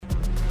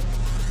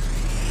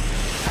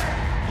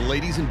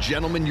Ladies and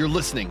gentlemen, you're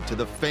listening to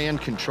the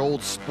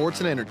Fan-Controlled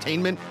Sports and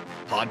Entertainment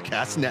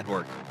Podcast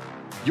Network.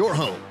 Your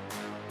home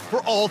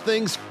for all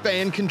things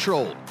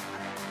fan-controlled.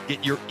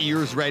 Get your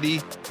ears ready,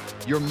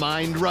 your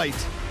mind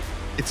right.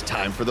 It's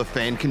time for the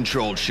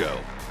Fan-Controlled Show.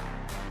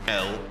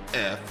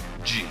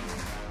 LFG.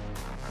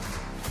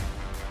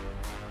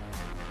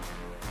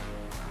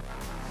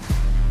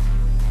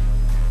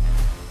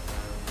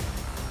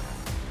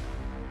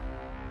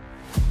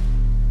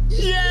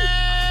 Yeah!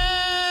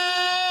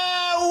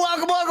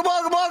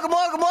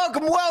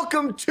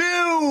 Welcome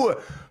to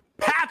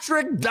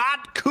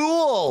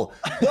Patrick.Cool,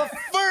 the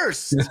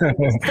first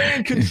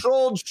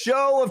fan-controlled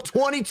show of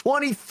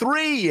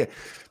 2023.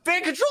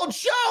 Fan-controlled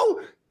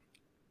show!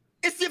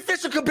 It's the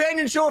official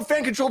companion show of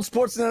fan-controlled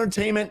sports and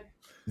entertainment,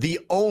 the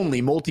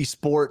only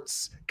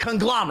multi-sports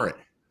conglomerate,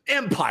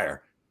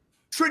 empire,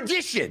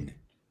 tradition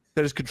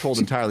that is controlled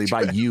entirely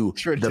by you,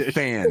 the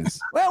fans.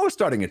 Well, we're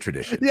starting a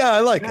tradition. Yeah, I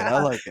like it. I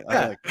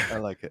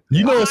like it.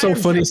 You know what's so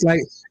funny? It's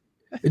like,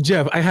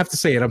 Jeff, I have to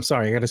say it. I'm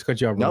sorry. I got to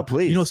cut you off. No,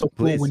 please. You know what's so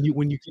cool please.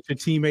 when you get your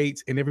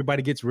teammates and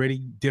everybody gets ready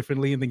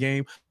differently in the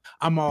game.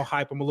 I'm all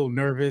hype. I'm a little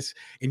nervous.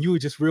 And you were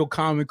just real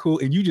calm and cool.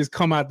 And you just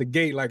come out the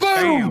gate like,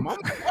 bam. I'm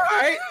like, all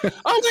right.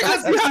 I see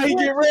how he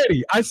get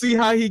ready. I see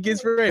how he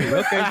gets ready.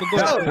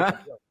 Okay.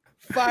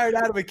 Fired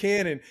out of a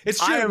cannon. It's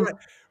true.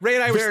 Ray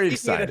and I were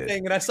speaking at a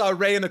thing, and I saw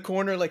Ray in the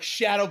corner, like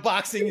shadow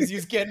boxing as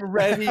he's getting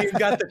ready and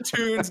got the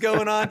tunes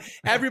going on.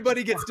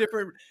 Everybody gets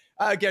different,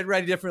 get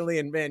ready differently.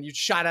 And man, you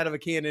shot out of a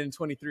cannon in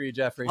 23,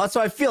 Jeffrey. Also,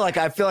 I feel like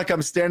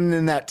I'm standing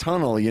in that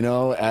tunnel, you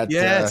know, at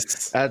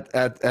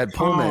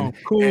Pullman. Oh,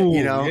 cool. And,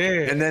 you know,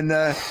 yeah. and then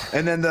the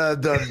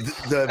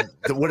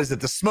what is it?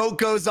 The smoke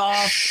goes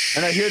off,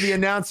 and I hear the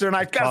announcer, and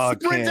I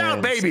gotta sprint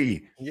out,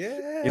 baby.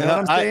 Yeah, you know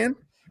what I'm saying?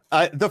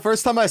 The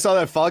first time I saw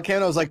that fog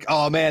can, I was like,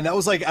 oh man, that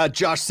was like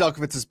Josh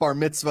Selkovitz's bar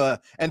mitzvah.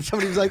 And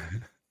somebody was like,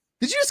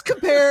 did you just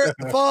compare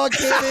fog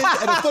cannon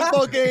at a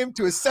football game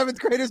to a 7th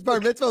grader's bar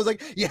mitzvah? I was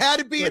like, you had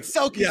to be at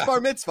Selky's bar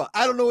mitzvah.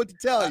 I don't know what to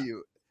tell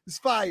you. It's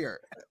fire.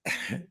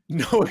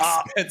 No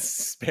expense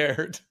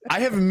spared. I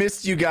have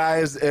missed you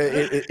guys.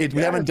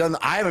 We haven't done.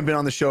 I haven't been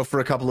on the show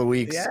for a couple of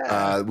weeks.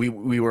 Yeah.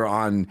 We were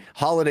on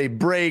holiday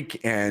break,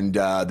 and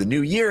the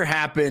new year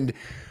happened.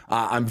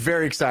 I'm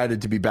very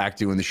excited to be back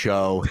doing the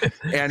show.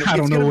 And I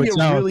don't know what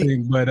y'all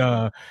think, but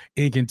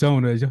Ink and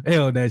Tona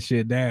held that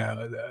shit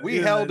down. We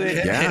held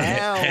it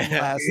down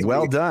last week.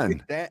 Well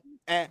done. Down.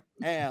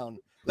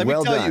 Let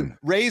me tell you,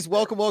 Ray's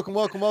welcome.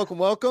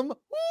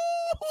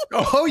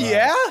 Oh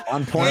yeah,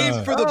 on point.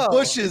 Wait for the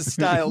bushes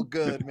style.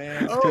 Good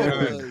man. It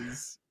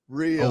was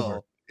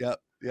real. Yep.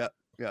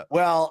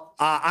 Well,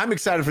 I'm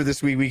excited for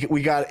this week.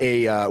 We got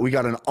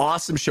an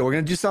awesome show. We're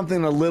gonna do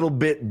something a little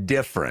bit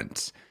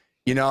different.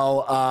 You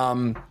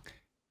know,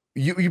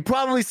 you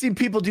probably see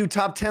people do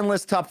top 10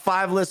 lists, top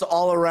 5 lists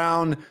all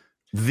around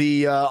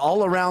the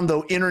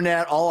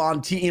internet, all on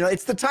TV. You know,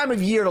 it's the time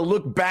of year to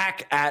look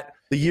back at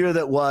the year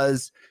that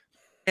was,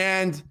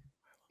 and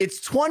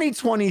it's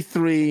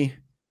 2023.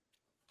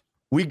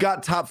 We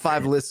got top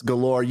 5 lists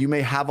galore. You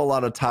may have a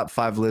lot of top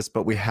 5 lists,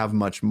 but we have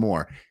much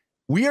more.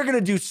 We are going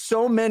to do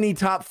so many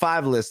top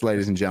 5 lists,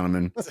 ladies and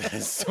gentlemen.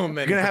 So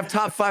many. We're going to have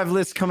top 5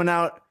 lists coming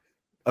out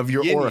of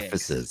your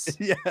orifices.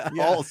 Yeah.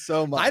 All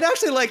so much. I'd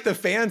actually like the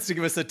fans to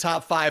give us a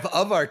top 5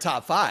 of our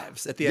top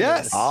 5s at the end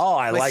of this. Oh,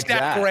 I like stack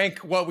that. Rank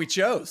what we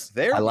chose.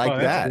 I like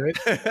that.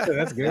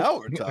 That's good. Now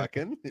we're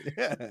talking.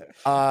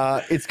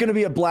 It's going to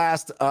be a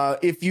blast.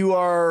 If you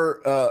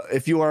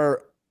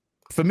are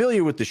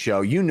familiar with the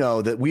show, you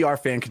know that we are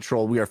fan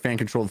controlled. We are fan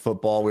controlled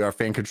football. We are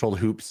fan controlled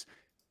hoops.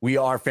 We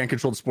are fan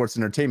controlled sports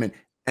entertainment.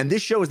 And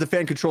this show is the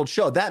fan controlled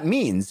show. That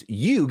means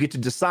you get to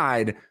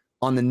decide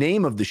on the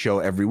name of the show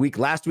every week.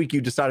 Last week,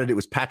 you decided it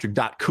was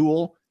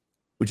Patrick.Cool,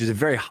 which is a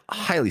very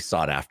highly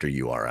sought after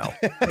URL.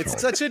 It's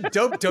such a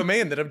dope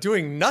domain that I'm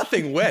doing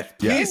nothing with.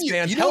 Please,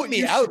 fans, help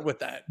me out with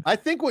that. I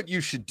think what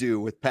you should do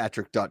with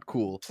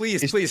Patrick.Cool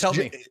please help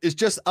me. Is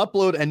just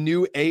upload a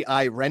new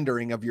AI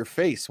rendering of your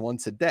face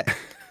once a day.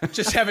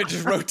 Just have it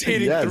just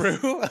rotating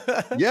through.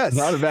 Yes.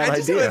 Not a bad and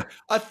just idea.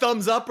 A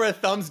thumbs up or a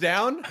thumbs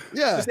down.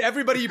 Yeah. Just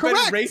everybody, you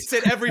better race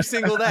it every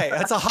single day.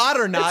 That's a hot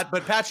or not,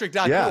 but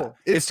Patrick.Cool. Yeah.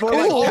 It's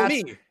cool.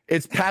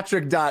 It's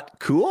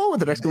Patrick.Cool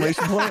with an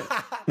exclamation point.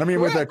 I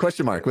mean, with a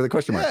question mark. Yeah, with a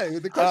question mark.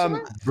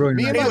 Brilliant.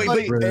 Me and my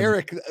buddy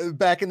Eric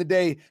back in the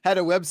day had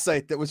a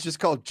website that was just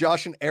called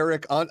Josh and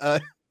Eric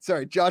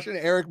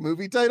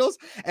movie titles,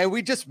 and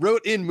we just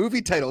wrote in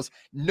movie titles.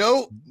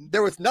 No,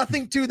 there was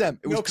nothing to them.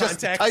 It was No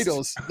just context.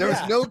 titles. There was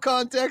no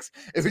context.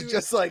 It was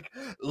just like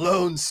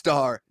Lone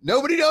Star.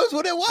 Nobody knows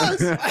what it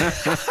was.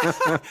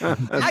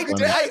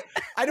 I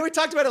know we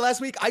talked about it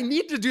last week. I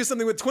need to do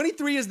something with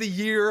 23 is the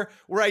year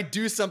where I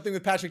do something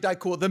with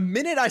Patrick.Cool. The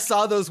minute I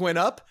saw those went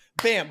up,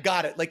 bam,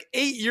 got it. Like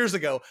 8 years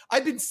ago.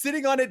 I've been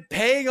sitting on it,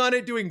 paying on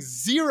it, doing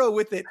zero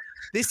with it.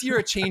 This year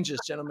it changes,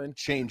 gentlemen.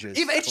 Changes.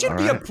 It should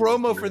be a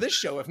promo for this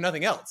show, if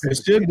nothing else.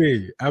 It should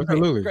be.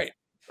 Absolutely. Great.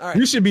 All right.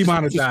 You should be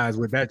monetized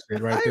with that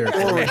shit right there.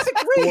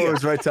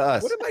 Forwards right to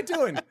us. What am I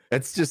doing?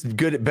 It's just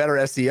better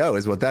SEO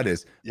is what that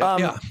is.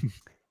 Yeah.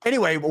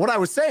 Anyway, what I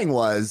was saying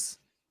was,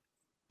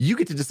 you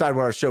get to decide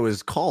what our show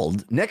is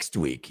called next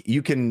week.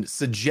 You can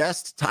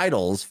suggest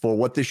titles for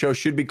what the show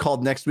should be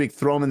called next week.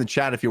 Throw them in the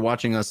chat if you're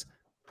watching us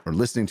or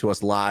listening to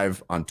us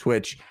live on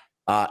Twitch.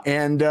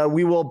 And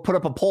we will put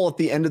up a poll at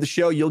the end of the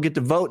show. You'll get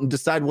to vote and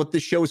decide what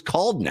this show is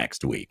called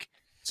next week.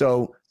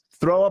 So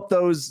throw up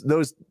those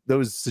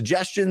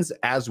suggestions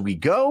as we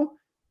go.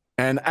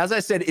 And as I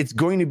said, it's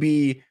going to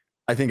be,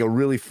 I think, a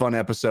really fun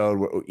episode.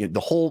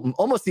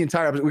 Almost the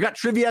entire episode. We got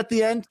trivia at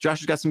the end. Josh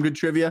has got some good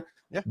trivia.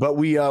 Yeah. But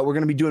we're going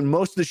to be doing,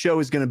 most of the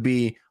show is going to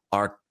be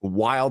our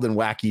wild and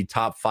wacky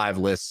top 5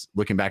 lists,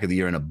 looking back at the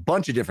year in a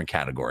bunch of different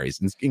categories,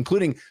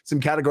 including some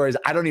categories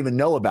I don't even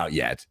know about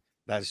yet.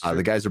 That's true.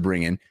 The guys are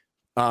bringing.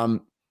 But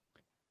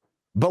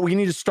we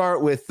need to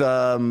start with,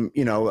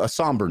 a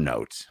somber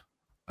note.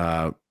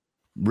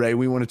 Ray,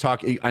 we want to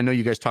talk. I know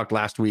you guys talked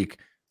last week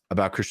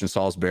about Christian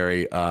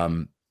Salisbury,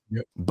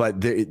 but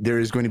there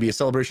is going to be a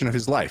celebration of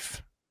his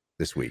life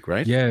this week,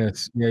 right?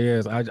 Yes.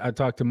 I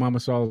talked to Mama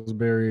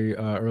Salisbury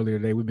earlier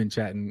today. We've been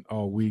chatting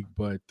all week,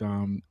 but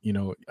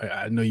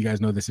I know you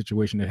guys know the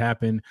situation that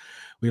happened.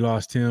 We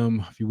lost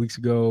him a few weeks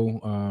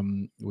ago,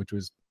 which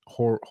was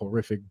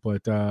horrific.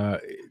 But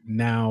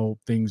now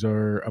things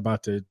are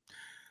about to.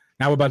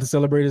 Now we're about to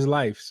celebrate his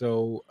life.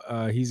 So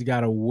he's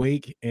got a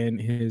wake and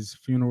his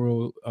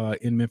funeral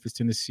in Memphis,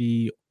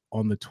 Tennessee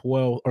on the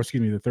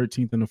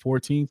 13th and the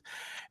 14th.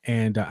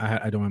 And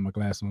I don't have my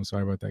glasses on.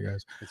 Sorry about that,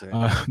 guys.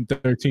 The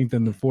 13th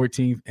and the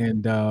 14th.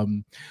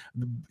 And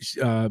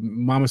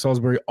Mama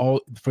Salisbury,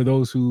 for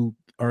those who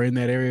are in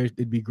that area,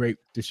 it'd be great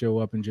to show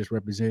up and just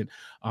represent.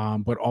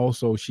 But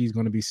also she's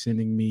going to be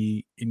sending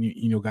me,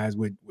 and guys,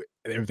 with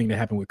everything that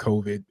happened with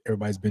COVID,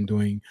 everybody's been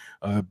doing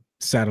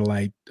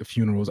satellite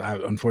funerals.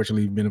 I've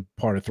unfortunately been a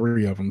part of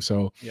 3 of them,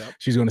 so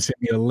she's going to send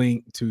me a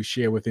link to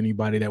share with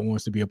anybody that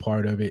wants to be a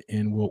part of it,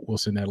 and we'll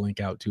send that link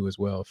out too as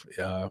well.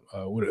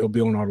 It'll be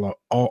on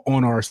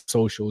our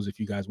socials if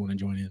you guys want to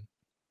join in.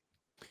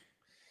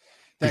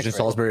 Christian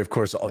Salisbury, of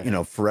course,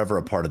 forever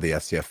a part of the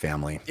FCF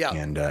family,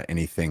 and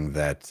anything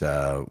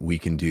that we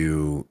can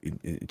do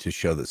to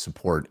show that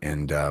support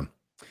and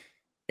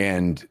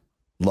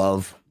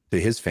love to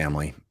his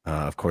family.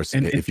 Of course,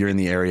 if you're in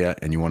the area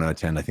and you want to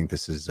attend, I think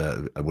this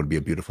would be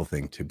a beautiful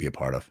thing to be a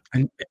part of.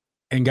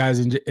 And guys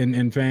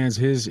and fans,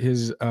 his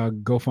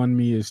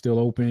GoFundMe is still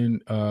open.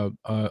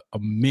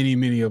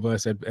 Many of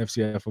us at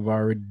FCF have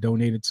already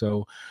donated.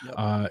 So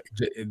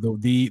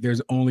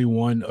there's only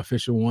one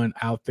official one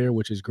out there,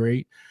 which is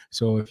great.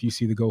 So if you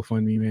see the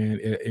GoFundMe, man,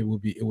 it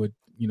would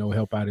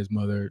help out his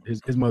mother.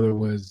 His mother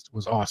was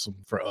awesome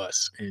for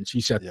us, and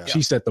she set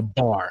the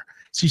bar.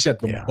 She set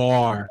the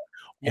bar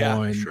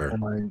on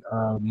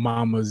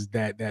mamas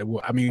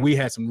we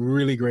had some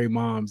really great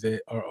moms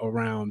that are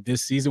around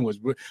this season.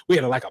 We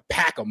had like a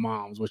pack of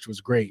moms, which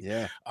was great.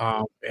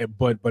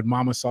 But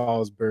Mama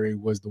Salisbury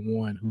was the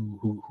one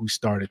who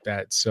started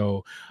that.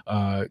 So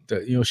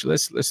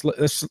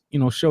let's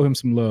show him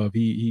some love.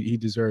 He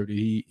deserved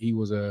it. He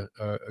was a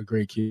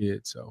great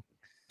kid. So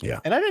Yeah.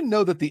 And I didn't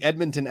know that the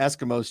Edmonton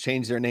Eskimos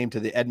changed their name to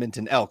the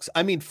Edmonton Elks.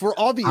 I mean, for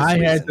obvious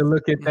reasons. I had to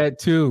look at that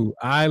too.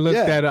 I looked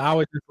at it. I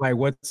was just like,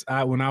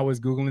 when I was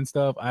Googling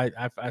stuff, I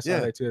saw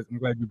that too. I'm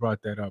glad you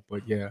brought that up.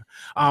 But yeah.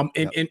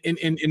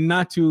 And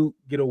not to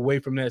get away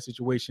from that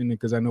situation,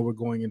 because I know we're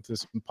going into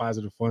some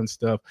positive fun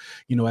stuff.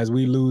 You know, as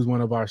we lose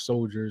one of our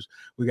soldiers,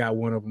 we got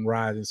one of them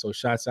rising. So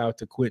shouts out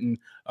to Quentin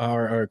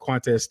or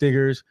Quantez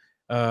Stiggers.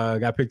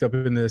 Got picked up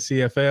in the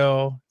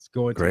CFL. It's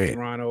going to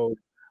Toronto.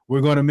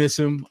 We're going to miss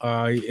him.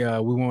 We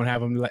won't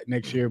have him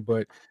next year,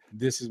 but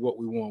this is what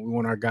we want. We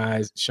want our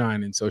guys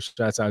shining. So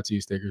shouts out to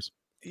you, Stickers.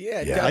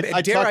 Yeah.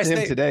 I talked to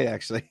him today,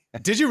 actually.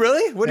 Did you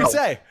really? What did he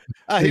say?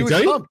 He was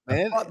pumped,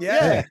 man.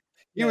 Yeah.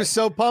 He was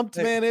so pumped,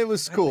 man. It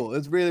was cool.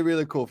 It's really,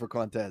 really cool for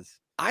Quantez.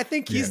 I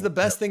think he's the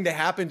best thing to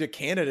happen to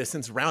Canada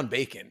since round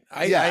bacon.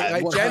 I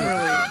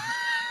generally...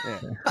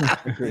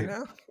 Agreed.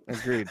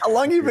 Agreed. How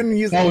long have you been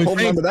using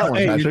holding on to that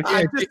one,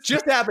 Patrick?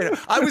 Just happened.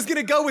 I was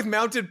gonna go with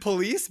mounted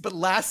police, but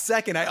last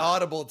second I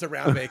audibled to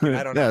round bacon.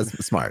 I don't know.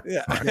 That's smart.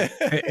 Yeah.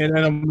 And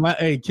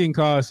then King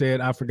Carl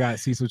said, I forgot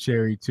Cecil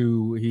Cherry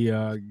too. He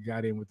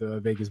got in with the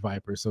Vegas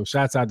Vipers. So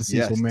shouts out to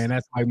Cecil, man.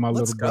 That's like my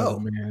little brother,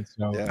 man.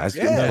 So guys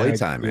getting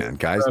playtime, man.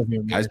 Guys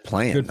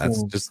playing.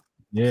 That's just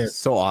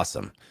so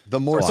awesome. The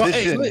more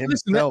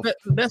listen,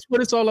 that's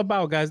what it's all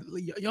about, guys.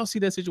 Y'all see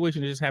that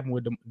situation that just happened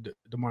with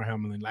DeMar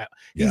Hamlin. Like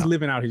he's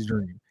living out his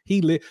dream. He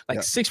lived like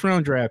 6th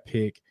round draft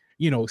pick,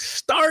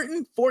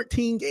 starting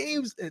 14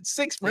 games at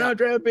 6th round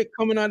draft pick,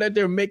 coming out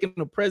there making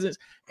a presence.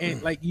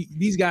 And like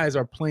these guys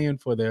are playing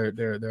for their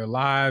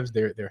lives,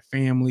 their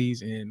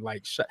families, and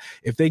like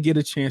if they get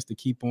a chance to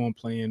keep on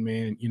playing,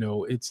 man,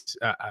 it's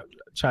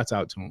shouts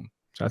out to them.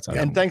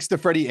 And thanks to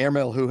Freddie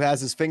Airmill, who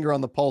has his finger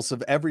on the pulse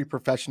of every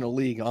professional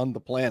league on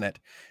the planet.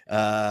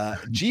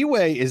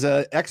 G-Way is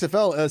a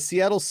XFL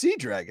Seattle Sea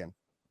Dragon.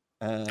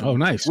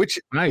 Nice. Which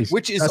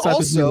is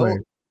also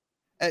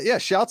Yeah,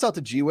 shouts out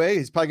to G-Way.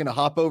 He's probably going to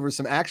hop over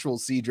some actual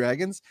sea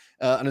dragons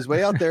on his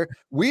way out there.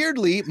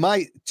 Weirdly,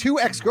 my 2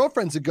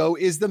 ex-girlfriends ago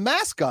is the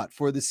mascot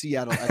for the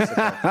Seattle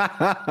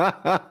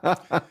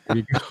XFL. There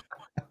you go.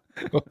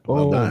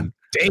 Well done.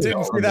 Damn.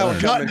 Didn't see that one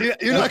coming.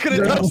 You're not going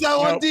to touch that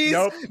one, Deez?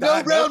 Nope, no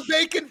not- brown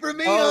bacon for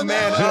me. Oh, on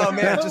man. that one. Oh,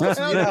 man. No Just,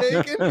 brown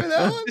bacon for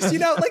that one. Just,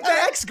 like the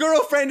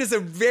ex-girlfriend is a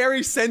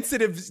very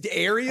sensitive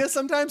area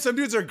sometimes. Some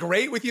dudes are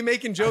great with you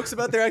making jokes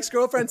about their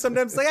ex-girlfriend.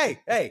 Sometimes it's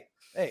like, hey.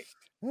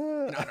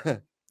 Man.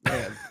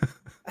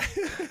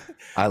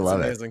 I love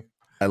it. Amazing.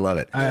 I love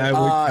it.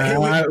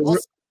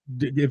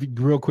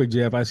 Real quick,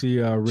 Jeff. I see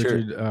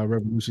Richard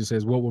Revolution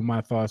says, "What were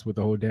my thoughts with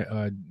the whole?"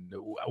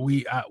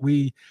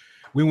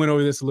 We went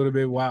over this a little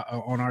bit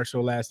on our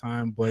show last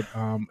time, but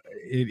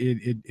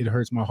it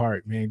hurts my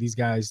heart, man. These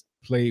guys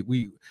play.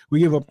 We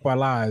give up our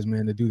lives,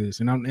 man, to do this.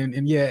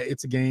 And yeah,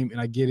 it's a game,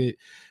 and I get it,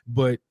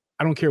 but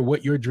I don't care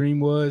what your dream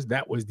was.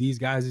 That was these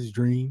guys'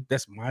 dream.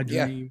 That's my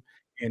dream. Yeah.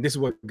 And this is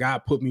what God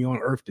put me on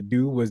earth to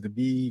do, was to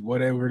be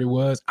whatever it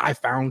was. I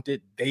found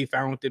it. They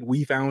found it.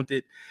 We found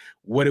it.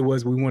 What it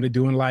was we want to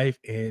do in life.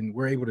 And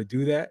we're able to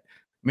do that.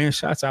 Man,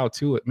 shouts out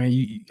to it,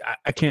 man.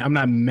 I'm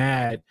not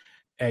mad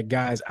at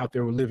guys out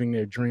there living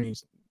their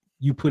dreams.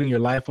 You putting your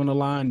life on the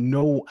line.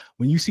 No,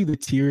 when you see the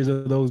tears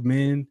of those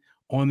men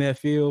on that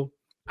field,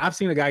 I've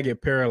seen a guy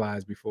get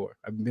paralyzed before.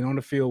 I've been on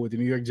the field with the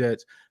New York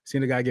Jets,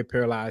 seen a guy get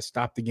paralyzed,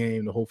 stop the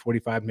game the whole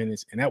 45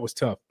 minutes. And that was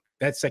tough.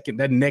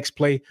 That next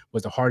play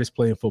was the hardest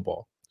play in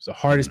football. It's the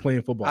hardest play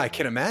in football. I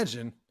can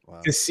imagine. Wow.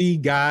 To see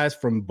guys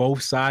from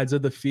both sides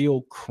of the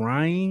field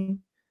crying,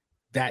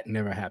 that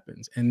never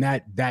happens. And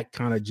that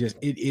kind of just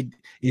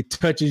it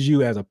touches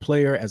you as a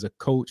player, as a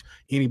coach,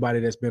 anybody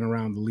that's been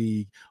around the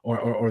league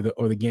or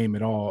the game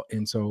at all.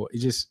 And so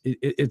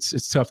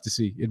it's tough to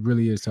see. It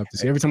really is tough to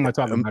see. Every time I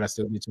talk about it, I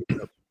still get choked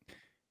up.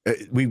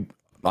 We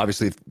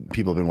obviously, if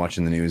people have been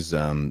watching the news,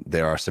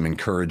 there are some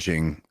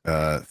encouraging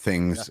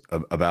things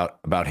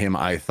about him.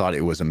 I thought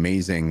it was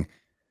amazing,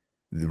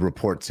 the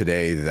report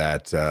today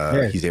that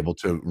he's able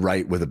to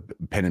write with a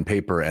pen and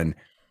paper. And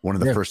one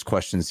of the first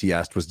questions he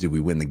asked was, "Did we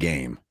win the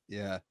game?"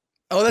 Yeah.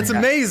 Oh, that's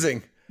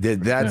amazing.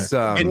 That's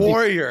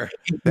warrior.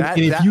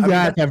 If you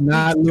guys have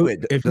not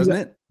looked,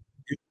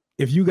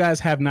 if you guys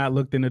have not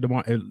looked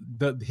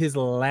into his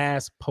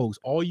last post,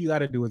 all you got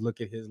to do is look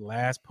at his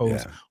last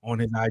post on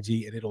his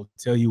IG, and it'll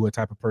tell you what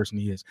type of person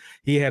he is.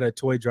 He had a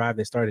toy drive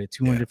that started at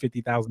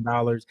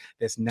 $250,000.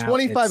 That's now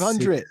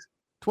 $2,500.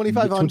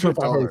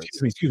 $2,500.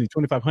 Excuse me,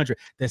 $2,500.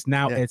 That's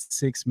now at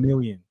 $6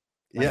 million.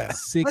 Yeah,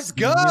 let's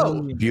go.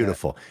 Million.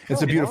 Beautiful.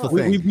 It's a beautiful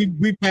thing.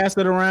 We passed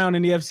it around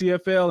in the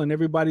FCFL, and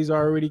everybody's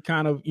already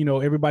kind of,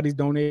 everybody's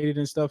donated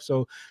and stuff.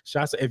 So,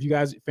 shots. If you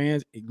guys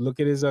fans look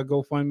at his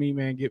GoFundMe,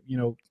 man,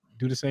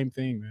 do the same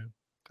thing, man.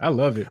 I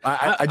love it.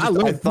 I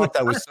thought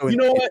that was so. You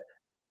know what?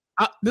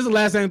 This is the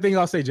last thing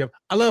I'll say, Jeff.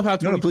 I love how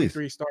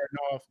 2023 starting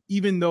off,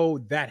 even though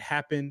that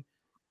happened.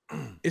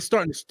 It's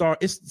starting to start.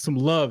 It's some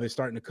love is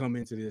starting to come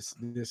into this,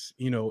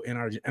 in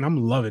our, and I'm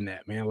loving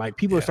that, man. Like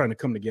people are starting to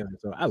come together.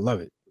 So I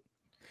love it.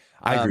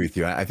 I agree with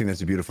you. I think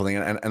that's a beautiful thing.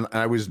 And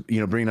I was,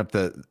 bringing up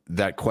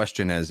that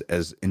question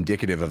as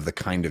indicative of the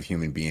kind of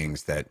human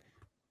beings that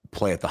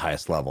play at the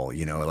highest level.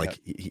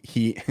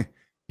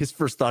 His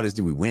first thought is,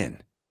 do we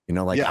win? Did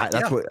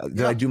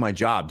I do my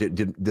job?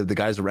 Did the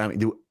guys around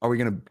me are we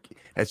going to,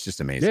 it's just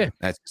amazing.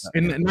 Yeah.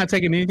 And not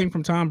taking anything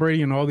from Tom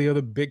Brady and all the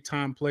other big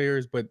time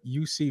players, but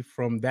you see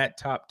from that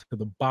top to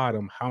the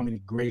bottom, how many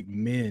great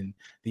men,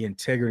 the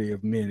integrity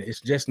of men.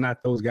 It's just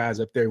not those guys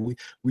up there.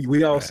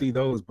 We all see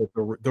those, but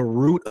the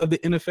root of the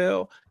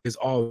NFL is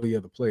all the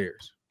other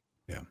players.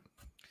 Yeah.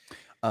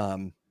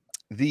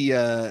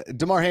 The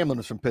DeMar Hamlin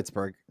is from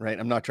Pittsburgh, right?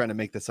 I'm not trying to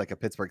make this like a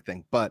Pittsburgh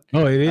thing, but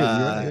it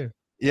is.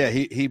 Yeah,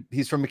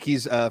 he's from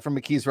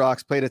McKees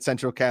Rocks, played at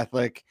Central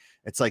Catholic.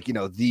 It's like,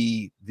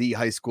 the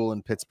high school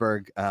in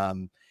Pittsburgh,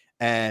 and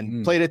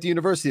played at the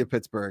University of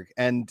Pittsburgh.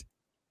 And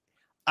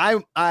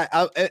I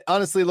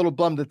honestly a little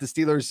bummed that the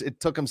Steelers, it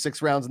took him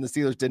 6 rounds and the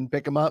Steelers didn't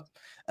pick him up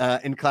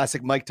in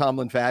classic Mike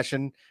Tomlin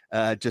fashion.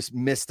 Just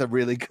missed a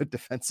really good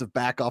defensive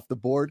back off the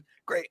board.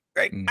 Great.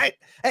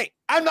 Hey,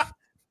 I'm not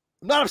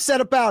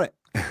upset about it.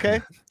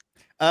 Okay.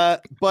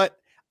 But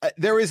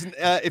there is,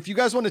 if you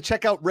guys want to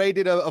check out, Ray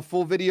did a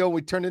full video.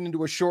 We turned it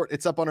into a short.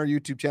 It's up on our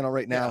YouTube channel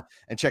right now,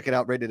 and check it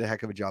out. Ray did a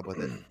heck of a job with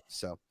it.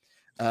 So,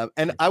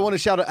 and I want to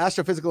shout out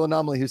Astrophysical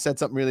Anomaly, who said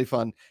something really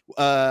fun.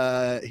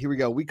 Here we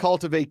go. We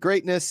cultivate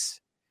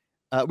greatness.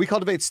 We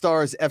cultivate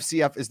stars.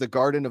 FCF is the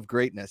garden of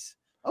greatness.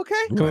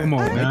 Okay. Come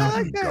on,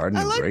 I like that. Garden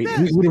I of like greatness.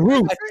 that. We the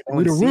root.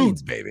 We the Seeds,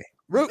 root, baby.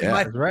 Root.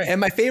 Yeah.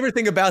 And my favorite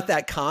thing about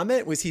that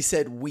comment was he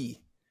said we.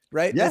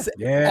 Right? Yeah.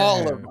 That's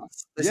all of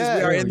us. We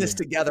are in this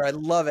together. I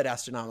love it,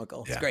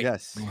 Astronomical. It's great.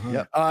 Yes. Uh-huh.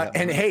 Yep.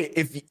 And hey,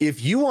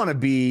 if you want to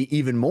be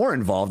even more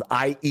involved,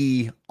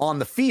 i.e. on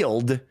the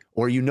field,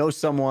 or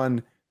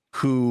someone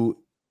who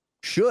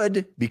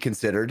should be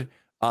considered,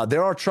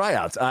 there are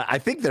tryouts. I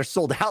think they're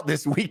sold out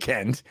this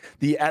weekend.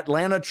 The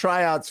Atlanta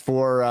tryouts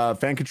for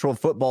Fan Control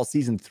Football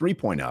Season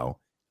 3.0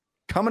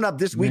 coming up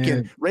this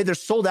weekend. Ray, they're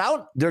sold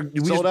out. They're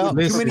Sold out.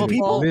 Too many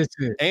people.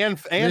 Listen,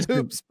 and listen.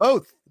 hoops,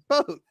 both.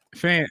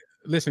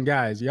 Listen,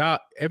 guys, y'all.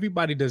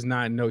 Everybody does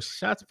not know.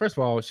 First of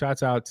all,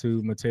 shouts out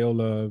to Mateo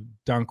Love,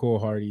 Don Cole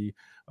Hardy,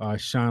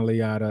 Sean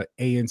Leotta,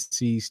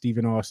 ANC,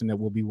 Stephen Austin that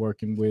we'll be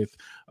working with,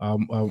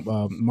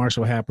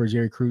 Marshall Happer,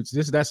 Jerry Kreutz.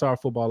 That's our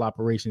football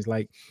operations.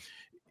 Like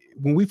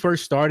when we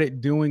first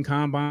started doing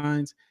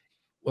combines,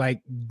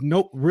 like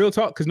no real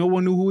talk, because no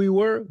one knew who we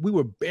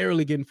were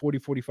barely getting 40,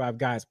 45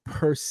 guys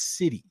per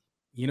city.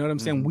 You know what I'm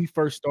saying? Mm-hmm. We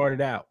first started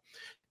out.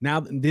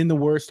 Now, then the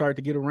word started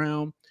to get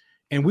around,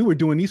 and we were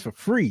doing these for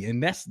free.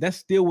 And that's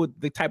still what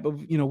the type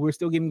of, we're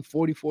still getting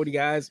 40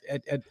 guys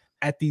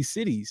at these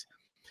cities.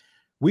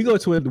 We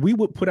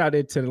would put out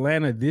it to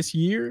Atlanta this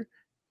year,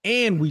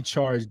 and we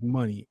charged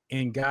money.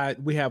 And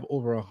we have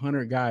over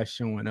 100 guys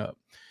showing up.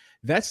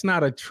 That's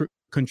not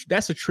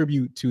that's a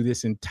tribute to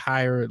this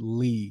entire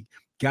league.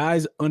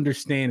 Guys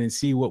understand and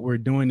see what we're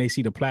doing. They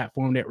see the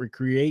platform that we're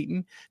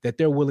creating, that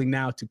they're willing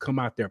now to come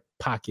out their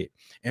pocket.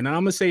 And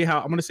I'm gonna say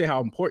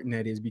how important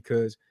that is,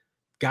 because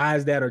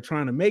guys that are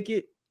trying to make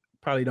it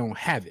probably don't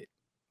have it.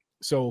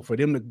 So for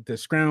them to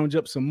scrounge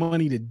up some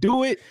money to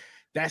do it,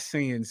 that's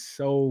saying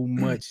so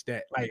much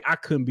that, like, I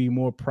couldn't be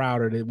more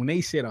prouder that when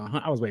they said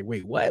 100, I was like,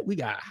 wait, what? We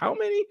got how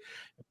many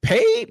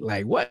paid?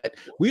 Like, what?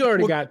 We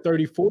already got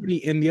 30, 40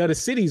 in the other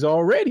cities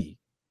already.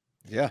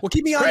 Yeah. Well,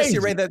 keep me honest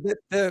here, Ray.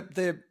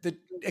 The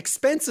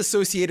expense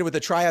associated with the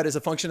tryout is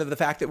a function of the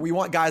fact that we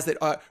want guys that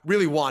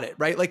really want it,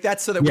 right? Like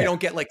that's so that we don't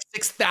get like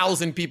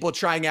 6,000 people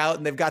trying out,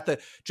 and they've got the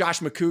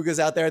Josh McCougas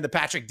out there and the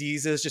Patrick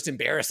Deezes just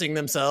embarrassing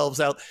themselves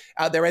out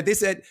there, right? They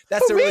said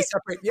that's a really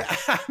separate. Yeah,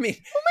 I mean,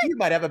 you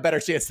might have a better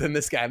chance than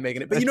this guy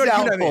making it, but you know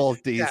what I mean?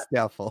 Deez,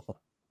 doubtful.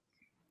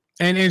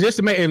 And just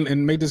to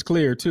make this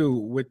clear too,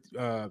 with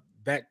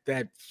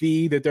that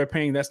fee that they're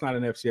paying, that's not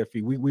an FCF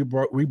fee. We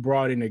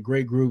brought in a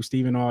great group.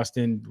 Stephen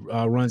Austin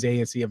runs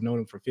ANC. I've known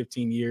him for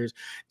 15 years.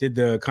 Did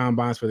the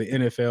combines for the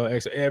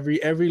NFL.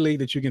 Every league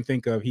that you can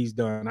think of, he's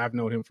done. I've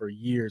known him for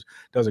years.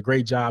 Does a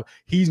great job.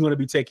 He's going to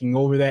be taking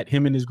over that.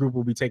 Him and his group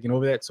will be taking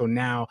over that. So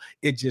now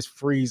it just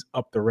frees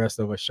up the rest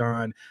of us,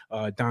 Sean,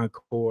 Don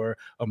Core,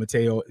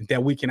 Mateo,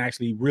 that we can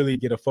actually really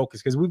get a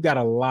focus, because we've got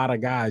a lot of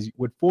guys.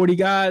 With 40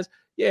 guys,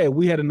 yeah,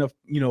 we had enough,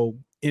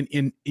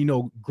 in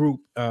group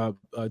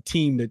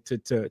team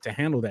to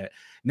handle that.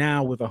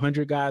 Now with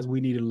 100 guys, we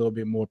need a little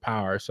bit more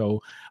power.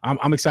 So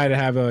I'm excited to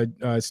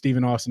have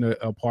Stephen Austin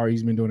a part.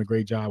 He's been doing a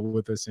great job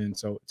with us, and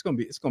so it's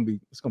gonna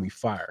be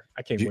fire.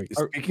 I can't wait.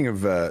 Speaking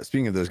of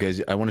those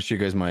guys, I want to show you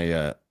guys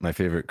my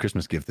favorite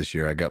Christmas gift this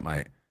year. I got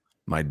my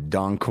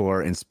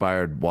Doncor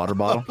inspired water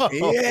bottle.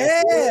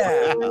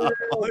 Yeah, look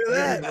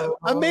at that.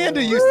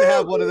 Amanda used to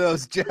have one of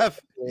those, Jeff.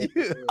 Ray.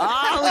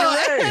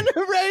 And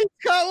Ray's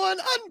got one.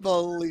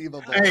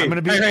 Unbelievable. Hey, I'm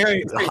gonna be.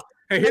 Hey,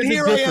 And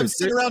here I am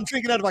sitting around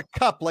drinking out of a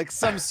cup like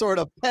some sort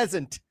of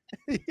peasant.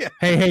 Yeah.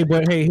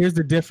 But here's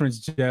the difference,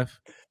 Jeff.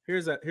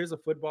 Here's a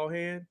football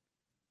hand,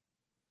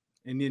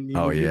 and then you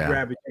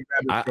grab it.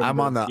 I'm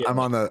on the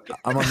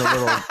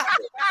little.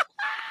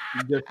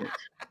 Difference.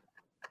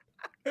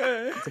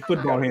 It's a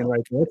football hand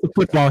right there. It's a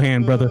football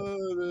hand, brother.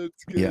 Oh,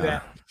 that's good.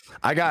 Yeah.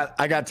 I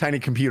got tiny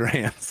computer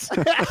hands.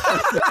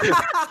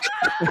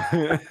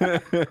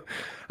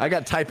 I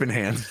got typing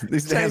hands.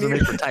 These hands are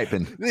made for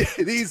typing.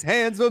 These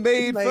hands were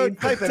made for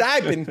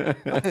typing.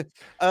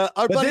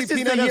 Our buddy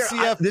Peanut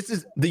FCF. This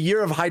is the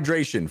year of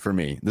hydration for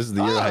me. This is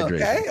the year of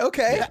hydration.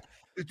 Okay. Yeah.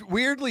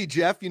 Weirdly,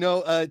 Jeff,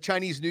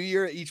 Chinese New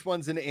Year, each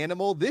one's an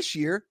animal. This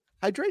year,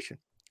 hydration.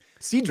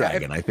 Sea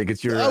dragon, I think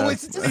it's your.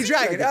 It's Sea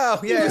dragon. Oh,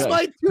 yeah. It's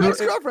my two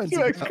ex-girlfriends.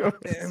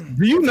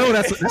 Do you know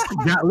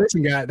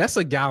listen, guy, that's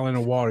a gallon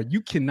of water.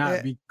 You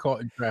cannot be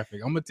caught in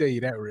traffic. I'm gonna tell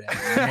you that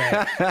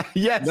right.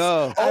 Yes.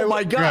 No. Oh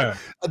my God.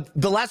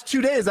 The last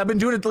 2 days, I've been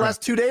doing it the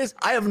last 2 days.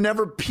 I have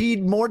never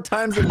peed more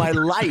times in my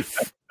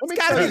life. It's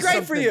gotta be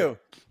great for you.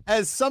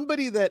 As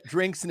somebody that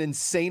drinks an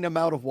insane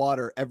amount of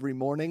water every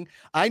morning,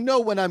 I know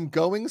when I'm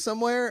going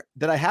somewhere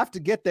that I have to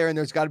get there and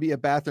there's got to be a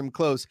bathroom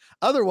close.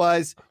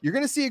 Otherwise, you're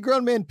going to see a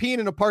grown man peeing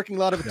in a parking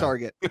lot of a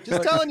Target.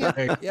 Just telling you.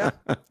 Yeah.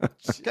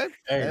 Okay.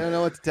 I don't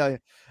know what to tell you.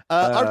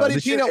 Our buddy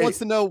Peanut wants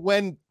to know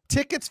when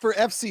tickets for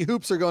FC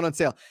Hoops are going on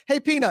sale. Hey,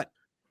 Peanut,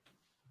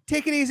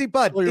 take it easy,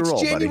 bud.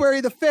 It's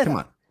January the 5th. Come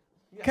on.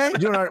 Okay.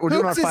 We're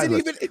doing our 5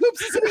 list.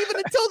 Hoops isn't even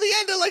until the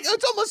end of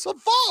it's almost a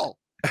fall.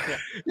 You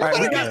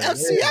better get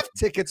FCF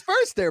tickets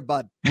first, there,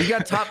 bud. We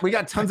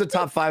got tons of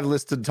top 5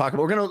 lists to talk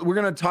about. We're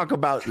gonna talk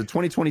about the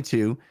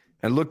 2022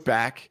 and look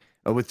back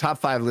with top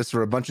 5 lists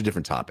for a bunch of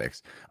different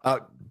topics. A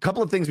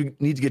couple of things we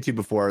need to get to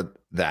before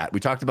that. We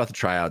talked about the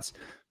tryouts.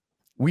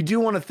 We do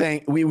want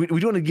to we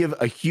do want to give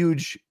a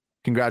huge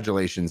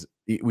congratulations.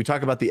 We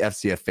talk about the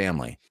FCF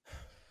family.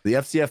 The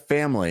FCF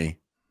family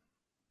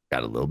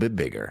got a little bit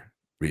bigger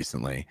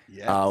recently.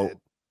 Yeah.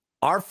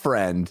 Our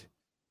friend.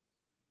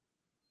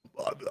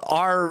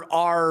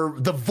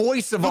 The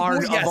voice of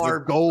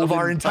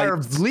our entire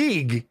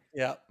league.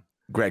 Yeah.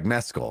 Greg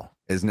Meskel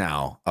is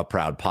now a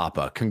proud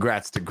papa.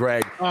 Congrats to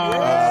Greg.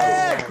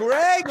 Yeah,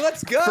 Greg,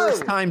 let's go.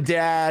 First time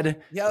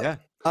dad. Yep.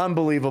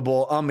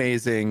 Unbelievable,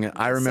 amazing.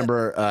 I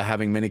remember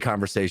having many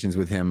conversations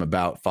with him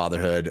about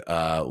fatherhood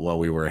while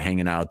we were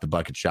hanging out at the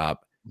bucket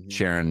shop,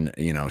 sharing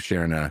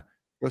a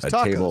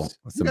table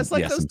with some,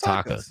 like those some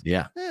tacos.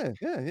 Yeah.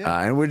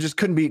 Yeah. And we just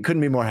couldn't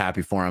be more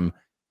happy for him.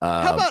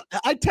 How about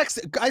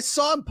I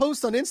saw him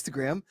post on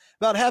Instagram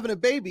about having a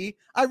baby.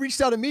 I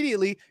reached out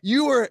immediately.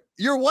 Your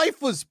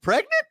wife was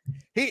pregnant?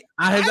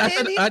 I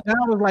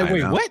was like,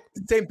 wait, what?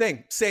 Same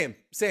thing. Same.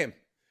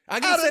 I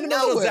can send him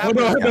a little zap.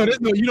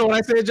 No, you know what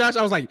I said, Josh?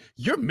 I was like,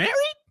 you're married?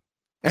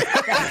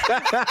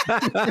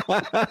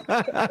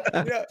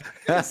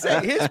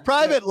 His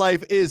private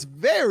life is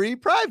very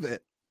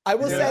private. I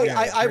will say,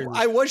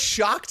 I was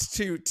shocked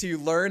to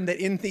learn that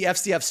in the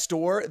FCF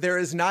store, there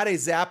is not a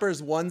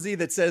Zappers onesie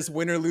that says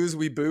win or lose,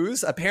 we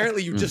booze.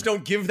 Apparently, you just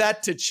don't give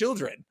that to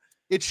children.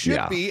 It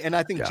should be, and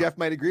I think Jeff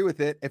might agree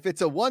with it. If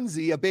it's a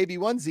onesie, a baby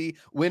onesie,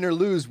 win or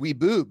lose, we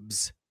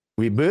boobs.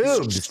 We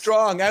boobs.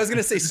 Strong. I was going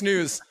to say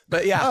snooze,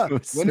 but yeah.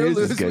 Win or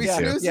lose, we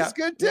snooze is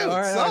good too. All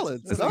right,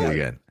 solid. That's pretty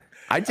good.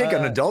 I'd take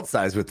an adult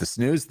size with the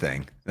snooze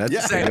thing.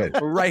 That's good.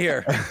 Right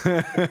here.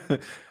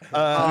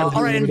 All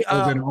right.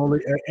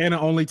 And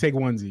only take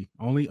onesie.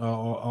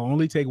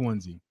 Only take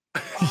onesie.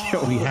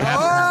 We have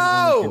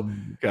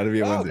got to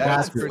be a onesie.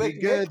 That's pretty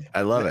good.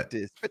 I love it.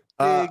 It's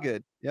pretty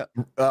good. Yeah.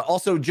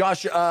 Also,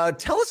 Josh,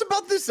 tell us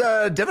about this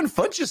Devin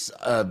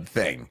Funchess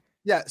thing.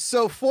 Yeah,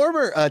 so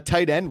former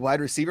tight end,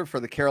 wide receiver for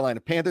the Carolina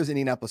Panthers,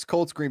 Indianapolis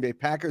Colts, Green Bay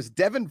Packers,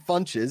 Devin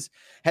Funchess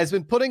has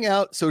been putting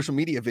out social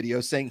media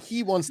videos saying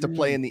he wants to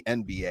play in the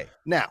NBA.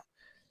 Now,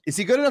 is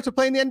he good enough to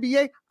play in the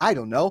NBA? I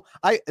don't know.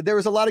 There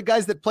was a lot of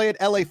guys that play at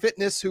LA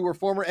Fitness who were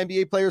former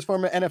NBA players,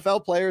 former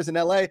NFL players in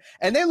LA,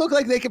 and they look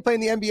like they can play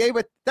in the NBA,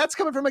 but that's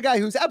coming from a guy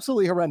who's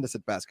absolutely horrendous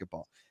at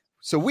basketball.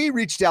 So we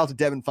reached out to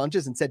Devin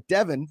Funchess and said,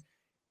 Devin,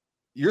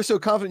 you're so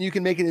confident you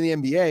can make it in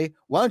the NBA.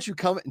 Why don't you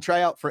come and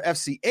try out for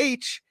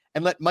FCH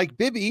and let Mike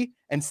Bibby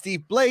and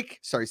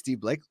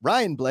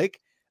Ryan Blake,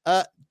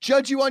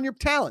 judge you on your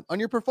talent, on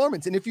your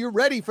performance. And if you're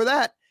ready for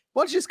that,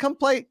 why don't you just come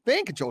play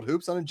fan-controlled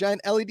hoops on a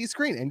giant LED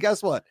screen? And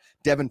guess what?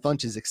 Devin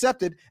Funchess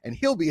accepted, and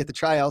he'll be at the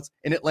tryouts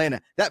in Atlanta.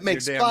 That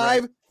makes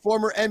 5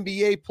 former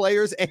NBA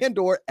players and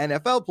or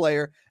NFL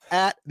player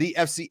at the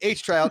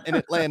FCH tryout in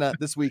Atlanta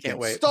this weekend. Can't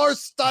wait.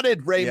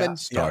 Star-studded, Raymond.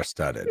 Yeah.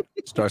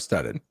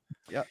 Star-studded.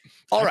 Yeah.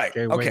 All right.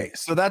 Okay.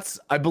 So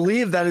I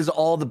believe that is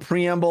all the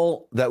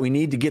preamble that we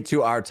need to get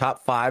to our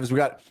top 5s. We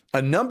got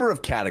a number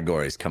of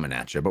categories coming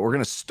at you, but we're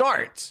going to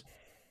start,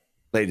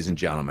 ladies and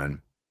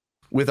gentlemen,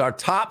 with our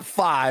top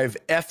 5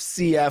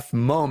 FCF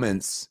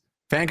moments,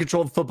 fan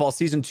controlled football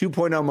season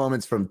 2.0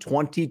 moments from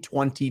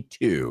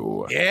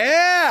 2022.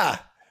 Yeah.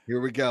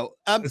 Here we go.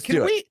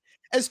 Can we,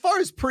 as far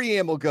as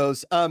preamble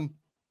goes, I'd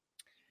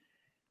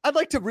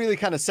like to really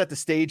kind of set the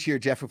stage here,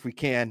 Jeff, if we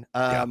can.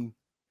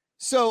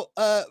 So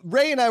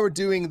Ray and I were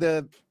doing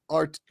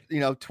our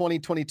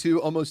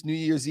 2022 almost New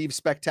Year's Eve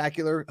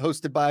spectacular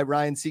hosted by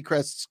Ryan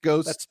Seacrest's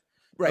Ghost. That's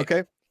right.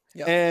 Okay.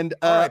 Yep. And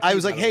I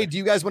was like, hey, do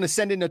you guys want to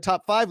send in a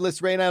top 5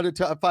 list? Ray and I did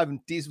top 5, and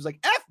Deez was like,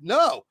 F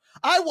no.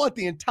 I want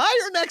the entire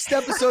next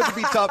episode to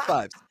be top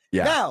 5s.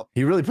 Yeah. Now,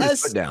 he really put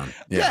his foot down.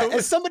 Yeah.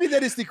 As somebody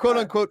that is the quote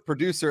unquote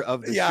producer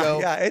of the show.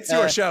 Yeah, it's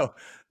your show.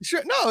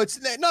 Sure. No, it's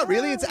not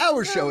really. It's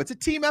our show. It's a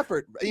team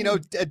effort.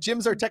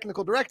 Jim's our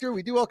technical director.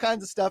 We do all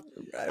kinds of stuff.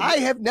 I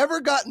have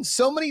never gotten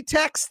so many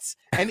texts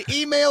and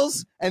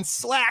emails and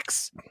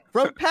slacks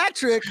from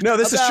Patrick. No,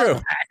 this is true.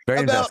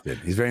 Very invested.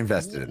 He's very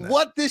invested in that.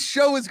 What this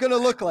show is going to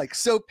look like.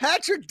 So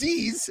Patrick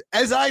Dees,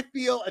 as I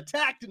feel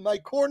attacked in my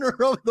corner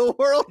of the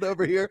world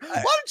over here,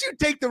 why don't you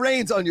take the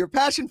reins on your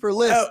passion for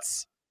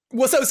lists?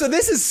 Well, so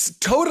this is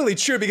totally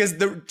true because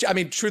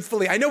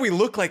truthfully, I know we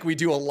look like we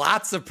do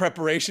lots of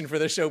preparation for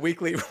the show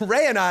weekly.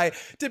 Ray and I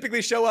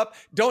typically show up,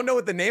 don't know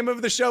what the name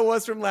of the show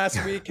was from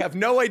last week, have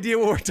no idea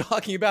what we're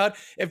talking about.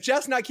 If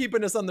Jeff's not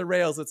keeping us on the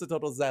rails, it's a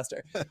total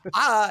disaster.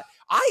 I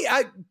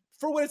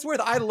for what it's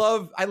worth, I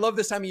love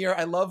this time of year.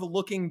 I love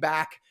looking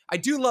back. I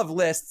do love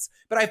lists,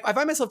 but I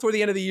find myself toward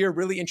the end of the year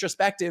really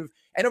introspective.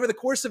 And over the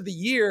course of the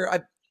year,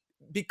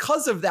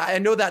 because of that, I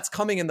know that's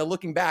coming in the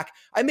looking back.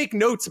 I make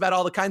notes about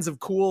all the kinds of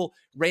cool,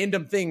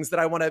 random things that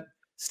I want to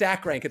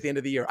stack rank at the end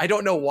of the year. I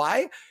don't know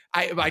why.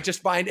 I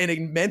just find an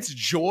immense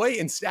joy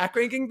in stack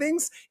ranking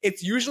things.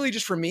 It's usually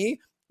just for me.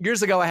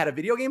 Years ago, I had a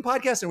video game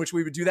podcast in which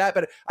we would do that,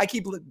 but I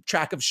keep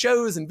track of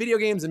shows and video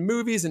games and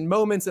movies and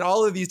moments and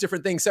all of these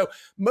different things. So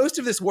most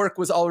of this work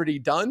was already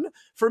done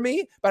for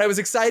me, but I was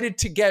excited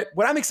to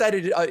what I'm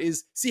excited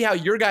is see how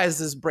your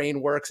guys'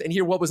 brain works and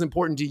hear what was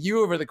important to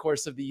you over the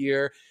course of the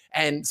year.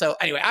 And so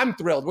anyway, I'm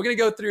thrilled. We're going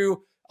to go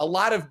through a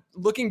lot of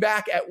looking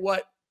back at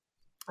what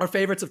our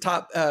favorites of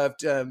top of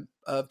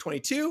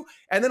 22,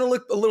 and then a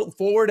little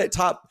forward at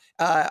top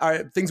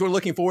our things we're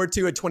looking forward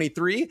to at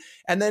 23.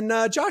 And then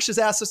Josh has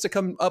asked us to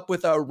come up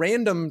with a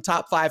random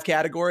top 5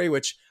 category,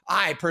 which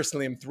I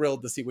personally am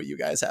thrilled to see what you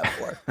guys have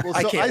for. Well,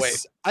 I so can't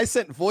wait. I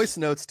sent voice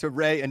notes to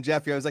Ray and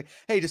Jeffrey. I was like,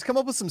 hey, just come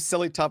up with some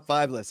silly top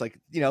 5 lists. Like,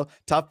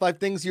 top 5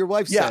 things your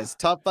wife says,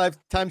 top 5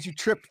 times you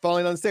tripped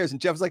falling down the stairs.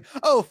 And Jeff was like,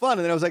 oh, fun.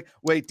 And then I was like,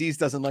 wait, Deez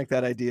doesn't like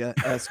that idea.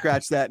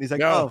 Scratch that. And he's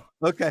like, oh,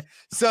 okay.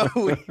 So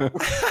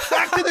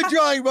back to the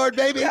drawing board,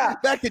 baby. Yeah.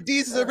 Back to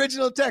Deez's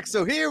original text.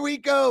 So here we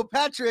go.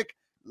 Patrick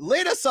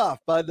laid us off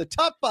by the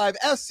top 5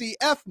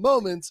 FCF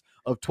moments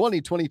of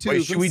 2022.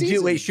 Wait,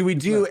 should we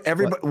do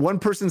everybody one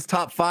person's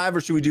top 5,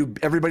 or should we do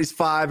everybody's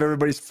 5,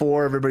 everybody's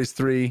 4, everybody's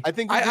 3? I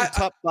think we do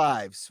top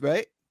 5s,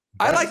 right?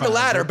 I like the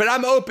latter, but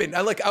I'm open.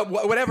 I like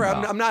whatever. No.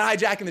 I'm not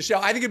hijacking the show.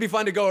 I think it'd be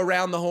fun to go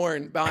around the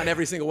horn on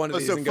every single one of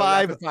these. So and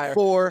 5, go rapid fire.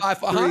 4,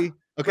 3.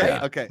 Okay.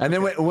 Yeah. Okay. And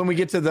then when we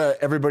get to the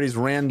everybody's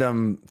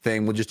random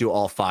thing, we'll just do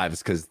all 5s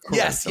because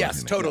yes,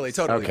 totally.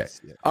 Okay.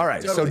 All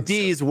right. Totally. So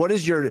Deez, what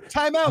is your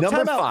timeout?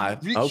 number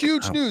timeout. 5? Okay.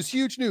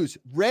 Huge news.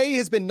 Ray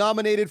has been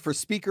nominated for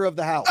Speaker of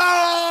the House.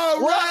 Oh,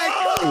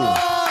 right. Come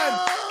on.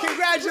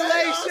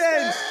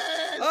 Congratulations.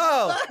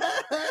 A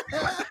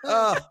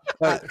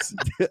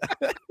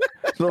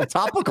little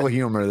topical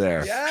humor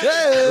there. Yeah.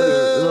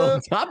 A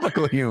little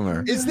topical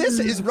humor.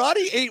 Is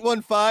Roddy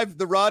 815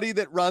 the Roddy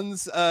that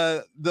runs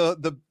the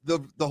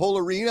whole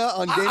arena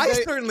on game day? I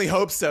certainly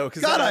hope so.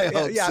 God, I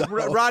hope so.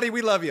 Roddy,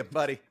 we love you,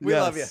 buddy. We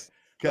love you.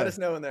 Okay. Let us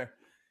know in there.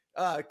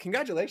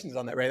 Congratulations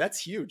on that, Ray. That's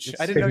huge. It's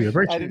I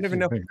didn't even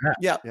know.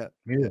 Yeah.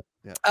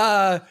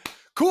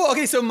 Cool.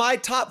 Okay, so my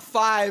top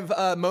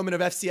 5 moment of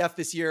FCF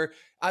this year.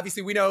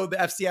 Obviously, we know the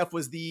FCF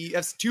was the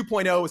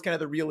 2.0 was kind of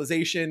the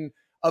realization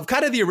of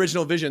kind of the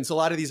original vision. So a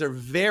lot of these are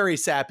very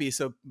sappy.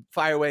 So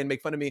fire away and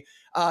make fun of me.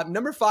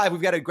 Number 5,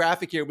 we've got a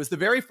graphic here. It was the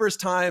very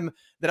first time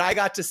that I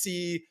got to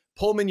see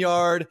Pullman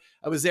Yard.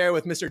 I was there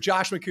with Mr.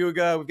 Josh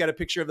McCouga. We've got a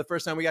picture of the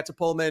first time we got to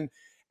Pullman.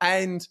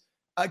 And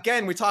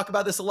again, we talk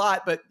about this a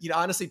lot, but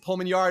honestly,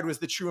 Pullman Yard was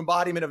the true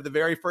embodiment of the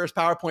very first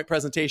PowerPoint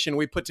presentation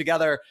we put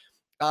together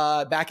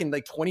back in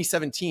like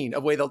 2017,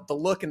 of way the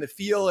look and the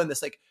feel and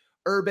this like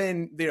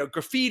urban,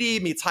 graffiti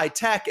meets high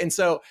tech. And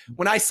so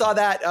when I saw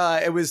that,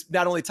 it was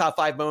not only top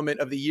 5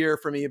 moment of the year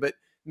for me, but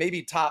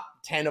maybe top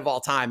 10 of all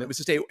time. It was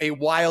just a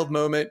wild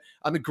moment.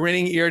 I'm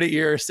grinning ear to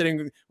ear, sitting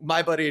with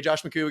my buddy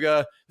Josh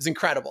McCouga. It was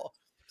incredible.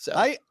 So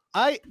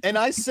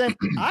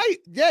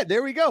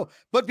there we go.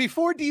 But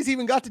before Deez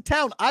even got to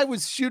town, I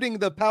was shooting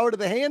the Power to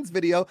the Hands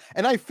video,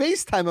 and I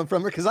FaceTime him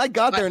from her because I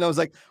got there and I was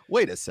like,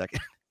 wait a second.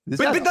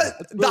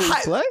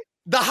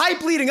 The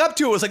hype leading up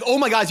to it was like, oh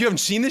my God, you haven't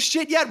seen this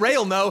shit yet? Ray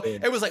will know.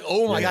 It was like,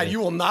 oh my God, you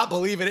will not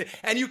believe it.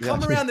 And you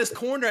come around this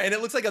corner and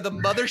it looks like the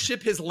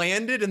mothership has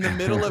landed in the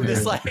middle of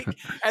this like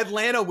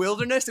Atlanta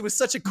wilderness. It was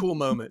such a cool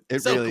moment.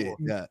 It so really, cool.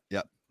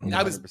 yeah.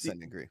 I was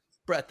 100% agree.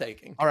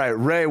 Breathtaking. All right,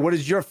 Ray, what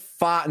is your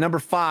number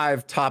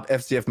 5 top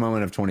FCF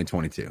moment of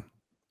 2022?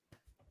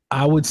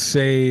 I would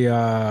say,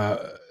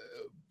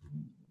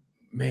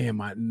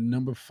 my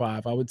number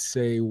 5, I would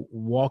say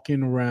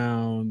walking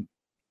around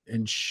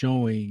and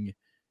showing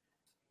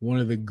one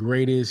of the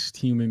greatest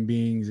human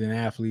beings and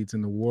athletes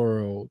in the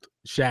world,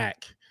 Shaq,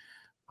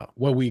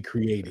 what we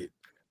created.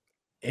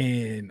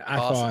 And I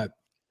thought,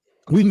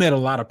 we met a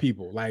lot of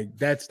people. Like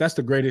that's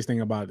the greatest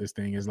thing about this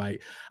thing is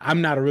like,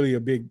 I'm not really a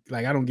big,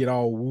 like, I don't get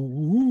all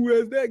who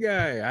is that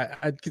guy?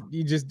 I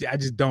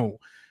just don't.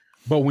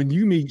 But when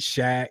you meet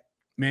Shaq,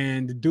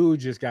 man, the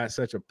dude just got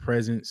such a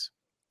presence.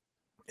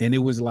 And it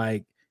was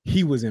like,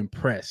 he was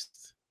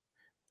impressed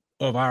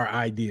of our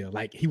idea.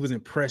 Like he was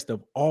impressed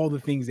of all the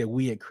things that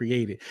we had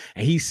created.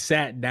 And he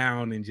sat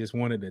down and just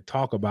wanted to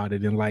talk about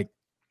it. And like,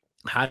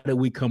 how did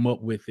we come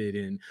up with it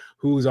and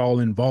who's all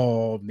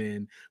involved?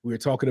 And we were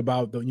talking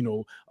about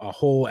a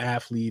whole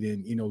athlete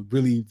and,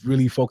 really,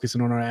 really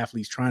focusing on our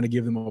athletes, trying to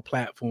give them a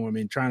platform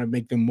and trying to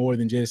make them more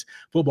than just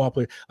football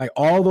players. Like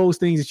all those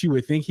things that you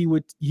would think he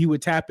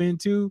would tap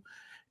into.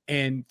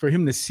 And for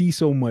him to see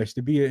so much,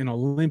 to be an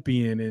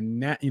Olympian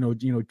and that,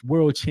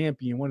 world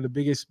champion, one of the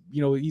biggest,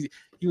 he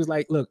was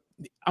like, look,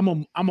 I'm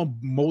a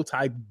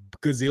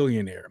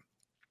multi-gazillionaire.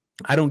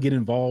 I don't get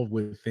involved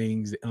with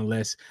things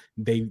unless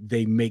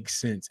they make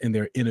sense and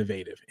they're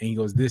innovative. And he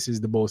goes, this is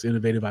the most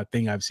innovative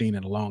thing I've seen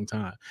in a long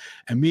time.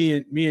 And me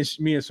and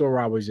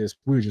Sorod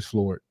we were just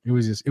floored. It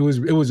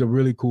was a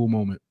really cool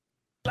moment.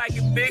 Like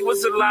if Big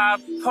was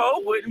alive,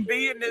 Ho wouldn't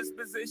be in this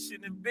position.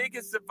 If Big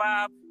had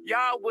survived,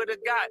 y'all would have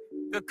got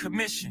the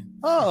commission.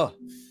 Oh,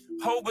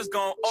 Ho was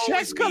gonna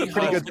always got be a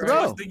pretty Ho, good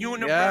throw. the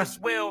universe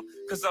will,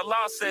 because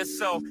Allah says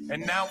so.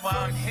 And now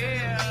I'm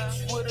here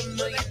with $1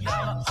 million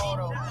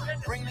auto.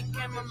 Bring the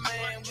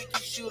cameraman, we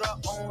can shoot our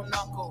own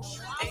knuckles.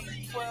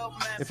 8-12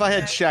 man. If I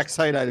had Shaq's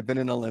height, I'd have been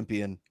an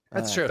Olympian.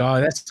 That's true. Oh,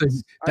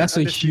 that's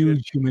a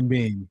huge human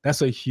being.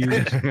 That's a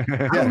huge.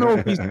 I don't know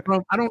if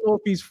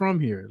he's from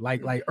here,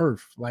 like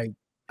Earth. Like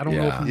I don't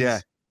know if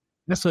he's.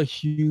 That's a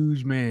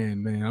huge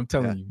man. I'm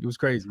telling you, it was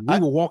crazy. We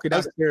were walking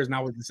downstairs and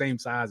I was the same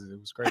size as it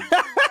was crazy.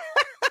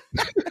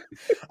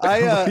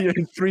 You're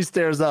 3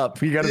 stairs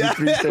up. You got to be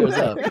 3 stairs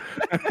up.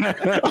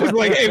 I was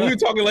like, hey, we were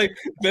talking like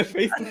that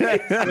face to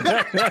face.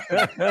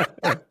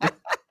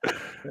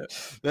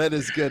 That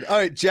is good. All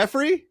right,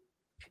 Jeffrey.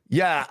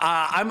 Yeah,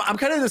 I'm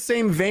kind of in the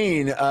same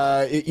vein.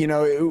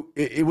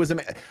 It was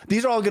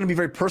these are all going to be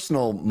very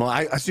personal.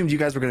 I assumed you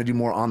guys were going to do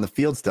more on the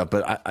field stuff,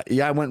 but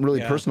I went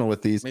really personal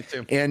with these. Me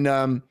too. And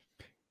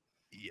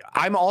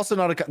I'm also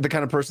not the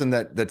kind of person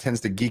that tends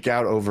to geek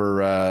out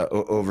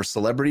over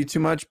celebrity too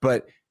much,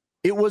 but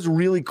it was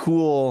really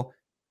cool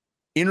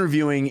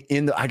interviewing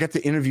I got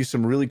to interview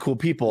some really cool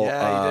people.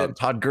 Yeah, you did.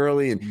 Todd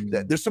Gurley, and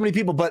there's so many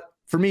people. But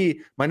for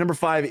me, my number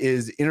 5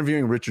 is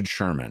interviewing Richard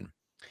Sherman.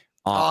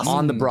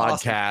 On the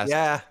broadcast.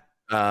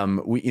 Awesome.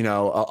 Yeah. We,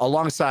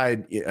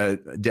 alongside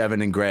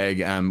Devin and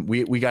Greg,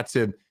 we got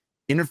to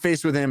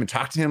interface with him and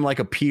talk to him like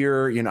a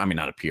peer, I mean,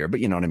 not a peer, but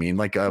you know what I mean?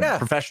 Like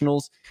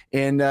professionals.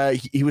 And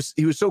he was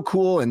so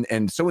cool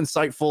and so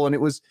insightful. And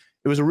it was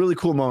a really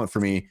cool moment for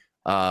me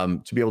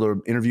to be able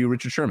to interview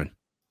Richard Sherman.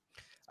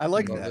 I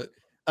like that.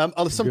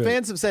 Some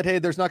fans have said, hey,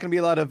 there's not going to be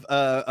a lot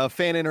of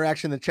fan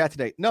interaction in the chat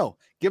today. No,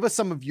 give us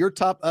some of your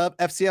top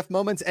FCF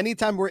moments.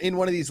 Anytime we're in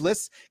one of these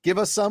lists, give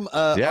us some.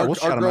 We'll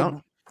shout them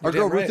out. Our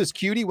girl Ruth is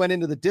Cutie went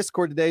into the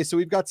Discord today, so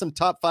we've got some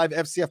top 5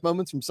 FCF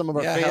moments from some of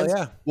our fans.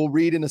 We'll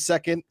read in a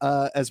second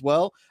as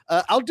well.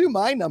 I'll do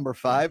my number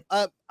 5.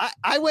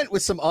 I went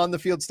with some on the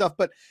field stuff,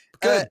 but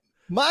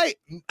my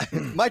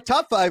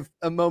top 5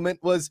 moment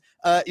was,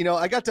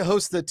 I got to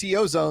host the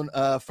TO Zone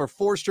for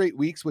 4 straight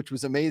weeks, which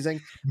was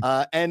amazing.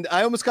 And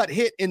I almost got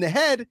hit in the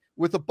head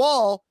with a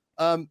ball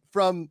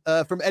from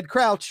Ed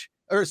Crouch,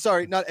 or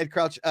sorry, not Ed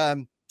Crouch.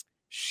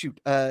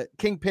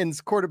 Kingpin's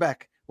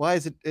quarterback. Why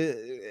is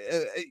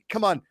it?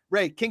 Come on,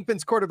 Ray.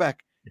 Kingpin's quarterback.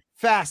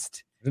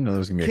 Fast. I didn't know there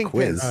was gonna be a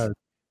quiz. It's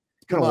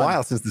been a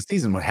while since the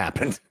season. What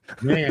happened?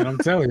 Man, I'm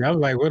telling you, I was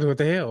like, what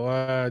the hell?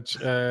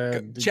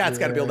 Chat's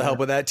got to be able to help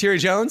with that. Terry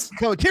Jones.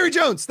 Come on, Terry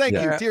Jones. Thank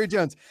you, Terry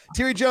Jones.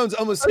 Terry Jones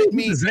almost hit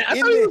me. You said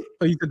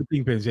the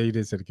Kingpins. Yeah, you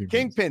did say the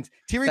Kingpins.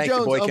 Terry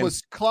Jones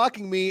almost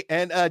clocking me,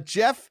 and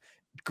Jeff,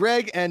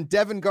 Greg, and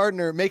Devin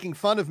Gardner making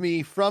fun of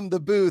me from the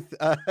booth.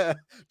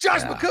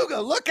 Josh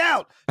McCouga, look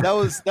out! That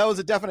was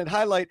a definite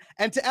highlight.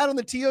 And to add on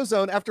the TO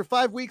Zone, after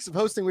 5 weeks of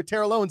hosting with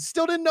Terrell Owens,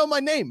 still didn't know my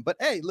name. But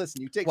hey,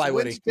 listen, you take some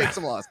wins, you take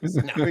some losses.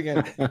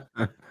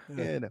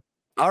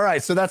 All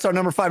right, so that's our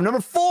number 5. Number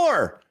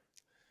 4.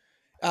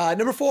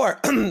 Number 4.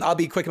 I'll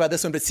be quick about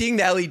this one, but seeing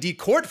the LED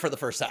court for the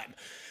first time.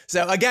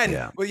 So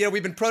again,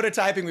 we've been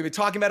prototyping. We've been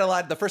talking about it a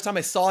lot. The first time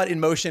I saw it in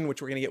motion,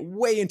 which we're going to get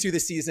way into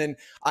this season,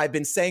 I've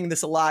been saying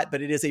this a lot,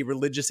 but it is a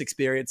religious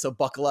experience. So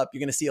buckle up.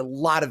 You're going to see a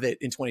lot of it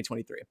in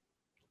 2023.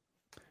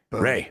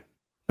 Ray,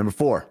 number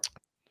 4.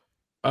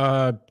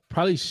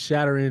 Probably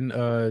shattering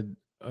an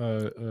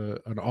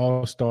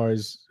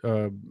all-stars,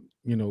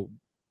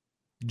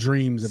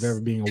 dreams of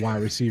ever being a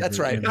wide receiver. That's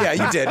right. Yeah,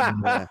 you did.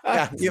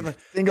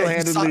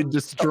 Single-handedly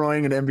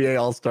destroying an NBA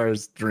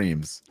All-Stars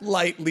dreams.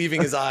 Light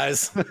leaving his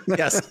eyes.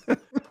 Yes.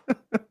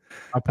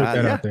 I'll put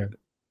that out there.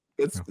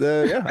 It's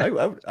I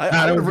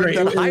would have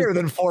done higher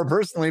than 4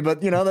 personally, but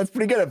that's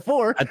pretty good at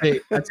 4. I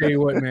tell you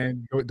what,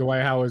 man,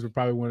 Dwight Howard's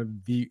probably one of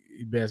the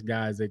best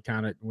guys that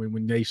kind of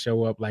when they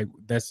show up, like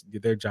that's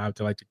their job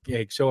to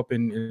show up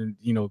and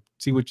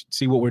see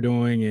what we're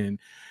doing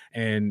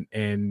and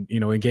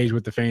engage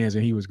with the fans.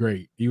 And he was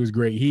great.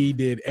 He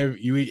did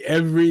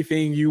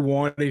everything you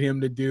wanted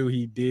him to do.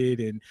 He did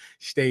and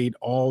stayed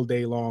all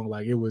day long.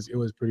 Like it was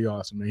pretty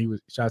awesome. And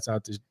shouts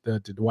out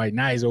to Dwight.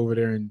 Now he's over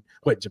there in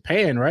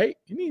Japan, right?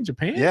 You mean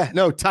Japan? Yeah,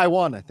 no,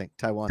 Taiwan. I think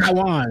Taiwan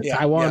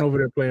over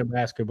there playing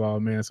basketball,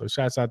 man. So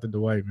shouts out to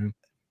Dwight, man.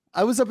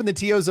 I was up in the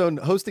TO Zone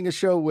hosting a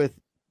show with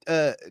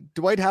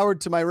Dwight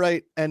Howard to my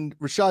right and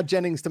Rashad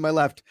Jennings to my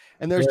left,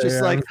 and there's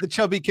the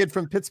chubby kid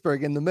from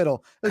Pittsburgh in the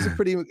middle. It was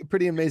a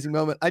pretty amazing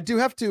moment. I do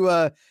have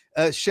to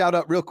shout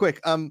out real quick.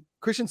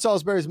 Christian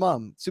Salisbury's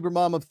mom, super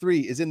mom of 3,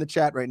 is in the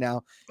chat right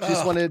now. I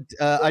just wanted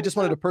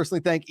to personally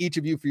thank each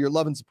of you for your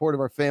love and support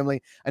of our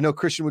family. I know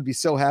Christian would be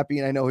so happy,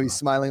 and I know he's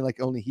smiling like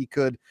only he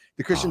could.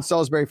 The Christian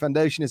Salisbury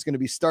Foundation is going to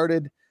be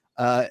started.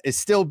 It's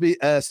still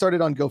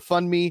started on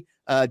GoFundMe.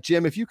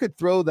 Jim, if you could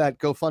throw that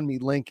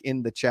GoFundMe link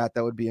in the chat,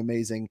 that would be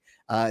amazing.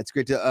 It's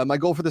great to. My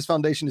goal for this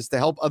foundation is to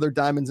help other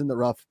diamonds in the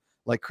rough,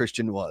 like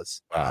Christian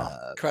was.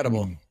 Wow,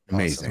 incredible,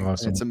 amazing.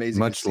 Awesome. It's amazing.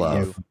 Much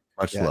love,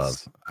 much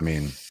love. I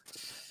mean,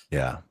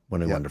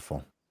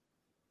 wonderful.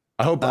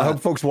 I hope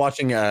folks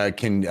watching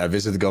can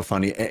visit the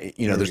GoFundMe.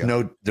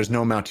 There's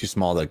no amount too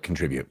small to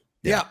contribute.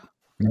 Yeah.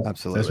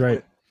 Absolutely. That's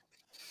right.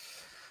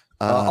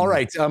 All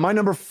right. My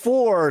number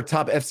 4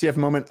 top FCF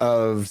moment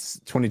of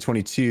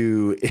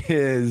 2022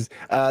 is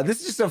this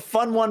is just a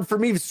fun one for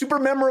me. Super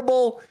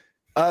memorable.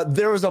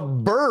 There was a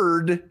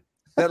bird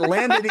that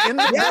landed in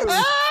the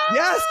booth.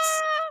 Yes.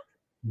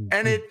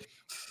 And it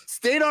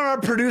stayed on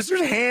our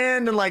producer's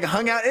hand and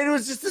hung out. And it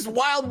was just this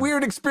wild,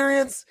 weird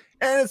experience.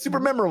 And it's super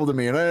memorable to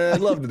me. And I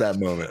loved that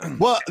moment.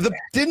 Well,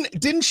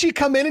 didn't she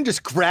come in and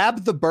just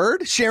grab the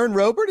bird, Sharon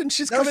Robert? And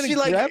she's coming and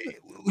grab it?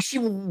 She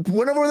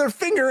went over with her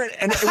finger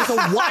and it was a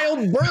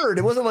wild bird.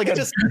 It wasn't like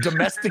a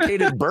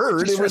domesticated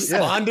bird. It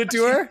responded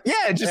to her.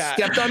 Yeah, it just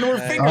stepped onto her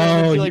finger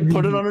and she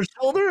put it on her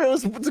shoulder.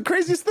 It's the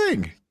craziest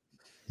thing.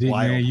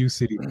 Man, you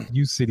city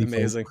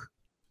amazing. folk.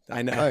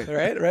 I know.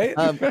 Right.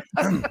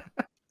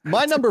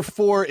 My number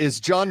 4 is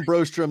John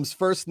Brostrom's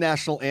first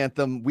national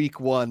anthem, week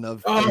 1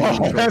 of.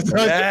 That's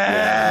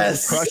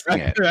Yes.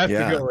 Crushing it. That's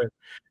Yeah. a good one.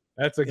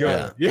 That's a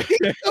good one. Yeah.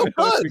 So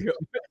That's a good. good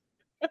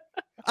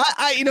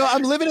one.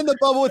 I'm living in the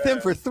bubble with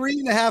him for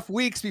 3.5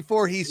 weeks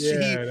before he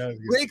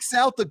breaks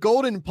out the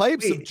golden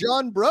pipes of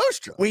John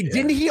Brostrom. Wait,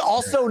 didn't he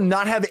also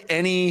not have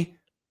any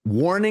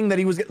warning that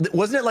he wasn't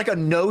it like a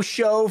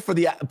no-show for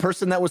the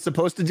person that was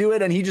supposed to do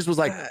it, and he just was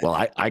like, well,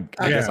 I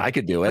guess I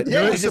could do it.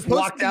 Yeah, he it was just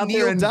supposed walked to out be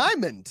there Neil and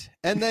Diamond,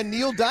 and then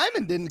Neil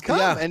Diamond didn't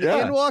come, and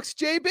in walks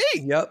JB.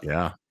 Yep.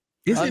 Yeah.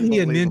 Isn't he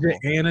a ninja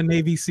and a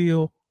Navy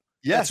SEAL?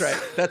 Yes,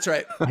 That's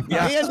right.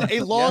 Yeah. And a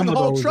long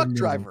haul truck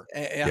driver.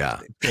 Yeah.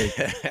 And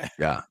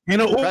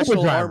an Uber Professional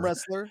arm driver.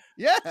 wrestler.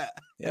 Yeah.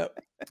 Yep.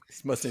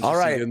 It's most interesting All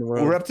right, dude in the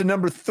world. we're up to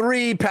number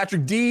 3.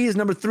 Patrick D's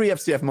number 3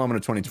 FCF moment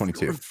of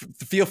 2022.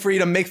 Feel free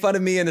to make fun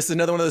of me, and this is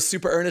another one of those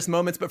super earnest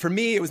moments. But for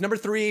me, it was number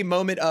 3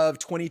 moment of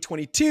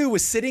 2022.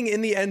 Was sitting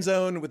in the end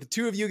zone with the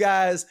two of you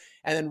guys,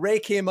 and then Ray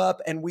came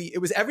up, and it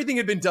was everything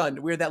had been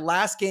done. We were that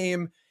last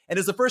game, and it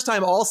was the first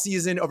time all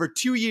season over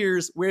 2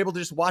 years we were able to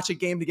just watch a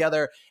game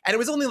together. And it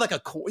was only like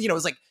it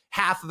was like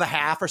half of a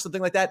half or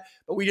something like that.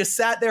 But we just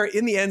sat there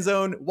in the end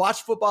zone,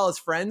 watched football as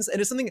friends, and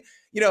it's something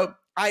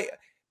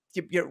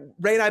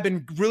Ray and I have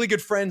been really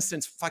good friends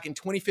since fucking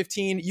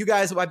 2015. You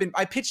guys,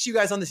 I pitched you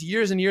guys on this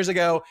years and years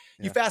ago.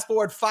 Yeah. You fast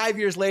forward 5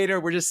 years later,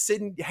 we're just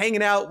sitting,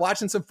 hanging out,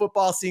 watching some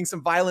football, seeing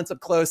some violence up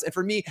close. And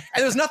for me, and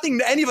there was nothing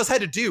any of us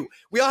had to do.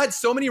 We all had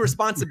so many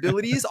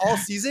responsibilities all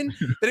season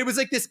that it was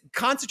like this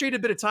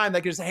concentrated bit of time that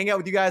I could just hang out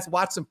with you guys,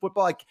 watch some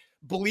football, like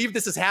believe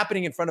this is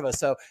happening in front of us.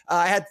 So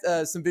I had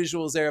some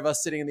visuals there of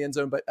us sitting in the end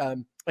zone. But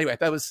anyway,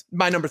 that was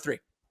my number 3.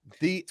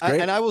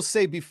 And I will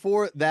say,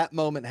 before that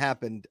moment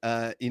happened,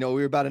 we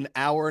were about an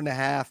hour and a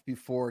half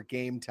before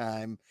game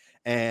time,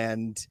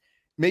 and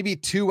maybe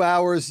 2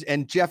 hours.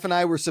 And Jeff and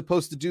I were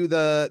supposed to do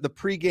the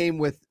pregame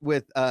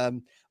with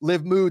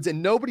Liv Moods,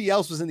 and nobody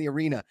else was in the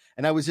arena.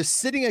 And I was just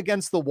sitting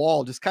against the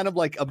wall, just kind of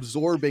like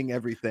absorbing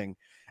everything.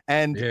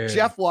 And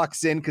Jeff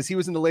walks in because he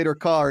was in the later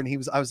car, and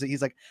he's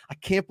like, I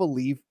can't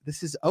believe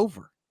this is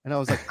over. And I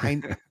was like,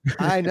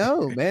 I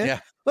know, man. Yeah.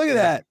 Look at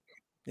that.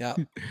 Yeah.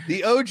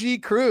 The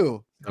OG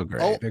crew. Oh,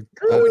 great.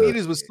 All we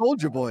needed was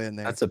Soldier Boy in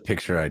there. That's a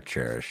picture I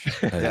cherish.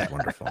 That is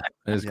wonderful.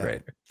 It is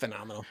great.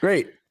 Phenomenal.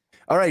 Great.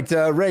 All right,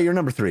 Ray, you're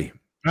number 3.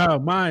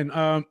 Mine.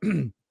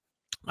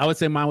 I would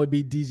say mine would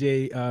be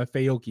DJ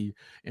Aoki,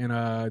 and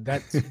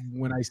that's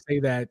when I say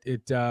that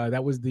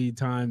that was the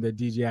time that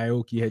DJ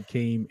Aoki had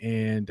came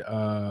and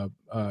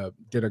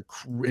did an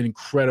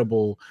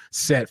incredible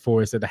set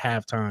for us at the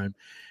halftime,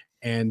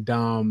 and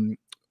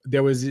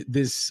there was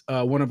this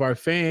one of our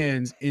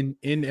fans in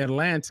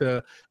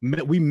Atlanta.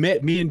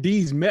 Me and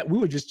D's met. We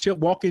were just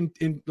walking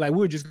in, like we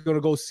were just gonna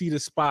go see the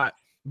spot,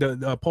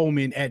 the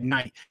Pullman at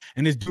night.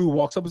 And this dude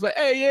walks up, was like,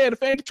 "Hey, yeah, the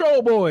Fan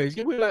Control Boys."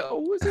 We were like, "Oh,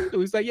 what's he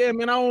doing?" He's like, "Yeah,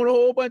 man, I own a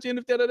whole bunch of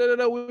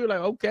da-da-da-da-da." We were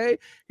like, "Okay."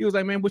 He was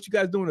like, "Man, what you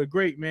guys doing is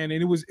great, man."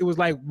 And it was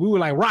like we were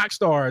like rock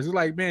stars. It was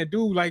like, man,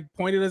 dude like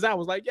pointed us out.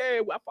 Was like,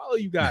 "Yeah, I follow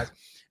you guys."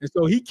 And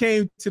so he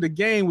came to the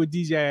game with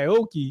DJ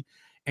Aoki,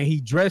 and he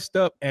dressed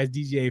up as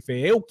DJ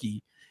Aoki.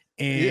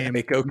 And I'm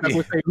not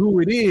gonna say who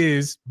it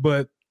is,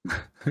 but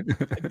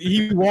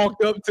he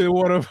walked up to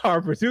one of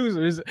our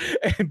producers,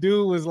 and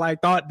dude was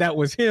like, thought that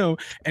was him,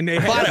 and they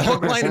had a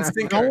hook, line, and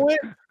sinker.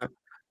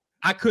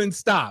 I couldn't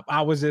stop.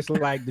 I was just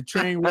like, the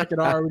train wreck had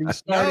already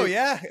started. Oh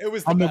yeah, it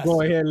was. I'm gonna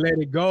go ahead and let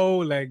it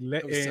go, and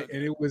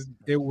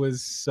it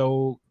was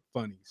so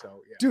funny.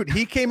 So yeah, dude,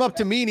 he came up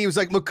to me and he was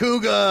like,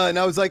 "Makuga," and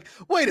I was like,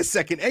 "Wait a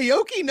second,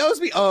 Aoki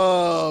knows me."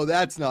 Oh,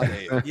 that's not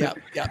Aoki. Yeah.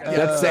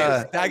 That's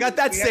I got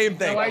that same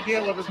thing. No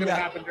idea what was going to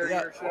happen during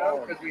your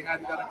show because we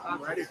hadn't done a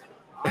concert.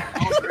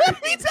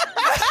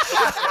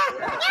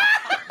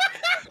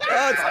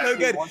 Oh, it's so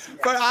good.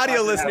 For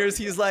audio listeners,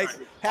 he's like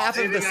half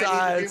of the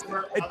size.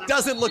 It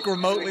doesn't look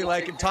remotely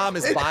like him. Tom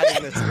is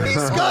buying this.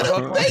 He's got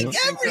to fake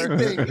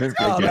everything.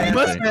 Oh, man.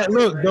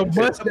 The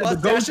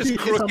mustache is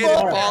crooked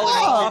and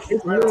falling off.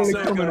 It's really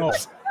coming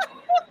off.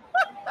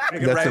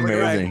 That's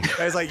amazing.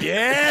 Guy's like,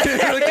 yeah,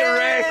 look at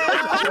Ray.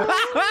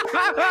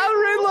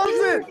 Ray loves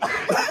it.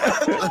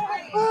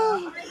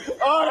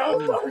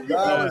 Oh,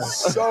 that was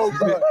so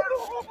good.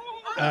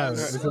 That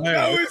was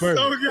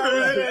so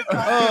good.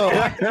 Oh,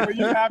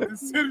 you have to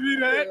send me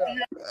that.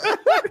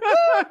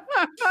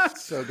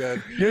 So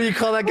good. You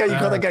call that guy? You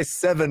call that guy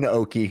 7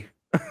 Oki?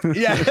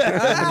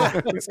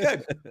 Yeah, it's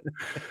good.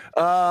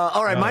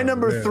 All right, my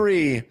number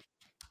 3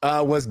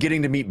 was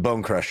getting to meet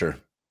Bone Crusher.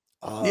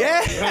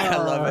 Yeah, I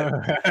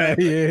love it.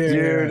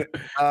 Dude,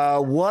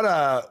 what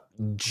a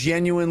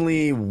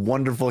genuinely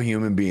wonderful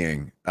human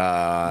being.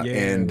 I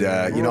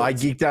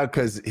geeked out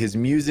because his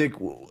music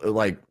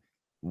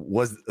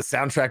was the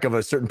soundtrack of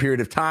a certain period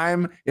of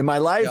time in my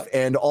life,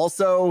 and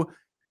also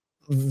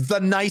the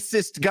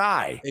nicest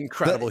guy.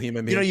 Incredible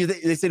human being.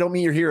 They say don't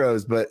meet your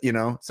heroes, but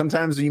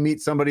sometimes you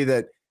meet somebody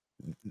that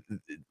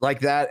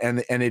like that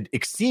and it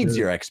exceeds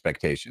your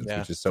expectations,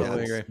 which is so cool.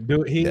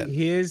 Dude,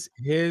 his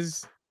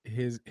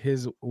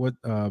what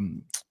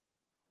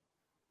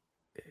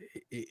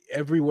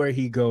everywhere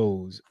he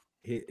goes,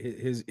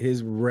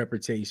 his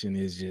reputation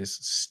is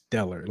just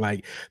stellar.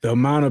 Like the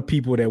amount of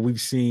people that we've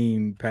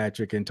seen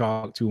Patrick and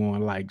talked to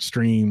on like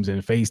streams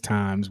and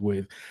FaceTimes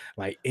with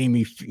like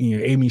Amy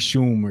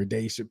Schumer,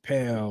 Dave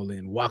Chappelle,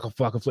 and Waka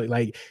Flocka Flake,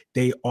 like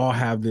they all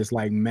have this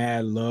like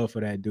mad love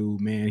for that dude,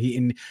 man.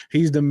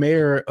 He's the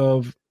mayor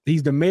of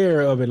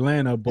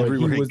Atlanta, but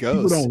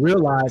people don't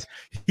realize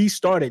he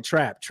started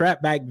trap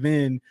back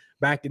then.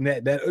 Back in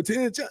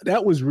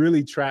that was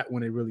really trap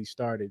when it really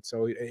started.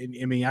 So I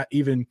mean, I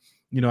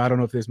don't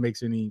know if this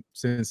makes any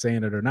sense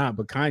saying it or not,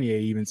 but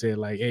Kanye even said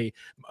like, "Hey,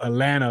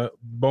 Atlanta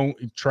Bone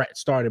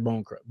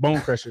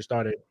Crusher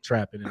started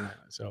trapping in Atlanta."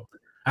 So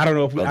I don't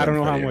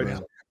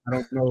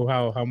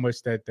know how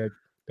much that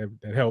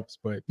helps,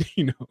 but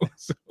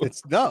so.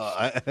 It's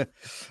no.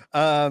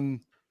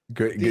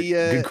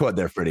 Good quote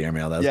there, Freddie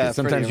Amiel. That was good.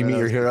 Sometimes you meet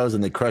your heroes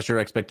and they crush your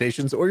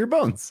expectations or your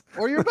bones.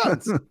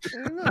 Good.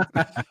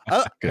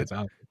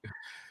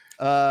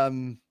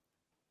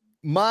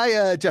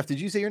 Jeff, did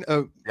you say your?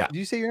 Oh, yeah. Did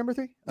you say your number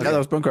 3? Okay. Yeah, that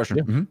was Bone Crusher.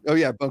 Yeah. Mm-hmm. Oh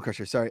yeah, Bone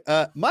Crusher. Sorry.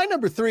 My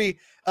number 3,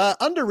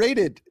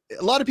 underrated.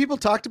 A lot of people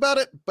talked about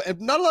it,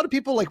 but not a lot of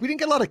people we didn't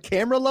get a lot of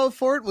camera love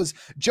for it. Was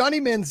Johnny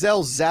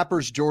Manziel's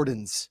Zappers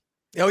Jordans?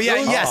 Oh yeah,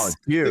 yes,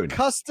 dude, the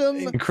custom,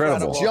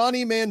 incredible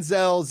Johnny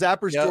Manziel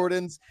Zappers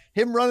Jordans.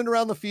 Him running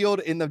around the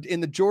field in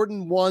the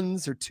Jordan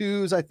 1s or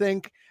 2s, I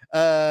think,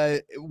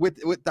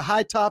 with the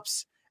high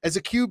tops as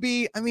a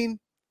QB. I mean,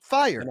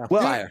 fire.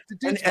 Well, fire.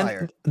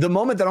 And the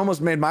moment that almost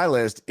made my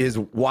list is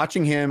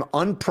watching him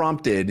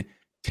unprompted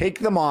take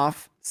them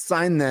off,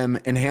 sign them,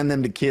 and hand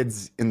them to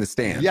kids in the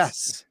stands.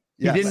 Yes.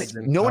 He didn't.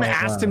 No one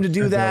asked him to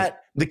do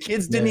that. The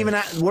kids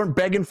didn't weren't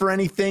begging for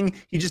anything.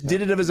 He just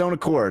did it of his own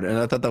accord, and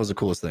I thought that was the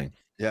coolest thing.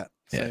 Yeah,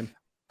 same.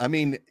 I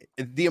mean,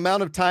 the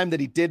amount of time that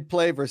he did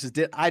play versus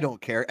I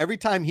don't care. Every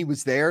time he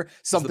was there,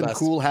 something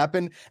cool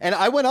happened. And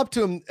I went up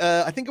to him.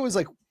 I think it was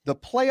like the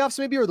playoffs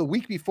maybe, or the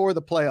week before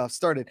the playoffs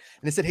started.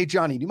 And I said, "Hey,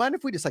 Johnny, do you mind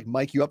if we just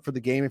mic you up for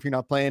the game if you're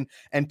not playing?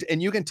 And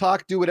you can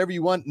talk, do whatever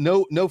you want.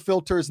 No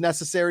filters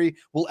necessary.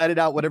 We'll edit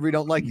out whatever you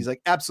don't like." He's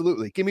like,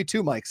 "Absolutely. Give me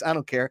 2 mics. I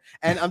don't care."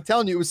 And I'm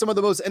telling you, it was some of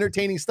the most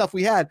entertaining stuff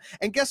we had.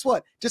 And guess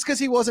what? Just because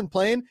he wasn't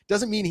playing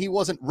doesn't mean he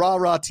wasn't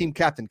rah team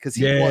captain, because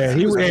he was.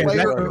 He was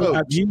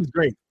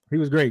great. He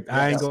was great. Yeah,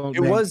 I ain't gonna.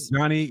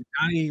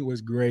 Johnny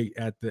was great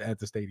at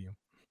the stadium.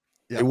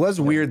 Yeah. It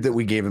was weird that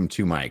we gave him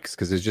 2 mics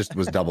because it just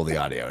was double the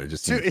audio. It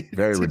just seemed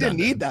very redundant. He didn't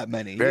need that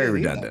many. Very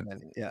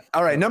redundant. Yeah.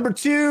 All right, number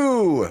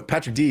 2,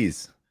 Patrick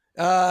D's.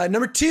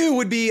 Number 2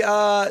 would be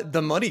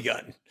the money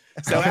gun.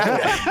 So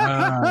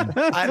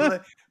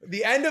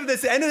the end of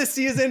the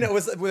season, there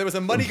was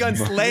a money gun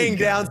laying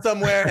down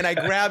somewhere, and I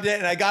grabbed it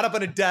and I got up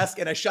on a desk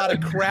and I shot a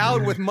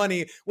crowd with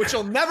money, which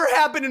will never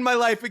happen in my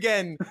life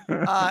again.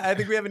 I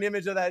think we have an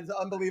image of that. It's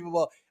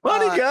unbelievable.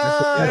 Money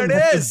gun. There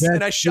it is.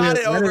 And I shot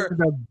it over.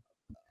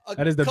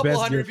 That is the couple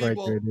best hundred gift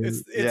people. right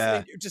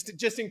there, dude. It's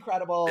just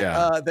incredible.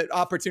 The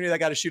opportunity that I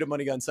got to shoot a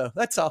money gun. So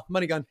that's all.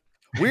 Money gun.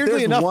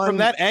 Weirdly enough, from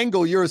that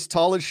angle, you're as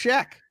tall as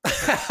Shaq.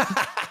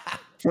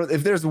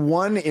 If there's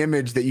one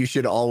image that you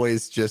should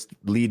always just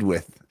lead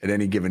with at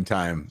any given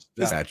time,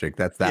 Patrick,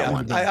 that's that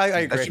one. I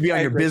agree. That should be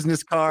on your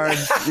business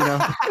cards,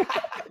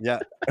 Yeah.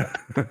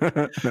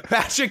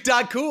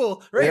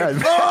 Patrick.Cool. Right.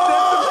 Yeah.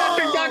 Oh,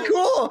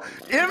 Patrick.Cool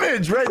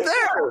image right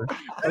there.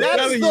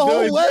 That's the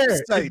whole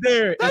website.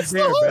 That's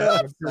the whole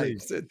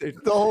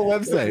website. The whole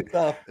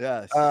website.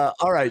 Yes.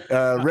 All right.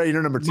 Ray,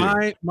 you're number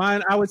 2.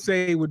 Mine, I would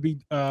say would be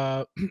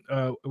it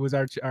was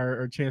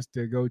our chance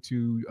to go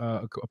to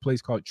a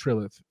place called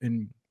Trilith,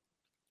 and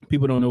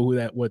people don't know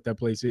what that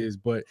place is,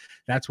 but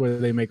that's where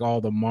they make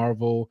all the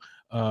Marvel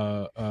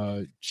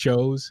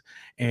shows.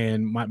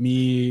 And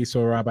me,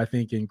 Sorab, I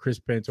think, and Chris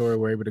Pantora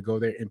were able to go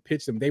there and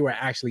pitch them. They were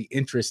actually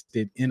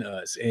interested in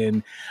us,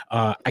 and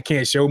I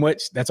can't show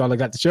much. That's all I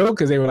got to show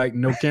because they were like,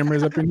 no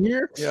cameras up in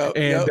here.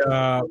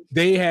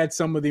 They had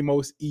some of the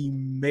most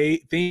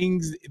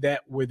things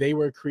that they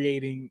were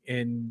creating,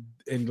 and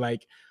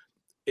like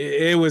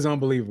it was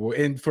unbelievable.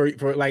 And for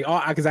like,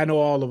 because I know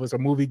all of us are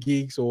movie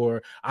geeks,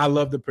 or I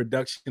love the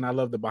production, I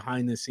love the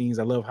behind the scenes,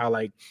 I love how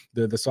like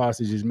the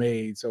sausage is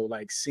made. So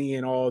like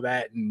seeing all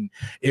that, and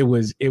it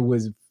was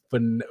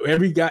fun.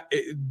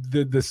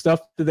 The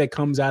stuff that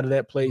comes out of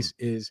that place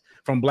is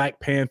from Black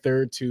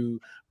Panther to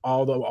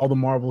all the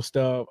Marvel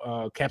stuff,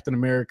 Captain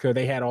America.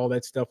 They had all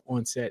that stuff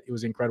on set. It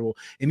was incredible.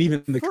 And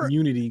even the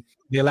community,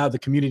 they allowed the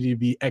community to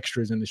be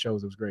extras in the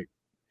shows. It was great.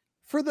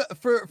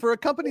 For a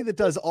company that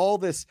does all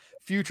this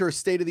future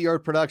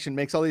state-of-the-art production,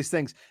 makes all these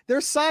things, their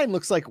sign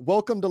looks like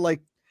 "Welcome to like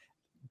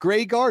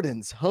Grey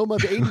Gardens, home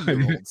of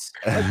 80-year-olds."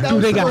 I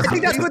think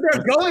that's what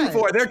they're going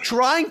for. They're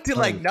trying to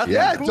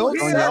nothing cool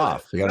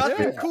here.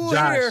 Nothing cool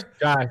here.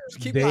 Josh,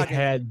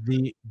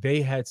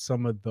 they had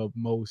some of the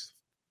most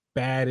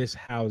baddest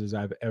houses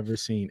I've ever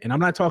seen, and I'm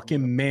not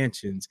talking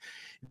mansions.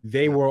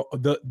 These were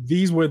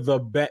the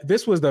best.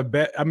 This was the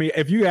best. I mean,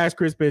 if you ask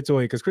Chris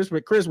Pantoy, because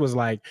Chris was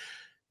like,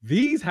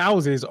 these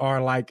houses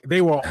are like,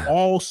 they were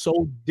all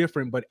so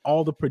different, but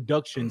all the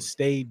production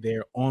stayed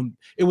there on.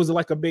 It was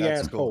like a big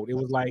That's ass cool. cult. It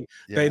was like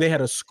Yeah. they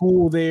had a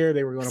school there.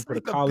 They were going to It's put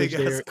like a college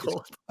big-ass there.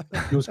 cult.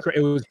 It was crazy.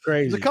 It was a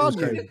It was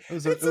commune.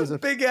 crazy. It's a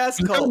big ass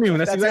It's a cult. commune.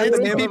 That's exactly the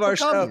what name it's of our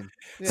show. commune.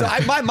 So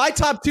Yeah. my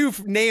top two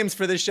names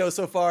for this show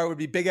so far would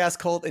be Big Ass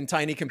Cult and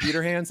Tiny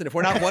Computer Hands. And if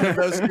we're not one of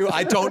those two,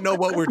 I don't know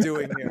what we're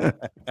doing here.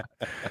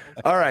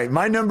 All right,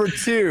 my number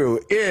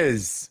 2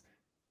 is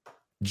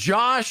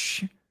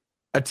Josh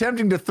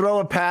attempting to throw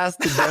a pass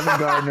to Devin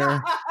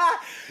Gardner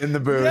in the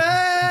booth.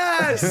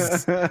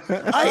 Yes.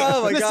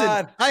 Oh my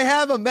God. I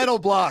have a metal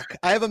block.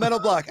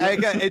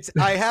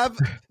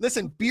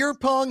 Listen, beer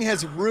pong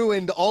has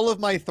ruined all of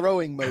my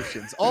throwing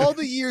motions. All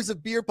the years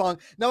of beer pong.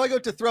 Now I go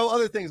to throw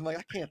other things. I'm like,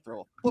 I can't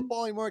throw a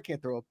football anymore. I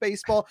can't throw a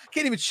baseball.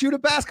 Can't even shoot a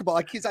basketball.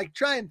 I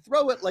try and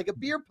throw it like a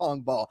beer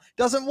pong ball.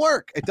 Doesn't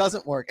work. It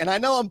doesn't work. And I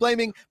know I'm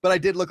blaming, but I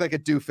did look like a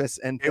doofus.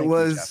 And It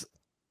was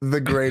the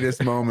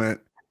greatest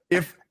moment.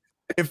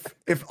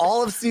 If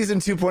all of season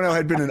 2.0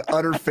 had been an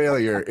utter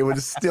failure, it would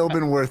have still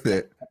been worth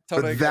it.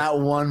 Totally But that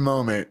one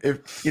moment,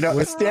 if you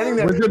know, standing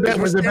there, Was it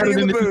better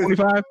than the booth,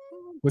 225?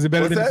 Was it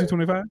better What's than the that?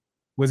 225?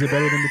 Was it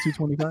better than the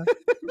 225?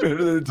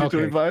 better than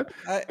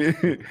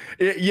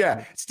 225.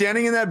 Yeah,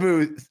 standing in that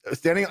booth,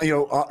 standing, I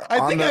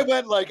think I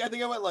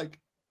went like.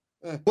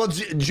 Well,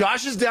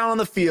 Josh is down on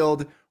the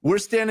field. We're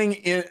standing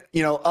in,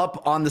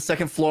 up on the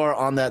second floor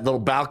on that little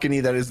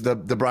balcony that is the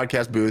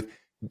broadcast booth.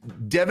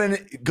 Devin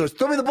goes,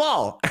 "Throw me the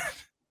ball,"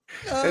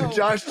 and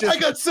Josh just. I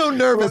got so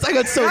nervous.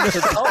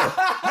 Oh,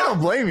 I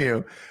don't blame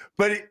you,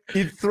 but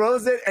he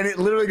throws it and it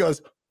literally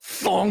goes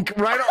thunk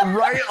right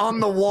on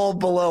the wall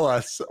below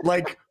us,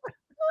 like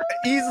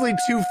easily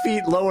 2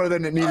 feet lower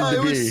than it needed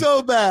to It be. was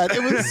so bad.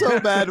 It was so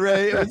bad,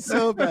 Ray. It was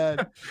so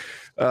bad.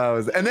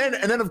 And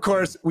then of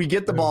course we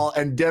get the ball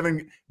and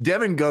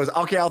Devin goes,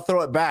 "Okay, I'll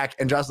throw it back,"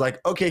 and Josh's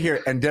like, "Okay,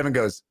 here," and Devin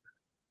goes,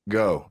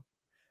 go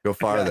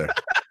farther,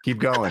 keep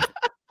going,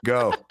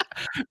 go.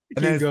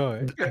 And Keep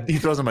going. He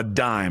throws him a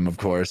dime, of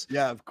course.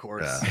 Yeah, of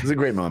course. Yeah, it was a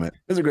great moment.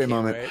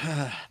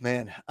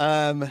 Man.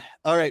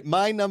 All right.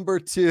 My number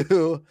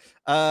 2,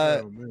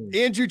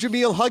 Andrew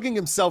Jamil hugging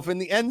himself in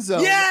the end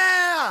zone.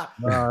 Yeah.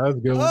 Oh, that's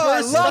good. Oh,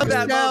 I First love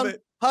that touchdown,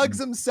 moment. Hugs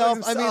himself.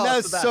 I mean, himself,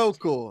 that's the so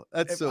best. cool.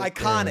 That's so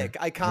Iconic.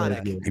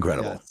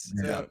 Incredible.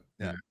 Cool.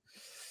 Yeah.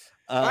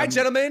 All right,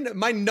 gentlemen,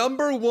 my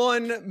number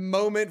 1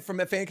 moment from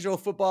Fan Control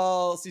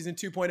Football season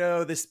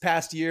 2.0 this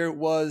past year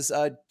was,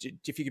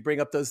 if you could bring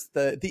up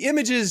the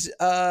images,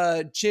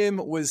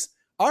 Jim, was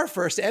our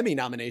first Emmy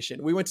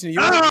nomination. We went to New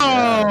York.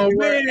 Oh, we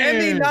were man.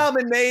 Emmy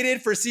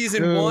nominated for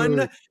season Dude.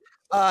 1.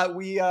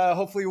 We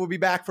hopefully will be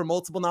back for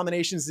multiple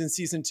nominations in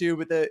season 2.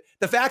 But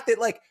the fact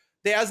that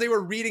as they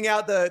were reading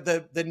out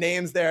the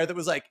names there, that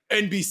was like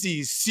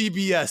NBC,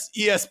 CBS,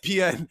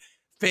 ESPN.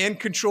 Fan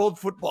controlled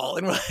football,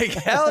 and we're like,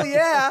 hell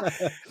yeah!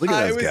 Look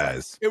at those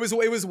guys. It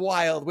was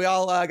wild. We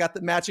all got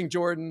the matching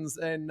Jordans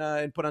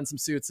and put on some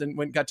suits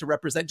and got to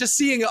represent. Just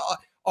seeing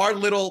our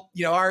little,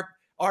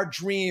 our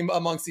dream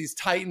amongst these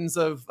titans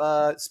of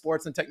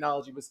sports and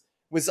technology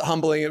was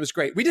humbling. It was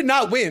great. We did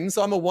not win,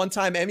 so I'm a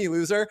one-time Emmy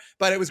loser,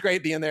 but it was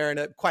great being there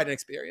and quite an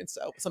experience.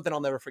 So something I'll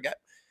never forget.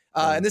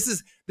 And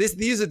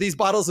these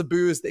bottles of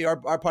booze, they are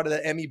part of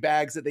the Emmy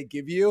bags that they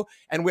give you.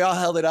 And we all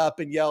held it up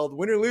and yelled,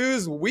 "Win or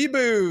lose, we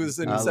booze."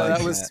 And so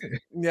that was,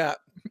 yeah.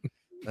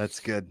 That's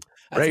good.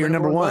 Right, you're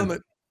number 1.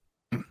 Moment.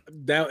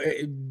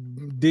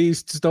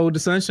 These stole the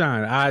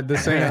sunshine.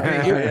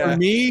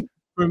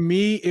 For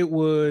me, it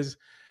was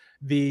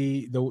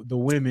the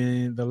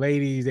women, the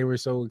ladies. They were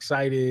so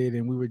excited,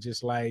 and we were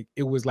just like,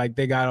 it was like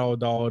they got all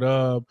dolled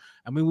up.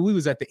 I mean, we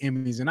was at the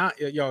Emmys, and I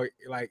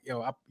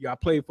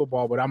played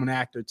football, but I'm an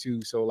actor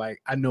too, so like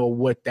I know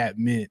what that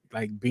meant,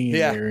 like being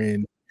there,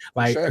 and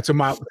like to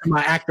my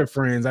actor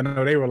friends, I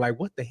know they were like,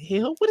 "What the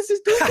hell? What is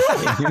this dude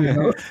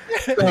doing?"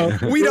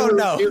 So, we don't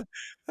know.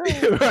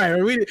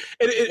 Right.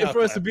 For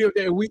us to be up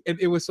there,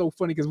 it was so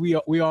funny because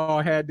we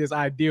all had this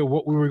idea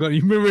what we were going to.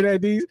 You remember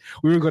that, these?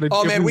 We were going to.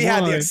 Oh man, we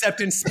had the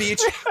acceptance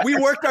speech. We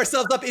worked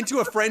ourselves up into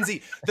a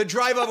frenzy. The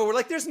drive over, we're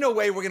like, "There's no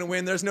way we're going to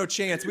win. There's no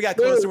chance." We got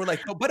closer. We're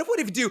like, "Oh, but what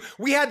if we do?"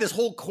 We had this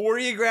whole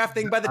choreographed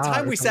thing. By the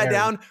time we sat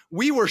down,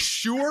 we were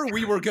sure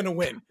we were going to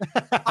win.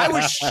 I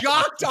was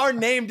shocked our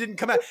name didn't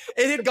come out.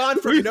 It had gone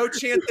from no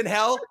chance in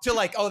hell to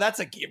like, "Oh, that's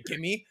a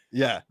gimme."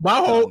 Yeah. My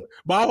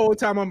whole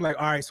time I'm like,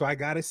 all right, so I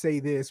gotta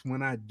say this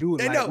when I do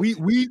it. Like,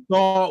 we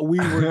thought we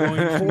were going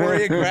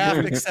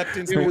choreographed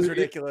acceptance. It was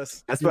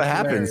ridiculous. That's what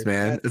happens,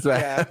 man. That's what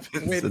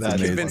happens. We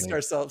convinced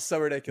ourselves. So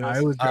ridiculous.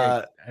 It was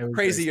great. It was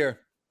crazy year.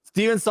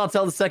 Steven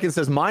Sawtell II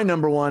says, "My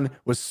number 1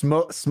 was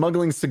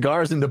smuggling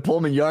cigars into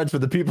Pullman Yards for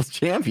the People's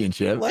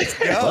Championship." Let's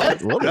go.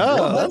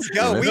 Let's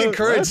go. We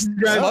encourage.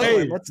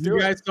 You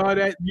guys saw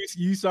that?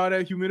 You saw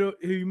that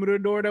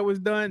humidor that was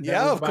done?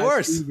 Yeah, of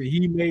course. Steven.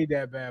 He made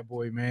that bad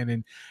boy,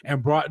 man,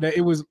 and brought that.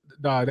 It was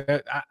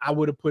I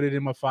would have put it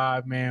in my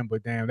 5, man,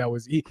 but damn,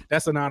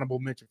 that's an honorable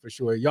mention for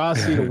sure. Y'all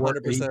see the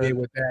work that he did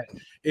with that?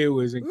 It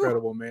was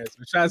incredible, man.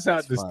 So shouts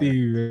out to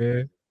Steve,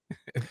 man.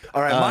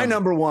 All right, my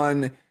number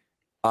 1.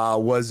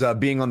 was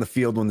being on the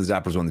field when the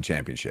Zappers won the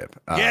championship.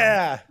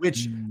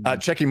 Which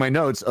checking my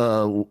notes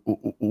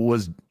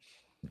was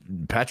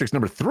Patrick's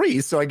number 3.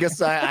 So I guess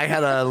I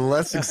had a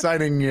less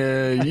exciting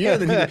year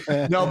than he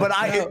did. No, but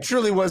it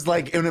truly was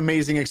like an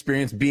amazing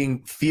experience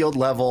being field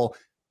level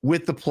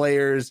with the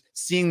players,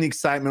 seeing the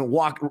excitement,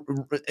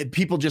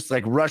 people just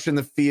like rushing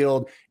the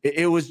field.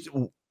 It was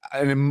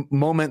a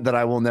moment that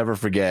I will never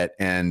forget,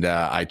 and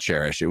I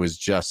cherish. It was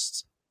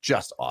just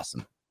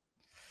awesome.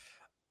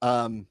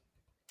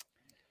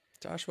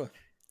 Joshua.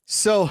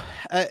 So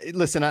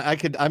listen,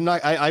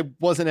 I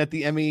wasn't at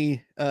the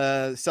Emmy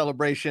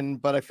celebration,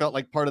 but I felt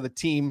like part of the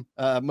team,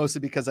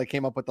 mostly because I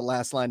came up with the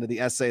last line of the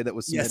essay that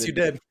was submitted. Yes, you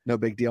did. No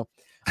big deal.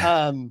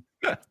 Being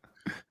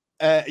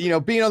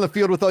on the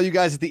field with all you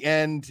guys at the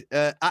end,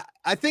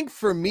 I think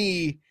for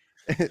me,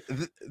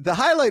 the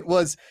highlight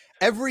was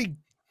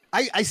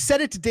I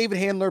said it to David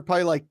Handler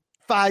probably like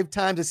 5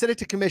 times. I said it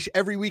to Kamish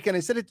every weekend.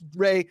 I said it to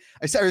Ray.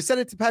 I said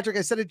it to Patrick.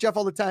 I said it to Jeff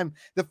all the time.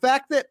 The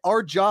fact that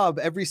our job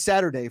every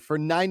Saturday for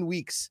 9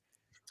 weeks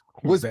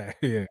was that.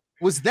 Yeah.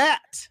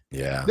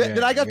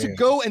 That I got to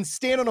go and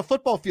stand on a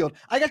football field.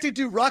 I got to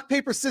do rock,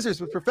 paper, scissors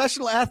with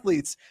professional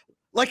athletes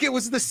like it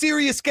was the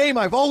serious game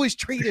I've always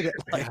treated it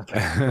like.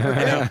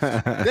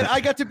 That I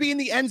got to be in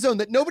the end zone,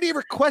 that nobody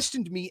ever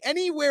questioned me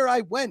anywhere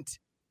I went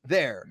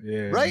there,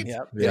 right?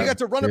 You got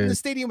to run up in the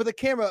stadium with a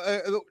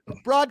camera,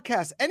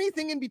 broadcast,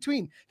 anything in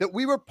between, that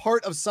we were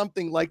part of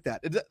something like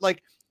that.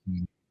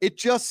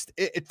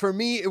 It for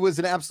me, it was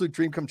an absolute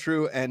dream come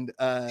true. And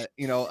I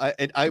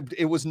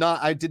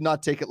did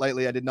not take it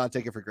lightly. I did not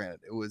take it for granted.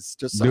 It was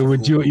just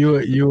dude, cool.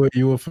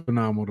 you were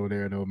phenomenal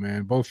there though,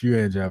 man. Both you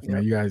and Jeff,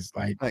 man. You guys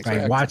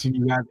watching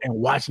you guys and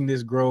watching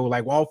this grow.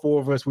 Like all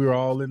 4 of us, we were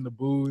all in the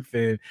booth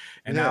and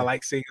I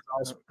like seeing it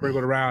all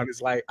sprinkled around.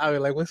 It's like I was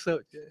like, "What's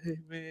up, hey,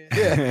 man?"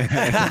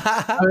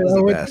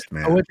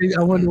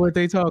 I wonder what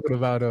they talking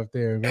about up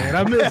there, man.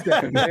 I missed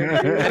that, man.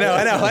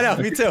 I know.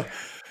 Me too.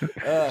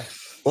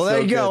 Well,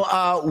 there you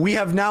go. We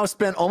have now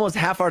spent almost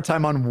half our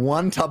time on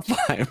one top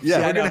 5.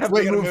 Yeah, so we're gonna have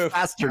to move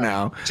faster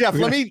now. Jeff,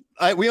 we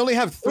only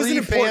have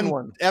 3 fan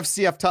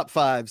FCF top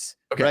 5s,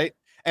 right?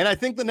 And I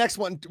think the next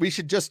one we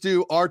should just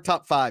do our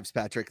top 5s,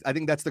 Patrick. I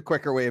think that's the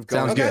quicker way of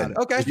going. Sounds good.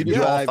 Okay. You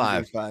do all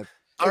 5.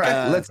 All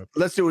right,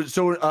 let's do it.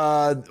 So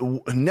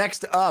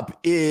next up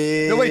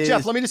is no wait,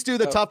 Jeff. Let me just do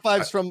the top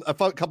 5s from a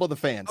couple of the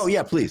fans. Oh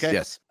yeah, please. Okay?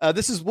 Yes.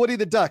 This is Woody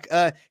the Duck.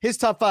 His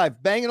top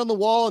 5: banging on the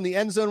wall in the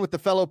end zone with the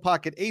fellow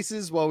pocket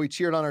aces while we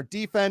cheered on our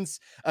defense.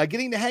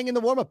 Getting to hang in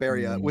the warm up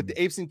area with the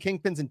Apes and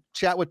Kingpins and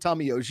chat with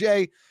Tommy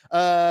Auger.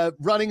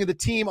 Running the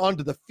team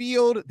onto the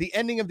field. The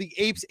ending of the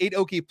Apes 8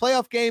 Okie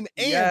playoff game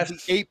and the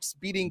Apes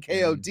beating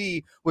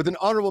KOD with an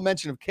honorable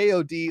mention of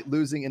KOD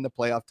losing in the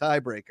playoff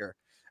tiebreaker.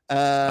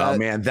 Oh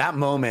man, that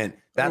moment,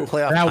 that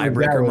playoff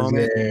tiebreaker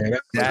moment,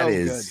 that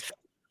is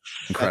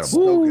incredible.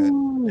 So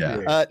good.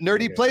 Yeah.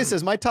 Nerdy Play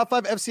says my top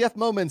 5 FCF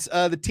moments.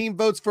 The team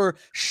votes for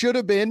should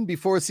have been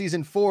before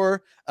season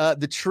 4.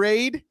 The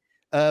trade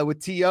with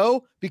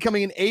TO,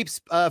 becoming an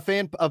Apes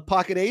fan of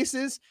Pocket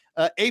Aces,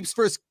 Apes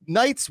vs.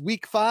 Knights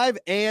week 5,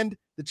 and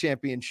the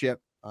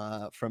championship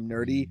from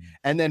Nerdy.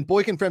 And then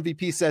Boykin for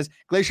MVP says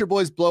Glacier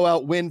Boys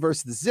blowout win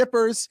versus the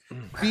Zippers,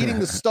 beating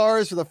the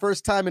Stars for the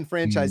first time in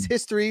franchise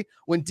history.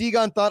 When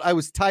Degon thought I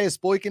was Tyus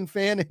Boykin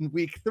fan in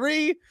week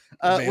 3,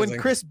 when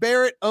Chris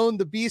Barrett owned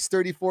the Beast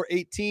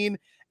 34-18,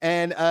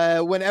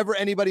 and whenever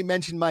anybody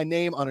mentioned my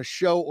name on a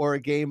show or a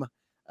game.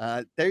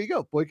 There you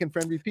go, Boykin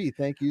for MVP.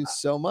 Thank you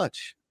so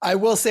much. I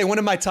will say one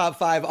of my top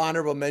 5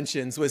 honorable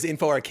mentions was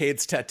Info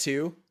Arcade's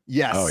tattoo.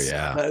 Yes. Oh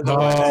yeah.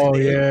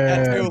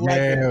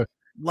 Tattoo,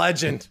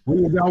 legend.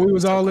 We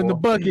was all in the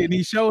bucket and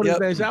he showed us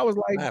that. I was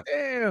like,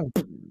 damn.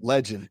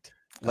 Legend.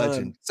 So I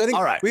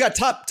think we got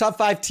top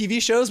 5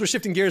 TV shows. We're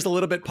shifting gears a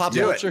little bit. Pop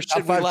culture.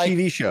 Top 5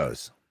 TV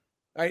shows.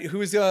 All right,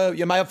 who's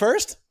am I up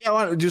first? Yeah,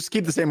 why don't just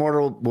keep the same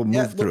order. We'll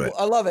move through it.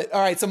 I love it.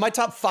 All right, so my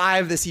top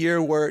 5 this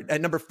year were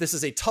at number. This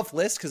is a tough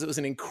list because it was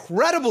an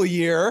incredible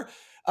year.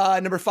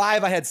 Number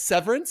 5, I had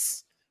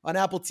Severance on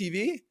Apple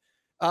TV.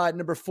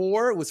 Number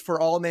 4 was For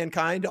All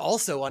Mankind,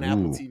 also on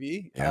Apple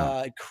TV.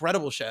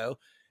 Incredible show.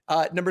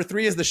 Number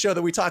 3 is the show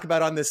that we talk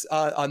about on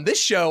this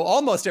show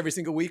almost every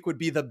single week, would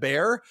be The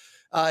Bear.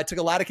 It took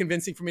a lot of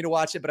convincing for me to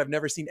watch it, but I've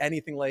never seen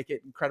anything like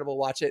it. Incredible,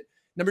 watch it.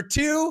 Number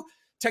 2,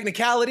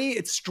 Technicality.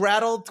 It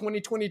straddled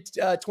 2020,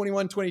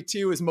 21,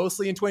 22 is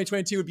mostly in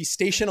 2022 would be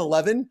Station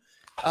 11.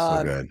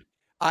 So good.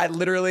 I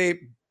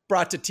literally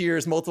brought to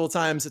tears multiple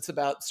times. It's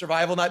about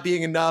survival not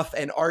being enough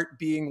and art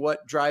being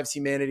what drives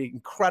humanity.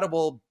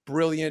 Incredible,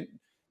 brilliant,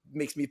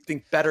 makes me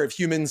think better of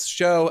humans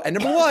show. And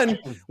number 1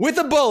 with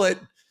a bullet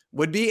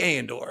would be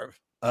Andor.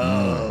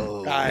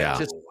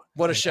 Just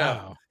what a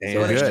show.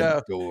 What a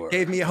show.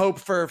 Gave me hope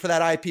for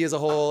that IP as a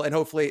whole, and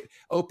hopefully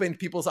opened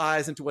people's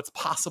eyes into what's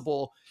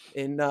possible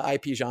in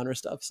IP genre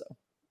stuff. So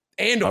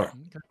Andor.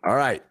 All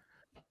right.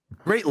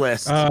 Great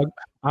list.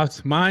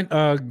 Mine,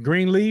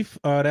 Greenleaf.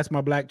 That's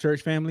my Black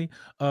church family.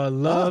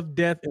 Love,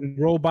 Death, and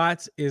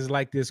Robots is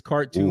like this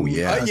cartoon. Ooh,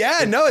 yeah.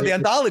 The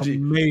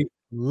anthology.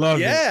 Love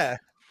it.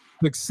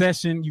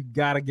 Succession, you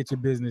gotta get your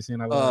business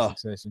in. I love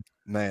Succession.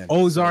 Man,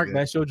 Ozark, so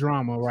that's your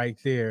drama right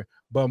there.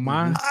 But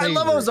my I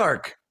love favorite-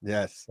 Ozark.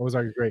 yes.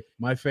 Ozark is great.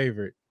 My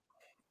favorite,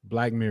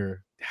 Black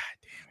Mirror.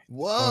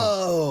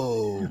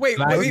 Whoa. Wait,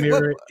 Black wait,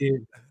 Mirror what?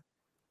 is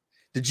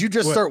Did you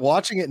just What? start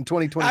watching it in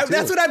 2022?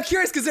 That's what I'm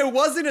curious because there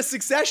wasn't a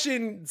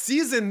Succession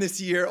season this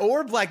year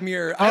or Black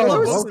Mirror. I Oh, love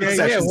was both a of those.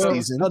 Succession well,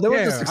 season. No, there was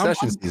a yeah,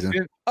 Succession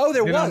season. Oh,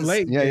 there then I'm was.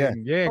 late. Yeah, yeah.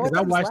 then. Yeah, Oh, because that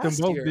I was watched them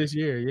last both year. this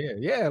year.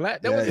 Yeah. That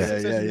Yeah, was yeah,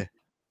 Succession. yeah.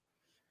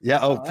 Yeah,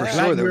 oh, for Black Black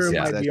sure. There Mirror was might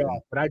be Succession.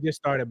 off, but I just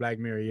started Black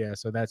Mirror. Yeah,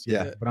 so that's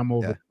Yeah. But I'm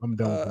over. Yeah. I'm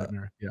done with Black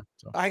Mirror. Yeah.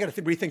 So I got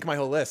to rethink my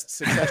whole list.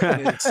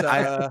 Succession is.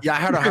 I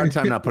had a hard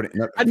time not putting.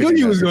 I knew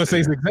you was gonna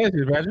say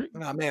Succession, Patrick.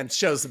 Oh man,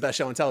 show's the best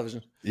show on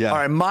television. Yeah. All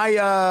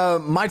right,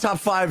 my top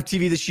 5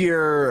 TV this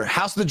year: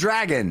 House of the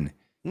Dragon.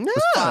 No.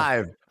 Was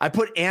 5. I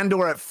put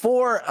Andor at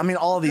 4. I mean,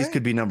 all of these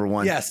could be number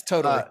 1. Yes,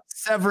 totally.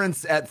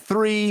 Severance at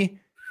 3.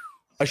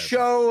 A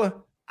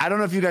show I don't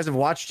know if you guys have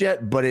watched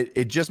yet, but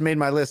it just made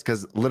my list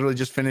because literally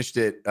just finished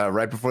it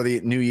right before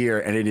the new year,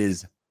 and it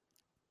is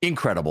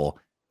incredible.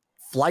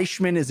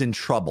 Fleischman is in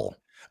Trouble.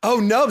 Oh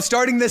no,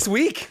 starting this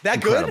week. That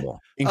Incredible.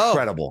 good?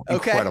 Incredible. Oh,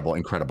 okay.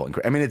 Incredible.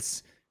 I mean,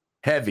 it's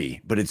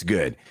heavy, but it's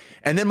good.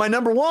 And then my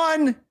number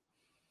 1,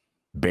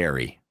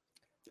 Barry.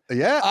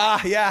 Yeah.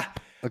 Yeah.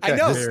 Okay. I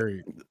know.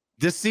 Very.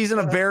 This season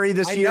of Barry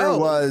this I year know.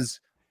 was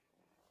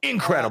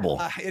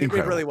incredible. It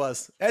really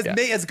was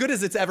as good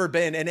as it's ever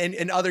been, and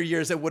in other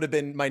years it would have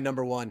been my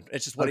number 1.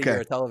 It's just what a Okay.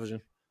 year of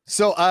television.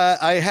 So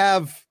I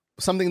have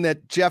something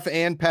that Jeff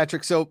and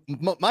Patrick. So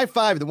my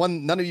 5, the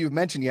one none of you have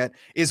mentioned yet,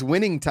 is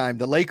Winning Time,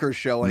 the Lakers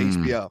show on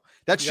HBO.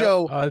 That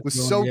show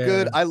was so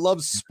good. I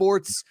love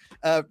sports,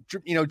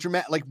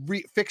 dramatic, like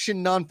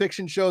fiction,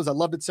 nonfiction shows. I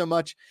loved it so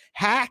much.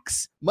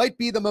 Hacks might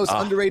be the most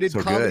underrated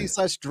so comedy good. /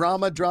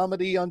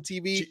 dramedy on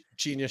TV.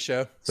 Genius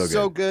show.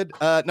 So good.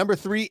 Number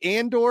 3,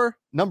 Andor.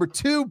 Number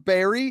 2,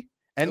 Barry.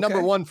 And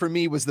number 1 for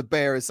me was The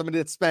Bear. As somebody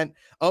that spent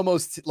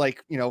almost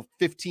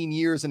 15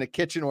 years in a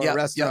kitchen or a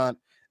restaurant.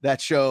 That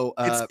show,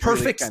 it's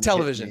perfect really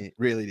television.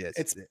 Really is.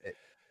 It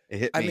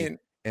hit me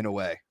in a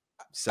way.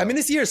 So. I mean,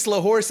 this year,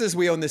 Slow Horses,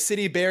 We Own the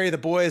City, Barry, The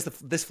Boys,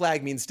 This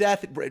Flag Means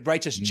Death,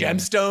 Righteous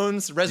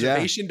Gemstones,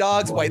 Reservation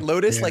Dogs, White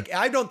Lotus. Yeah. Like,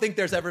 I don't think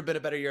there's ever been a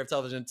better year of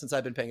television since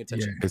I've been paying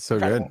attention. It's so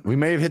good. We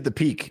may have hit the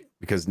peak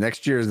because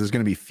next year there's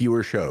going to be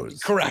fewer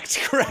shows. Correct.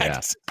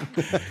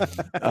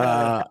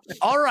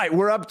 All right,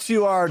 we're up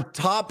to our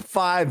top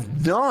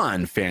 5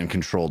 non-fan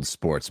controlled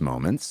sports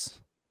moments.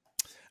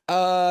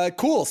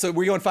 Cool. So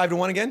we're going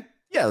 5-1 again?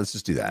 Yeah, let's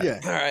just do that. Yeah.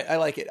 All right. I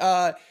like it.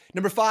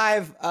 Number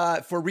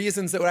 5, for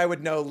reasons that I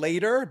would know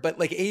later, but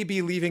like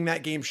AB leaving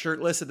that game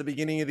shirtless at the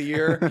beginning of the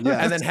year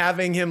and then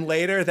having him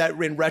later,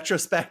 that in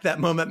retrospect,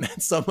 that moment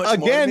meant so much more to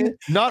me. Again,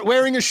 not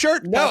wearing a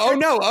shirt. No,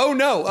 Patrick. oh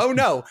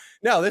no.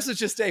 No, this is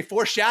just a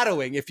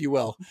foreshadowing, if you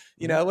will.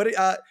 You know,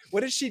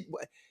 what did she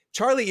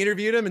Charlie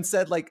interviewed him and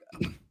said, like,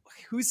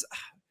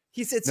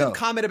 he said some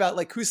comment about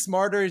like who's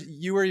smarter,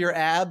 you or your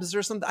abs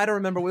or something. I don't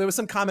remember. There was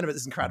some comment about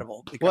this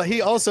incredible. Well,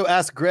 he also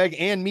asked Greg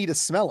and me to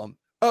smell them.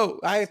 Oh,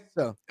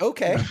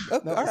 okay.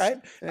 All right.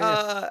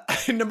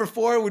 Number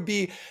 4 would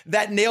be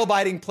that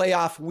nail-biting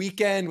playoff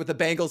weekend with the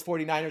Bengals,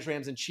 49ers,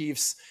 Rams, and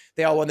Chiefs.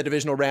 They all won the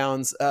divisional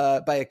rounds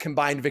by a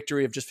combined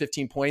victory of just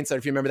 15 points.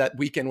 If you remember, that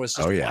weekend was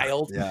just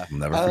wild. Yeah, I'll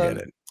never forget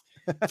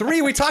it.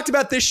 3, we talked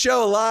about this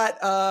show a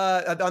lot,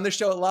 on this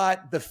show a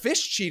lot, the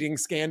fish cheating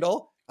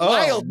scandal.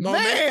 Wild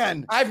moment.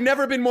 Man. I've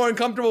never been more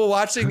uncomfortable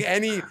watching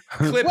any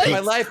clip in my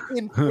life.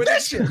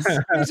 Fishes.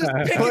 He's just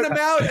picking them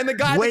out, and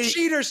the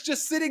cheater's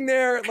just sitting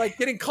there, like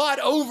getting caught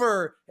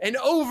over and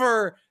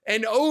over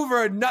and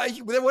over.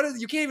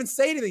 You can't even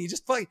say anything. You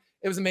just like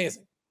it was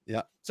amazing.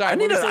 Yeah. Sorry, I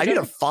need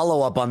a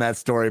follow up on that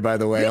story, by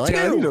the way. Me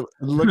I need too.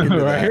 to look into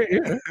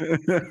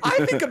that.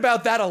 I think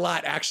about that a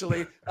lot,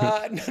 actually.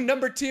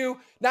 Number 2,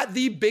 not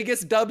the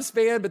biggest Dubs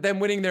fan, but them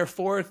winning their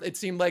 4th. It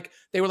seemed like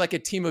they were like a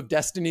team of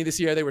destiny this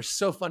year. They were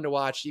so fun to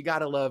watch. You got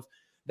to love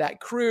that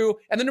crew.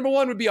 And then number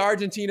 1 would be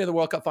Argentina, the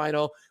World Cup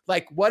final.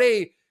 Like, what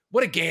a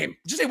game.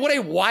 Just say what a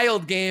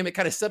wild game. It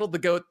kind of settled the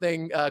GOAT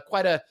thing.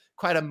 Quite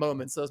a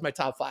moment. So that was my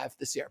top 5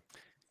 this year.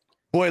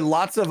 Boy,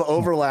 lots of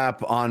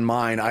overlap on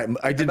mine.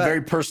 I did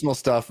very personal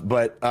stuff,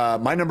 but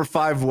my number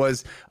 5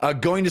 was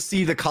going to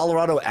see the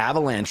Colorado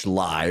Avalanche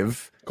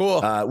live. Cool.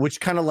 Which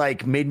kind of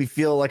like made me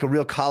feel like a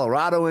real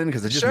Coloradoan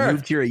because I just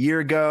moved here a year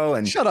ago.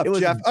 And shut up,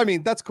 Jeff. I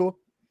mean, that's cool.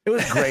 It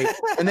was great.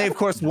 And they, of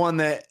course, won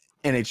the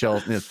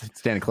NHL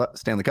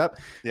Stanley Cup.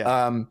 Yeah.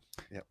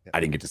 I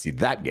didn't get to see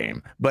that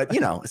game, but,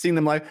 seeing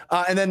them live.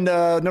 And then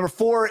number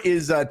 4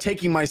 is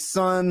taking my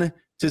son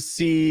to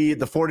see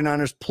the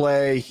 49ers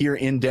play here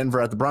in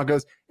Denver at the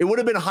Broncos. It would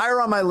have been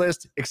higher on my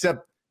list,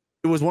 except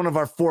it was one of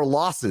our 4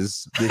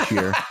 losses this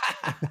year.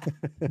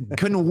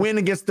 Couldn't win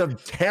against the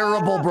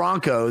terrible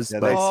Broncos.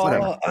 But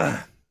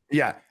whatever.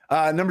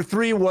 Number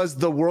 3 was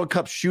the World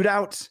Cup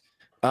shootout.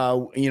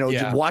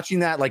 Just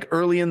watching that like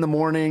early in the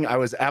morning. I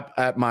was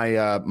at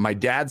my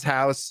dad's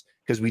house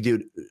because we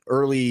did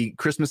early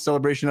Christmas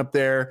celebration up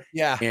there.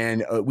 Yeah.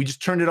 And we just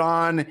turned it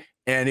on,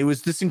 and it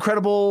was this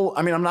incredible.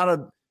 I mean, I'm not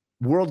a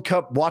World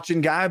Cup watching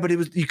guy, but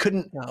you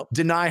couldn't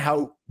deny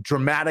how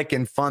dramatic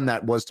and fun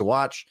that was to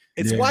watch.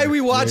 It's why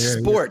we watch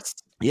sports.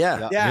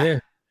 Yeah.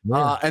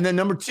 And then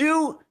number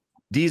 2,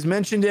 Dee's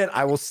mentioned it.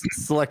 I will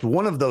select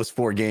one of those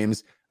 4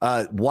 games.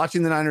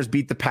 Watching the Niners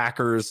beat the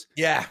Packers.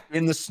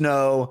 In the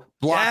snow,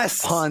 block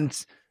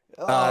punt.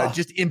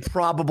 Just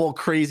improbable,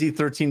 crazy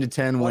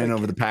 13-10 win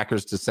over the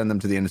Packers to send them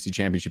to the NFC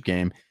Championship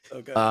game.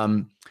 So good.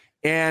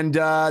 And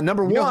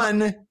number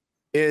 1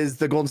 is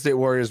the Golden State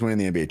Warriors winning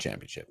the NBA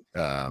championship.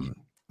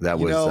 That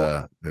was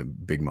a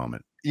big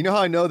moment. You know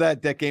how I know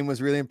that game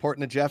was really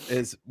important to Jeff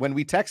is when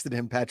we texted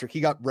him, Patrick, he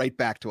got right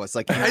back to us.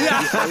 Like, we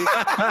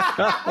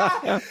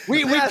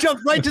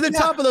jumped right to the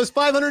top of those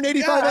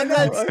 585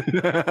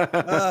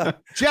 unread.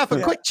 Jeff, a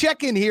quick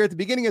check-in here at the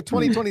beginning of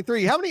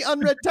 2023. How many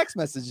unread text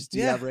messages do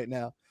you have right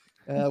now?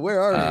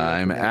 Where are you?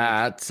 I'm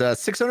at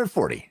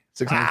 640.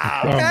 Okay.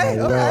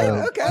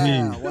 Wow.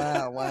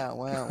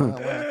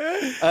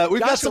 We've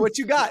got some. What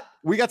you got?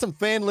 We got some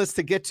fan lists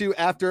to get to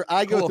after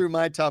I go through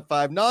my top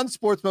 5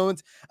 non-sports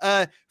moments.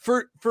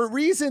 For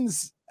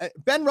reasons,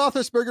 Ben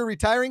Roethlisberger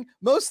retiring,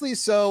 mostly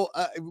so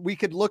we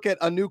could look at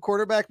a new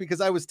quarterback because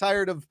I was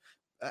tired of.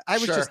 I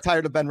was just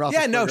tired of Ben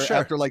Roethlisberger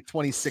after like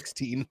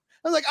 2016. I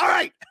was like, all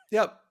right,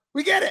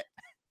 we get it.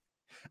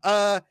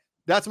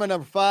 That's my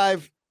number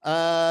 5.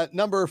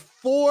 Number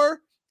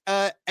 4.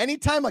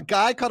 Anytime a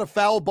guy caught a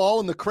foul ball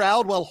in the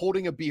crowd while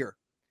holding a beer,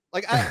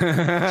 like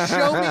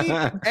show me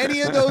any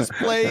of those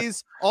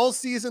plays all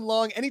season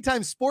long.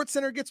 Anytime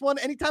SportsCenter gets one,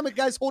 anytime a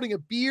guy's holding a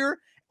beer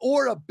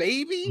or a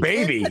baby, you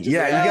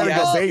gotta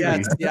go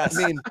baby. Yes.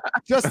 I mean,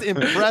 just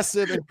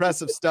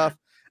impressive stuff.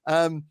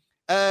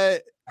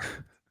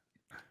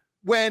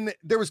 When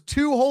there was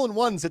 2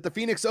 hole-in-ones at the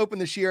Phoenix Open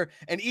this year,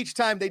 and each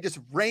time they just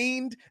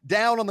rained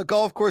down on the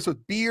golf course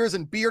with beers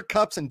and beer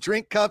cups and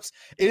drink cups.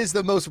 It is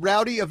the most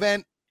rowdy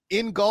event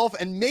in golf,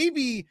 and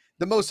maybe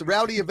the most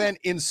rowdy event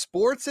in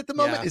sports at the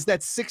moment is that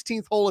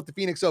 16th hole at the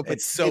Phoenix Open.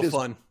 It's so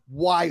fun.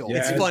 Wild.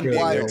 It's fun being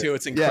there too.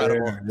 It's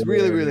incredible. It's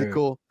really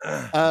cool.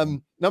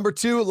 Number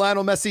 2,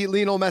 Lionel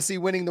Messi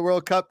winning the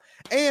World Cup.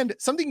 And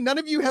something none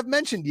of you have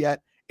mentioned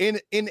yet, in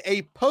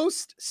a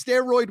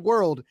post-steroid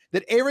world,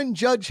 that Aaron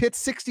Judge hit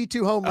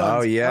 62 home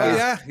runs.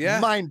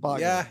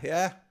 Mind-boggling.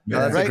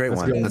 That's a great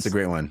one. That's a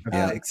great one.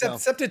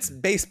 Except it's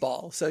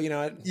baseball, so you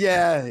know.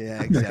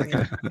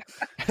 Exactly.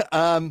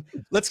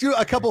 Let's do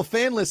a couple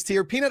fan lists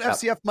here. Peanut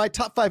FCF, my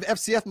top 5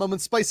 FCF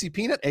moments. Spicy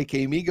Peanut,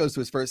 aka me, goes to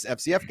his first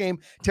FCF game.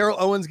 Terrell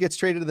Owens gets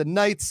traded to the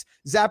Knights.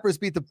 Zappers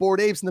beat the Bored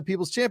Apes in the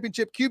People's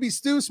Championship. QB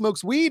Stu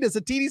smokes weed as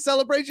a TD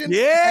celebration.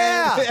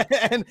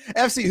 And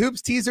FC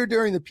Hoops teaser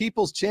during the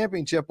People's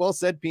Championship. Well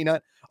said,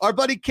 Peanut. Our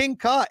buddy King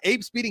Ka,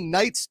 Apes beating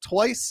Knights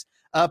twice.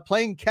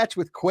 Playing catch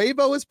with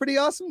Quavo is pretty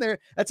awesome there.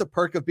 That's a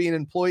perk of being an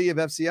employee of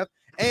FCF.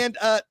 And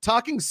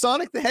talking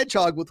Sonic the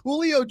Hedgehog with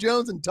Julio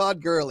Jones and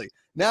Todd Gurley.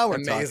 Now we're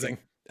amazing.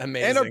 Talking.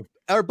 And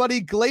our buddy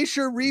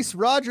Glacier Reese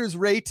Rogers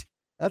rate.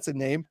 That's a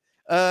name.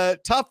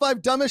 Top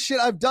 5 dumbest shit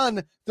I've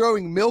done.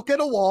 Throwing milk at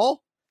a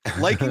wall.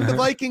 Liking the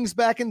Vikings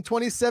back in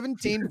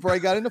 2017 before I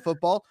got into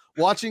football.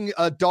 Watching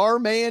a Dar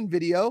Man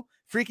video.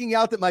 Freaking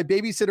out that my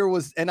babysitter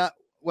was,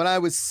 when I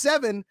was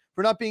 7,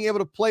 for not being able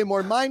to play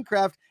more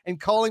Minecraft, and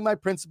calling my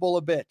principal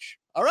a bitch.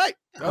 All right.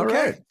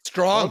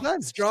 Strong.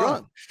 Well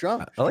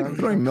strong. I like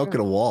throwing milk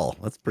at a wall.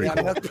 That's pretty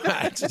cool.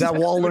 That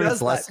wall learned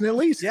its lesson at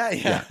least.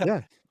 Yeah.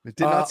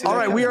 All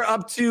right. We are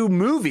up to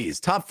movies.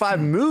 Top 5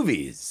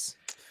 movies.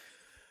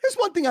 Here's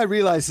one thing I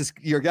realized this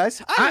year,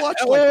 guys. I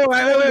watched. Wait.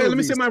 Let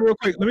me say mine real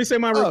quick. I didn't say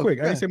mine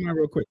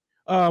real quick.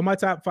 My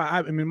top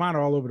 5. I mean, mine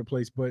are all over the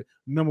place, but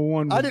number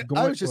 1. I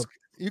was just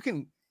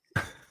saying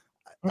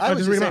I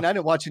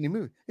didn't watch any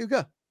movie. You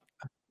go.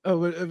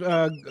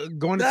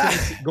 Going to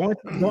Tennessee,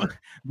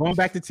 going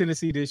back to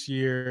Tennessee this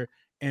year.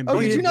 And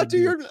did you not do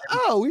your?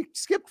 We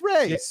skipped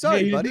Ray.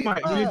 Sorry, buddy. You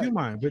didn't do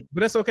mine, but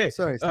that's okay.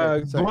 Sorry.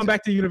 Going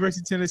back to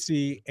University of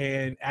Tennessee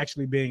and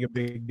actually being a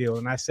big deal,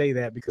 and I say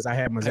that because I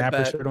had my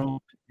Zapper shirt on,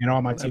 and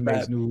all my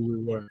teammates knew who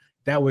we were.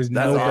 That was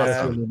no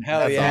better feeling.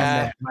 Hell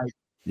yeah!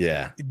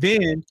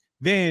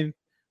 Then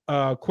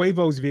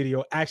Quavo's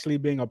video actually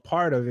being a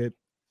part of it.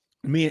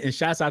 And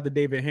shouts out to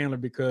David Handler,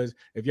 because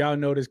if y'all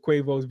notice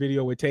Quavo's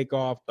video with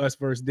Takeoff, Us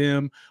versus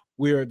Them,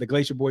 the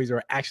Glacier Boys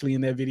are actually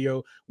in that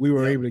video. We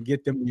were able to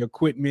get them the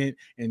equipment,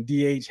 and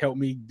DH helped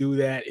me do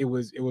that. It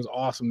was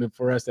awesome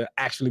for us to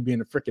actually be in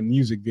the freaking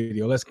music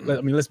video. Let's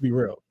be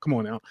real. Come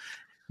on now.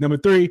 Number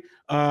 3,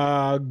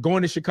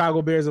 going to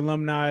Chicago Bears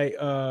alumni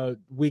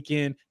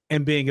weekend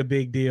and being a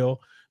big deal.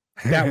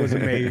 That was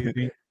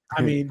amazing.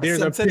 I mean,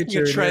 there's a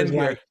picture.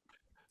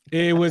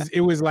 It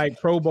was like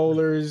Pro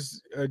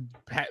Bowlers,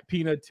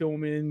 Peanut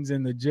Tillmans,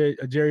 and the Jerry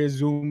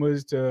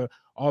Azumas to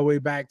all the way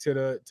back to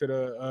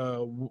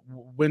the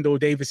Wendell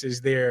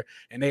Davises there,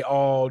 and they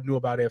all knew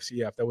about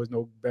FCF. There was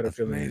no better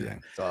feeling.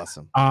 Amazing. It's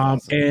awesome.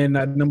 And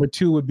number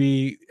 2 would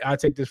be, I'll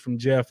take this from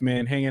Jeff,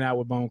 man, hanging out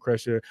with Bone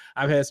Crusher.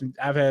 I've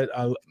had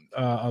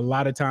a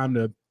lot of time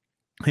to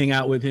hang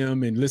out with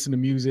him and listen to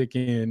music,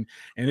 and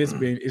it's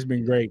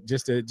been great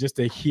just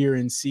to hear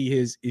and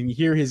see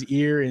hear his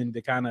ear, and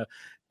to kind of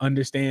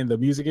understand the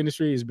music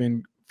industry has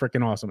been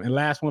freaking awesome. And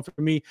last one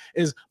for me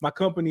is my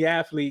company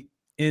athlete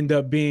end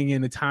up being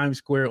in the Times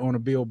Square on a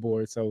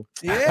billboard. So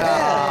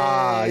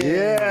Yeah.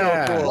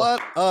 Cool.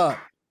 What up?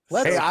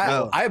 Let's Hey,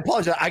 go. I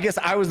apologize. I guess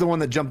I was the one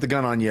that jumped the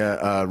gun on you,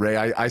 Ray.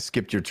 I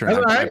skipped your turn.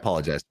 That's all I right.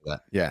 apologize for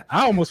that. Yeah.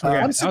 I almost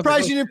forgot. I'm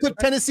surprised you didn't put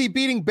Tennessee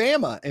beating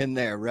Bama in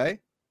there, right?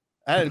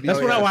 That'd be That's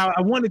what I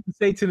wanted to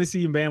say,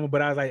 Tennessee and Bama,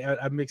 but I was like,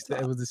 I mixed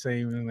it. It was the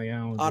same. And like, I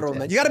don't Honorable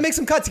man. You got to make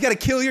some cuts. You got to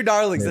kill your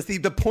darlings. That's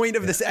the point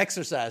of this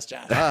exercise,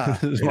 Josh.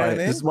 This is You know why, what I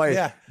mean? this is why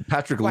Yeah.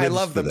 Patrick Why I lives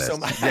love for them this. so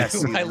much.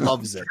 Yes, he I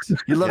loves it.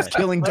 He loves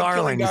killing love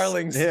darlings.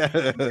 darlings.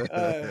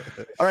 Yeah.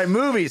 All right,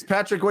 movies.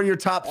 Patrick, what are your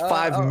top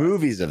 5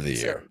 movies of the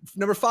So, year?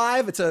 number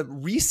 5, it's a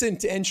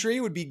recent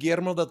entry, would be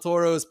Guillermo del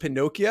Toro's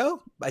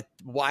Pinocchio. A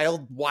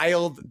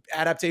wild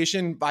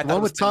adaptation. I thought One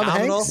it was with Tom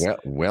phenomenal.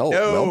 Hanks? Well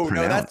No, that's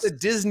pronounced. the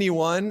Disney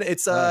one.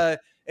 It's a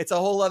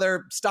whole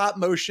other stop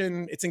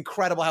motion. It's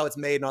incredible how it's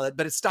made and all that,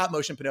 but it's stop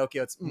motion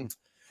Pinocchio.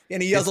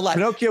 And he yells a lot.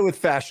 Pinocchio with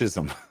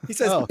fascism. He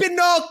says, Oh.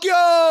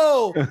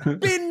 Pinocchio!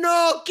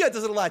 Pinocchio!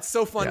 Does it a lot. It's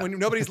so fun. Yeah. When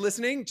nobody's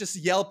listening, just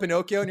yell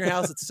Pinocchio in your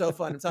house. It's so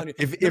fun. I'm telling you.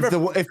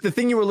 If the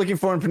thing you were looking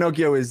for in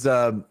Pinocchio is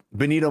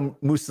Benito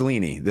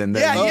Mussolini, then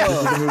Yeah, yeah. this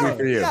is the movie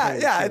for you.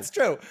 Yeah, it's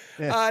true.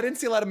 Yeah. I didn't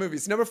see a lot of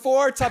movies. Number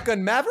 4, Top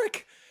Gun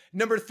Maverick.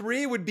 Number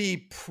 3 would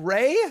be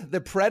Prey, the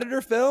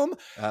Predator film.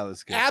 That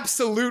was good.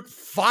 Absolute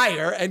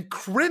fire and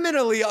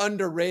criminally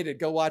underrated.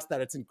 Go watch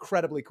that. It's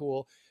incredibly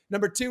cool.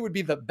 Number 2 would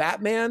be The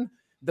Batman.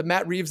 The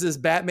Matt Reeves's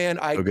Batman.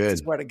 I good.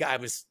 swear to God,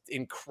 it was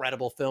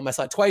incredible film. I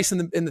saw it twice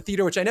in the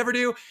theater, which I never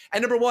do.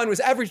 And number 1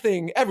 was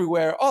Everything,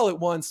 Everywhere, All at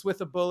Once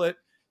with a Bullet.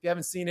 If you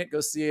haven't seen it, go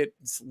see it.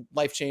 It's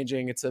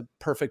life-changing. It's a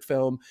perfect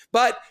film.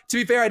 But to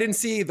be fair, I didn't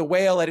see The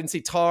Whale. I didn't see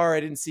Tar. I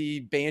didn't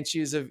see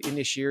Banshees of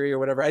Inisherin or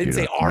whatever. I didn't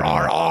say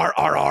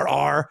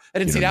RRR. I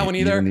didn't see that one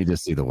You either. don't need to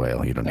see the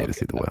whale. You don't need to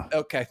see the whale.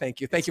 Okay, thank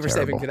you. Thank you for It's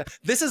saving me terrible. that.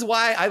 This is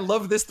why I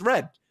love this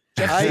thread.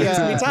 Jeff, I, gives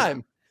me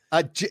time.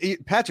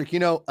 Patrick,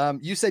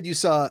 you said you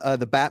saw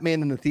the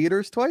Batman in the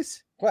theaters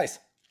twice. Twice.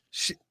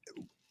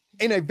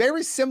 In a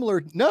very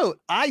similar note,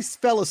 I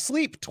fell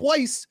asleep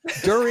twice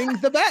during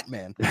the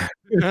Batman.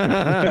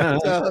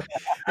 So,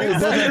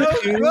 So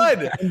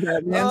good. Oh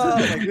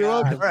my You're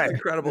God. welcome. Right.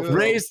 Incredible. film.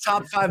 Ray's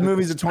top 5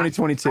 movies of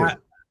 2022.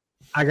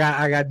 I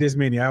got this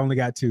many. I only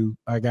got 2.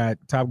 I got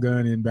Top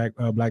Gun and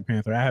Black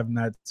Panther. I have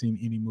not seen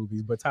any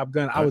movies, but Top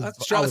Gun, I was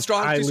Strong, two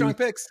highly, strong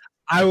picks.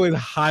 I was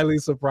highly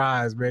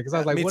surprised, man, because I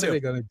was like, Me what too. are they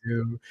gonna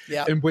do?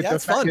 Yeah. And with Yeah, the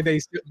it's fact fun.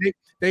 that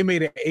they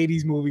made an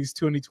 80s movies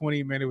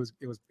 2020, man, it was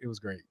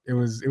great. It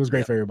was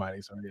great for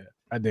everybody. So yeah,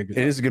 I dig it.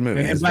 It is a good movie.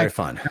 And It's Black- very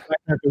fun. Black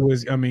Panther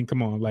was, I mean,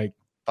 come on, like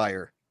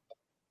fire.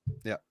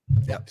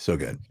 So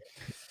good.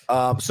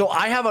 So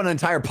I have an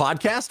entire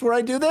podcast where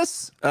I do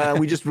this.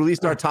 We just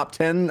released our top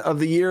 10 of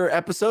the year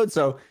episode.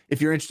 So if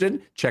you're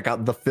interested, check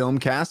out the film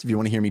cast. If you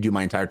want to hear me do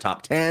my entire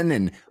top 10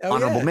 and Oh,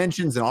 honorable yeah.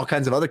 mentions and all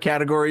kinds of other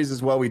categories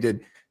as well. We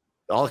did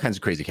all kinds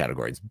of crazy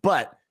categories.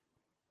 But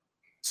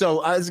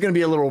so this is going to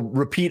be a little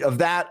repeat of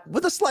that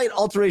with a slight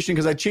alteration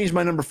because I changed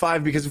my number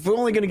 5 because if we're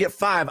only going to get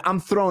 5, I'm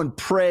throwing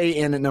Prey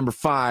in at number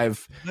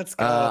 5. Let's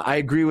go. I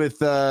agree with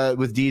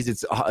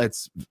Deez.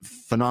 It's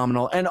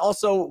phenomenal, and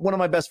also one of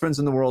my best friends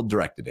in the world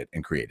directed it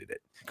and created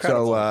it.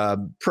 Incredible.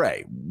 So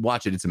Prey,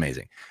 watch it; it's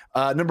amazing.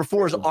 Number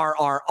 4 is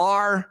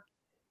RRR.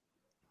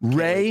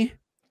 Ray,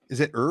 Is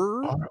it?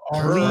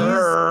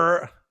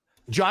 please.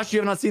 Josh, you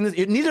have not seen this.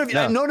 Neither of you.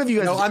 No. None of you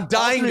guys. No, I'm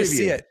dying all to three of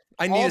see you. it.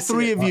 I need All to see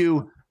 3 it. of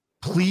you,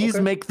 please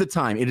make the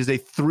time. It is a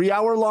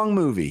 3-hour long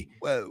movie.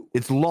 Whoa.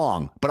 It's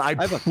long, but I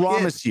have a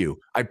promise you,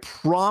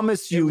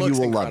 It you looks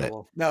will love it.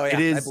 incredible. No, yeah, It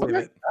is- I believe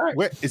it.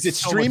 Where is it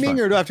So much streaming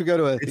fun. or do I have to go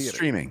to a It's theater?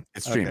 streaming.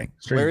 It's Okay. streaming.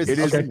 Where is It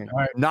it? is- streaming? all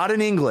right. Not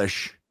in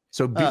English,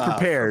 so be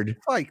prepared.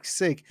 For fuck's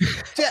sake.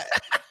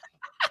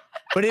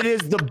 But it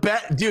is the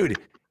best, dude.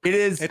 It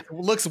is. It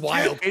looks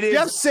wild. It is.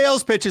 Jeff's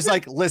sales pitch is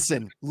like,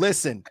 listen.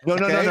 No. The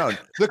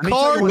Let me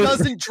car tell you what-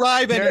 doesn't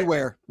drive There-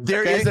 anywhere.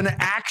 There okay? is an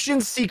action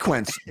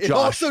sequence, It Josh.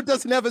 also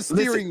doesn't have a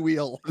steering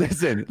wheel.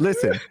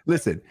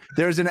 Listen.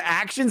 There's an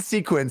action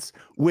sequence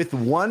with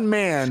one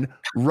man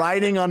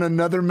riding on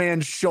another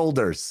man's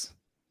shoulders.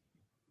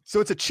 So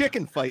it's a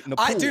chicken fight in a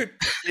pool. Dude,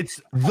 It's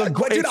the,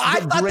 Dude, it's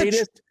I the thought the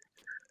greatest.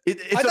 It's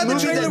I a thought the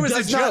movie trailer that was a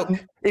does not- joke.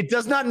 It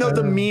does not know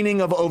the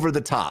meaning of over the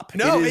top.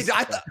 no, It is-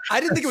 I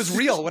didn't think it was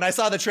real when I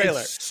saw the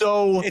trailer. It's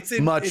so It's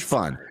much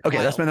fun. Okay,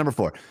 that's my number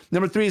 4.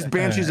 Number 3 is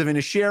Banshees of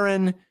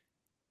Inisherin.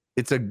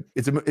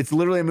 It's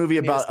literally a movie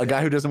about a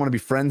guy who doesn't want to be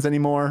friends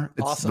anymore.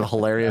 It's Awesome.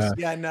 hilarious.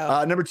 Yeah,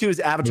 no. Number 2 is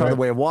Avatar: The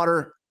Way of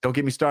Water. Don't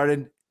get me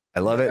started.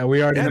 I love it.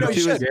 we already Yeah, know. no,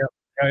 you should.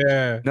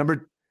 Yeah.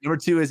 Number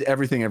 2 is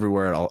Everything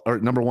Everywhere All. Or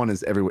number 1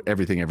 is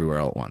Everything Everywhere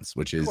All at Once,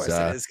 which Of is course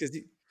it is because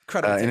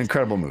incredible. an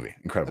incredible movie.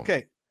 Incredible.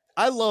 Okay.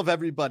 I love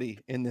everybody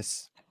in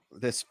this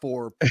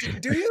 4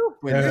 Do you?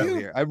 window Do you?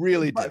 here. I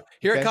really do.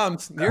 Here Okay? it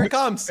comes. Here it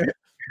comes.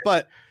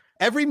 But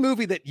every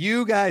movie that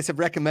you guys have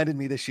recommended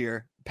me this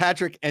year,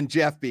 Patrick and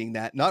Jeff being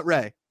that, not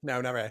Ray, No,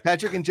 not right.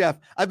 Patrick and Jeff,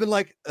 I've been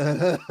like,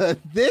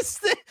 this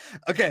thing.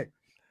 Okay.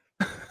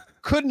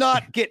 could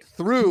not get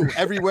through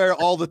everywhere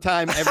all the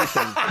time,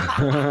 everything.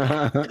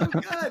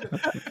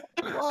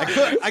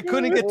 I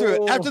couldn't get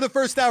through it. After the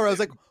first hour, I was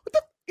like, what the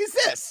f- is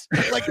this?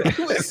 Like,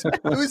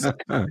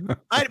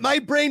 my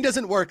brain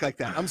doesn't work like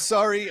that. I'm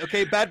sorry.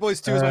 Okay, Bad Boys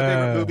 2 is my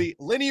favorite movie.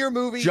 Linear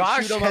movie.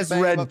 Josh shoot 'em up, has bang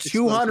 'em read up,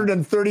 explosion.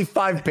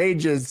 235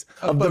 pages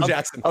of Bo the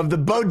Jackson. of the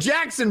Bo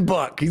Jackson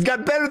book. He's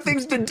got better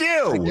things to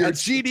do. You're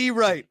GD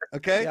right.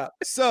 Okay. Yeah.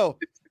 So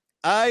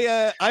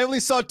I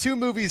only saw 2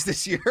 movies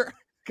this year.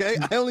 Okay.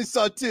 I only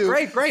saw 2.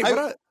 Great.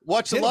 I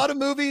watched a lot of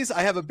movies.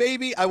 I have a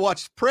baby. I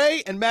watched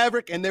Prey and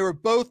Maverick, and they were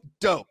both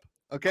dope.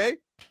 Okay.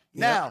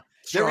 Now,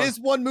 there is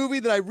one movie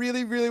that I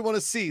really, really want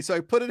to see. So I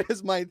put it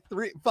as my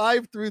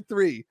 5 through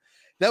 3.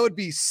 That would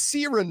be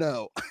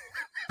Cyrano.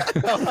 I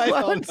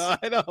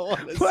don't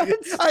want to see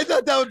it. I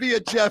thought that would be a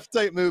Jeff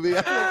type movie.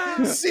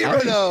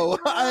 Cyrano.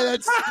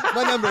 That's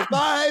my number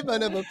 5, my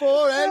number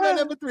 4, and my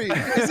number 3.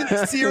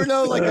 Isn't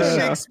Cyrano like a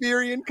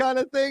Shakespearean kind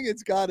of thing?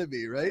 It's got to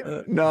be, right?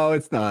 No,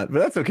 it's not, but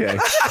that's okay.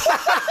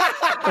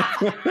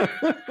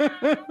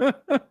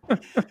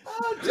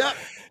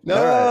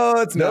 No,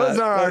 it's not. Those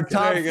are our Okay,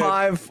 top very good.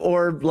 5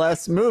 or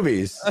less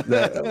movies of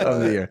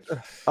the year.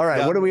 All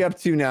right, what are we up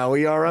to now?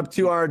 We are up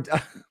to our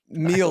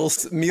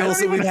meals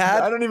that we've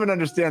had. I don't even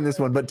understand this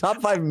one, but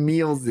top 5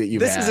 meals that you've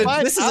This had.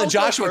 is a I'll go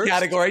Joshua first.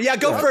 category. Yeah,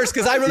 go first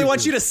because I really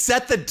want you to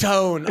set the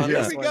tone on Here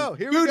this we one. go.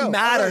 Here we Food go.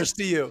 matters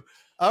to you.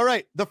 All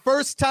right. The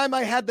first time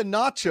I had the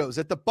nachos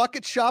at the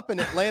Bucket Shop in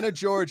Atlanta,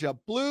 Georgia,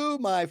 blew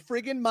my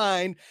friggin'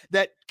 mind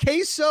that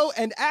queso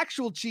and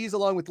actual cheese,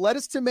 along with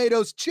lettuce,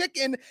 tomatoes,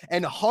 chicken,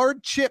 and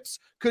hard chips,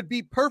 could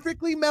be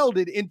perfectly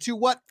melded into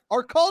what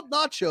are called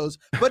nachos,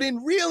 but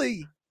in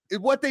really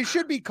what they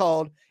should be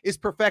called is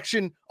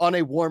perfection on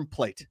a warm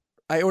plate.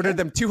 I ordered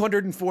them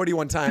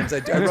 241 times.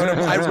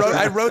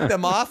 I wrote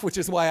them off, which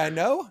is why I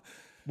know.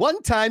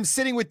 One time,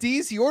 sitting with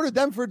Deez, he ordered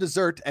them for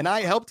dessert, and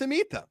I helped him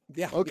eat them.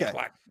 Yeah. Okay.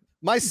 Yeah.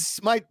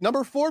 My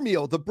number 4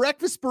 meal, the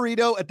breakfast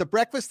burrito at the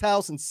Breakfast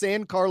House in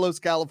San Carlos,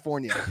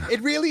 California.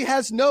 It really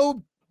has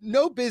no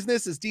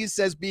business, as Deez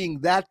says, being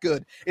that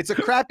good. It's a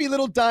crappy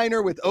little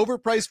diner with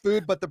overpriced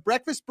food, but the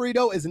breakfast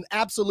burrito is an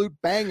absolute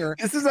banger.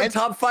 This is a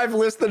top 5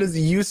 list that is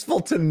useful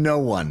to no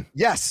one.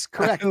 Yes,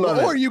 correct. I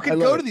love Or it. you I could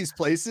love go it. to these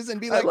places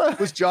and be like,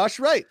 was Josh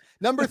right?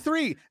 Number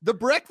 3, the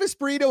breakfast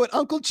burrito at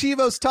Uncle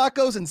Chivo's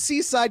Tacos in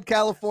Seaside,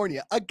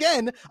 California.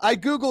 Again, I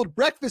Googled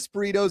breakfast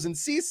burritos in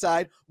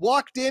Seaside,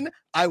 walked in,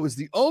 I was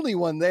the only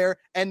one there,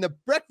 and the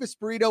breakfast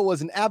burrito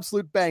was an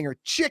absolute banger.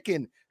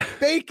 Chicken,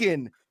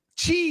 bacon,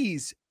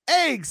 cheese,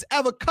 eggs,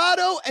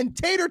 avocado, and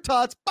tater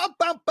tots. Boom,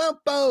 boom, boom,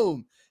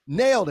 boom.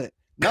 Nailed it.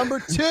 Number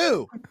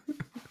 2,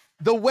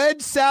 the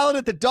wedge salad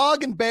at the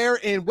Dog and Bear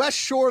in West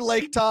Shore,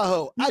 Lake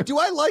Tahoe. Do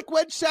I like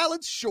wedge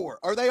salads? Sure.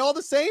 Are they all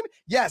the same?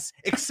 Yes,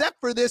 except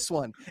for this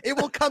one. It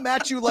will come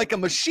at you like a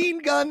machine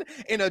gun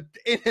in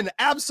an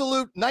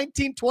absolute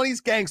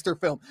 1920s gangster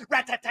film.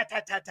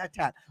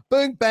 Rat-tat-tat-tat-tat-tat.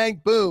 Boom,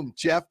 bang, boom,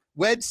 Jeff.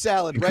 Wedge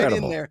salad right in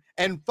Incredible. there.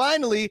 And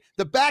finally,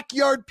 the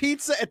backyard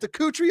pizza at the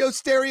Kutri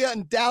Osteria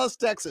in Dallas,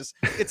 Texas.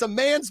 It's a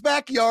man's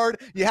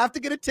backyard. You have to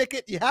get a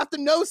ticket. You have to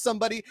know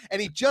somebody.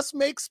 And he just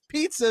makes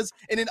pizzas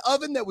in an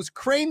oven that was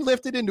crane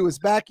lifted into his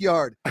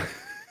backyard.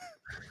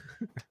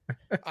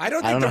 I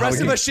don't I think don't the know how rest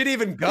we of can- us should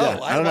even go. Yeah,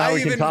 I don't know how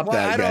we can top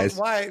that, guys.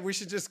 Why we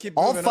should just keep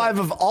All moving 5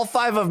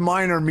 on. of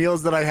mine are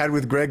meals that I had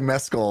with Greg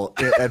Mescal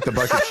at the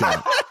Bucket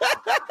Shop.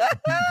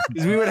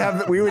 'Cause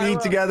we would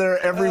eat together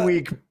every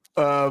week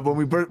when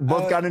we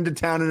both got into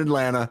town in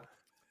Atlanta.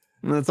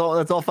 And that's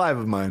all 5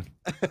 of mine.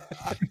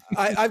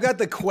 I've got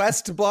the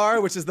Quest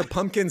bar, which is the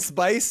pumpkin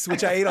spice,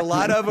 which I ate a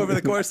lot of over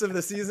the course of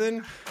the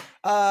season.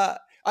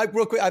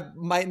 Real quick,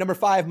 my number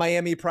 5,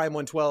 Miami Prime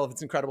 112.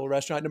 It's an incredible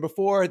restaurant. Number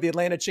 4, the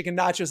Atlanta Chicken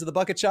Nachos at the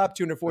Bucket Shop,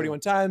 241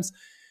 times.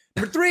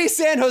 Number 3,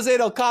 San Jose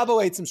del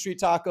Cabo. Ate some street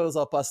tacos,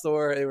 al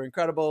pastor. They were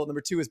incredible. Number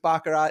 2 is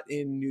Baccarat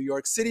in New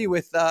York City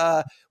with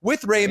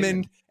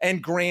Raymond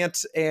and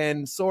Grant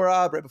and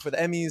Sorab right before the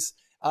Emmys.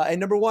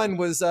 And number 1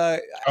 was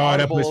that place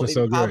Audible was in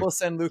so good. Cabo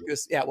San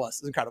Lucas. Yeah, it was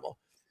incredible.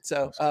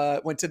 So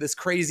went to this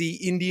crazy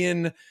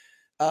Indian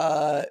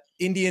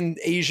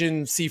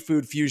Asian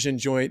seafood fusion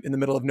joint in the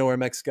middle of nowhere,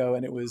 Mexico,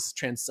 and it was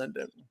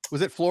transcendent.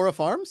 Was it Flora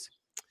Farms?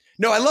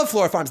 No, I love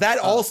Flora Farms. That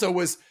also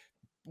was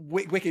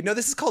wicked. No,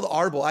 this is called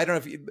Arbol. I don't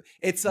know if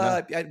it's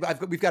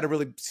we've got a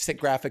really sick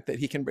graphic that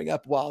he can bring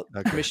up while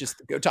Kamish is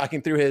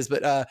talking through his.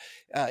 But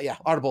yeah,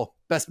 Audible,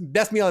 best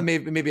meal I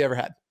maybe ever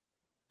had.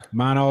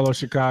 Mine all of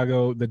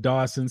Chicago, the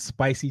Dawson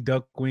spicy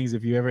duck wings.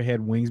 If you ever had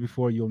wings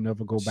before, you'll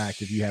never go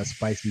back if you have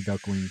spicy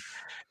duck wings.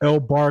 El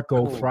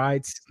Barco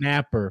fried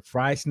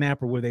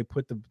snapper where they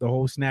put the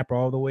whole snapper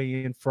all the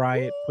way in, fry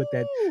it, put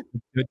that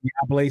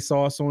Diable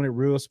sauce on it,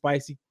 real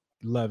spicy.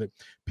 Love it.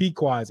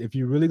 Pequod's. If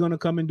you're really going to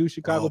come and do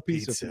Chicago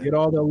pizza, forget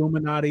all the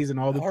Illuminatis and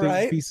all the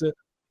things pizza.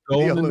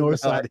 Go on the north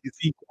side of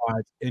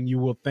Pequod's, and you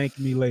will thank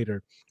me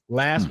later.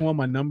 Last one,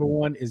 my number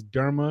 1 is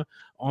Derma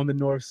on the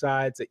north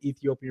side. It's an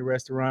Ethiopian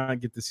restaurant.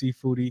 Get the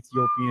seafood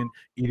Ethiopian.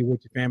 Eat it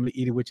with your family.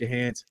 Eat it with your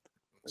hands.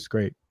 It's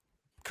great.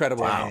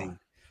 Incredible. Wow.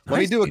 Let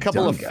me do a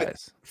couple of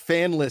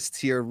fan lists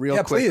here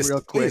real quick.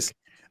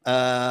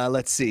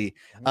 Let's see.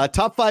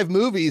 Top 5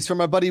 movies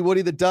from our buddy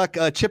Woody the Duck.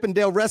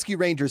 Chippendale Rescue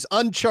Rangers,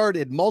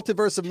 Uncharted,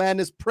 Multiverse of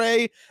Madness,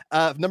 Prey.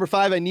 Number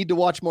 5, I need to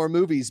watch more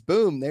movies.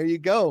 Boom. There you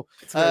go.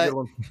 It's a very good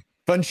one.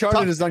 If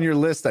Uncharted is on your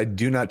list, I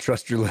do not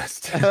trust your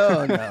list.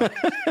 Oh, no.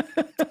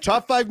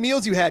 Top 5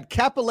 meals you had: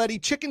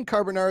 cappelletti, chicken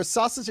carbonara,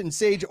 sausage and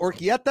sage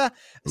orchietta,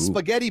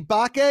 spaghetti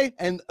bake,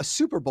 and a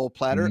Super Bowl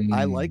platter.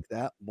 I like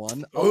that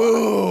one.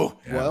 Ooh.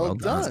 Yeah, well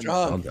done.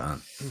 Well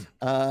done.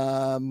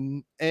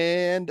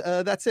 And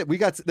that's it.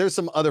 There's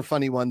some other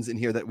funny ones in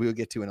here that we'll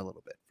get to in a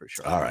little bit for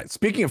sure. All right.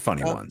 Speaking of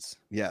funny ones.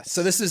 Yes.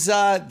 So this is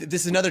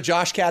another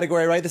Josh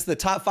category, right? This is the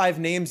top 5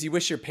 names you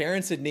wish your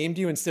parents had named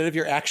you instead of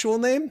your actual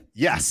name.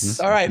 Yes.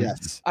 All right.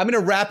 Yes. I'm going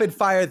to rapid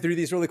fire through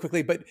these really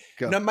quickly, but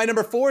my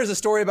number 5 is a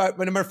story about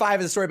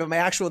my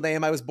actual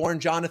name. I was born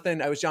Jonathan.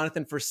 I was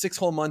Jonathan for 6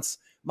 whole months.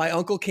 My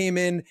uncle came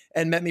in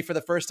and met me for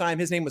the first time.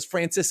 His name was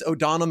Francis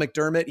O'Donnell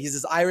McDermott. He's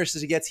as Irish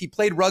as he gets. He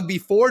played rugby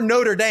for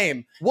Notre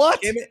Dame.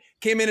 What?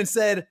 Came in and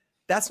said,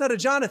 "That's not a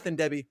Jonathan,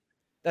 Debbie.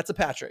 That's a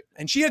Patrick."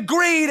 And she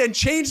agreed and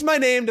changed my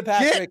name to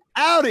Patrick. Get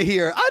out of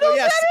here. I don't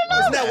know.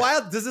 Isn't that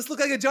wild? Does this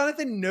look like a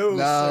Jonathan? No,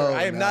 sir.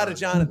 I am not a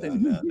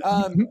Jonathan.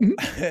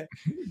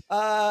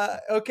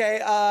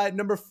 Okay.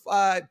 Number 4.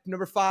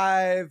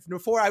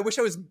 I wish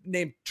I was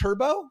named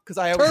Turbo because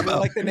I always really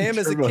liked the name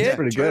as a Turbo's kid.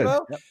 pretty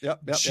Turbo. good. Yep.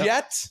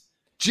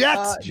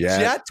 Jet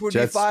would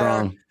Jet's be fire.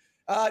 strong.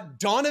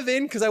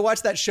 Donovan, because I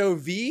watched that show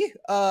V.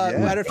 I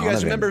don't know if you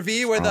guys remember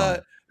V, where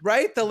the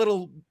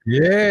little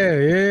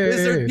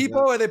lizard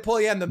people where they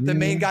pull you and the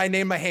main guy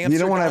named my hamster. You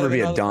don't want to ever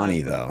be a Donovan.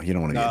 Donnie, though. You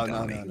don't want to be a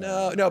Donnie.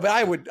 No, but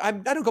I would. I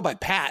don't go by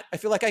Pat. I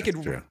feel like I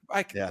could.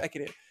 I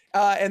could.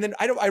 And then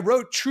I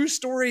wrote true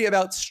story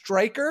about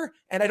Striker,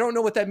 and I don't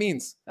know what that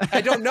means.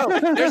 I don't know.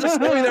 There's a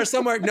story there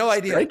somewhere. No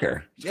idea.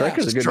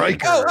 Striker's a good name.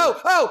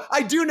 Oh,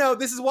 I do know.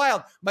 This is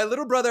wild. My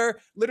little brother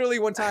literally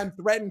one time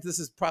threatened, this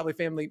is probably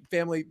family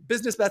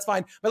business, but that's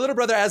fine. My little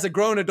brother, as a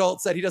grown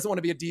adult, said he doesn't want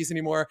to be a D's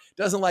anymore,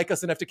 doesn't like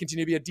us enough to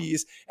continue to be a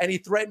D's, and he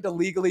threatened to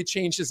legally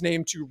change his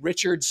name to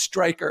Richard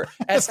Stryker.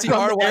 Stryker. I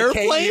swear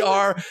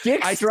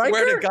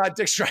to God,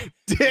 Dick Stryker.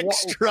 Dick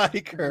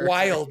Stryker.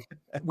 Wild.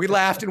 We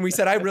laughed and we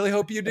said, "I really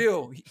hope you do."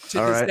 To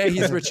this day,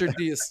 he's Richard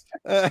Dees.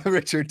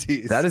 Richard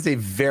Dees. That is a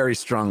very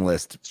strong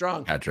list.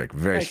 Strong. Patrick.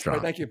 Very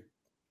strong. Thank you.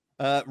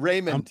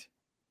 Raymond.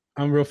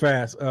 I'm real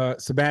fast.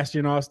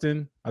 Sebastian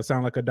Austin. I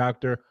sound like a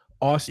doctor.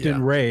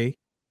 Austin Ray.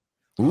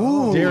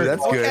 Ooh,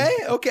 that's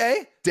good.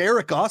 Okay.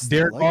 Derek Austin.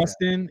 Derek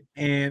Austin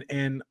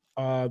and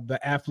the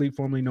athlete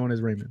formerly known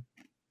as Raymond.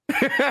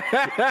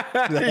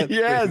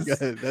 Yes.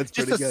 That's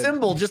just a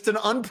symbol, just an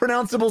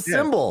unpronounceable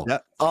symbol. Yeah.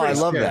 Oh, I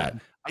love that.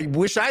 I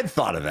wish I'd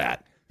thought of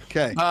that.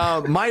 Okay.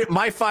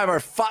 My 5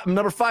 are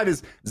number 5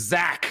 is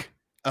Zach.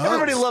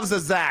 Everybody loves a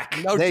Zach.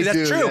 No,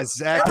 that's true. Yes,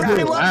 Zach.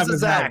 Everybody loves a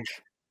Zach.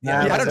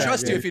 I don't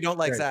trust you if you don't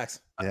like Zachs.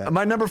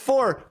 My number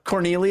 4,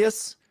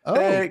 Cornelius.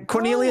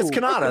 Cornelius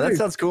Canada. That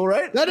sounds cool,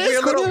 right? That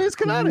is Cornelius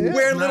Canada.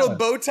 Wear a little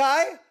bow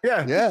tie.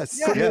 Yeah.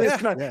 Yes. Cornelius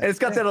Canada. And it's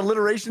got that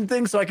alliteration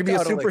thing, so I can be a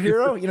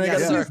superhero. You know,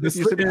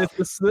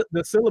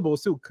 the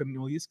syllables too.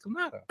 Cornelius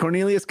Canada.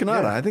 Cornelius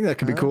Canada. I think that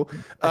could be cool.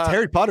 A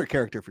Harry Potter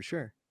character for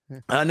sure.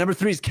 Number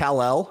 3 is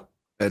Kal-El.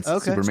 That's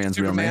Superman's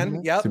real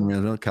name. Yep.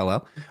 Superman's real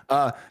Kal-El.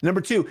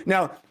 Number 2.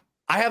 Now,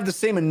 I have the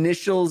same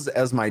initials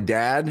as my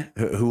dad,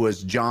 who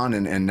was John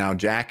and now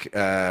Jack.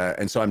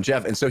 And so I'm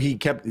Jeff. And so he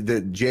kept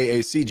the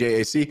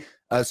JAC.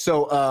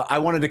 So I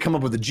wanted to come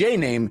up with a J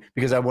name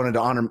because I wanted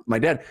to honor my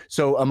dad.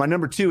 So my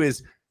number 2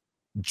 is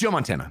Joe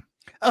Montana.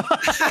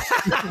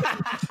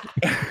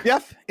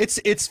 Jeff,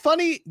 it's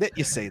funny that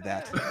you say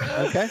that.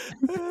 Okay.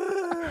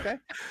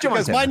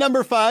 Because Montana. my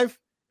number 5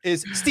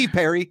 is Steve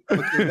Perry.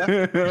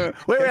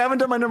 wait, I haven't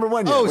done my number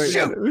 1 yet. Oh, wait,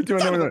 shoot.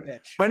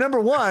 My number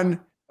 1,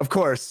 of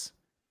course,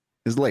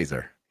 is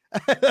Laser.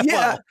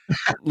 Yeah.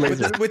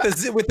 Laser. with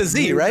the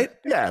Z, right?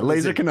 Yeah,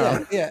 Laser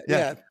Canada.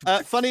 Yeah.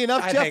 Funny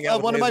enough, I'd hang out Jeff,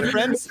 with one of my Laser.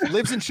 friends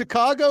lives in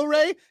Chicago,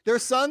 Ray. Their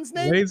son's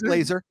name?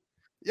 Laser.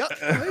 Yep.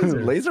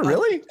 Laser,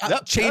 really?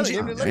 Yep.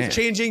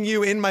 Changing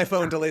you in my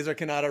phone to Laser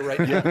Canada right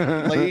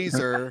now.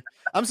 Laser.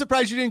 I'm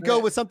surprised you didn't go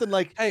with something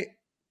like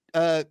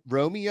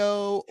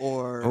Romeo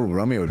or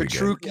Romeo would be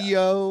good.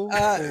 Petruchio.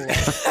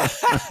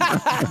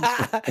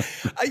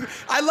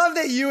 I love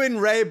that you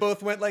and Ray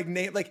both went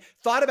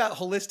thought about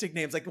holistic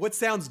names, like what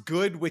sounds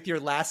good with your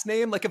last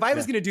name. Like if I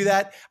was going to do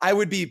that, I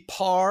would be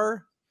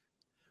Par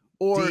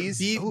or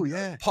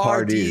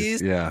Par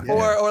D's,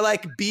 or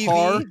like BV.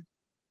 Par.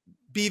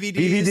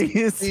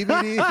 BVDs.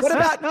 What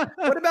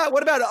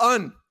about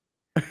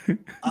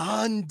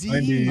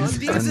Undies.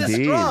 Undies is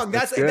strong.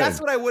 That's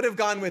what I would have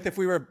gone with if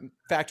we were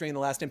factoring the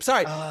last name.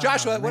 Sorry,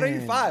 Joshua. What are your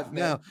 5?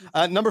 Man?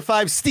 No. Number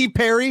 5, Steve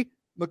Perry,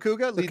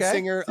 Makuga, lead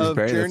singer of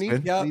Journey.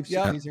 Yeah.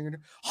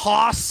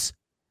 Haas.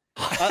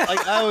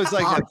 I was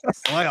like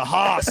a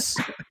Haas.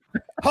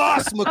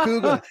 Haas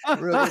Makuga.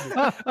 Really.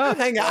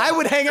 I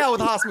would hang out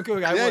with Haas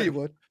Makuga. You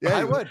would. Yeah,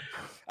 I would.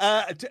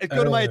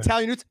 Go to my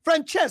Italian roots.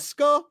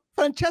 Francesco.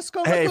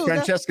 Hey,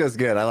 Francesco's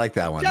good. I like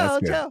that one.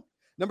 That's good.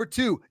 Number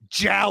 2,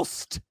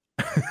 Joust.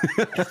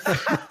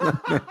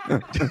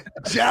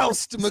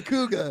 Joust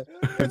Makuga.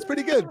 It's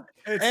pretty good.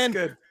 It's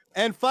good.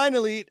 And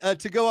finally,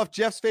 to go off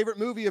Jeff's favorite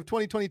movie of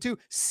 2022,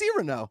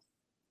 Cyrano.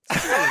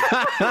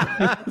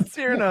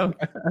 Cyrano.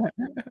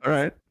 All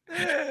right.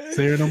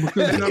 Cyrano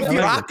If you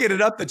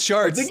rocketed up the I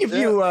charts. think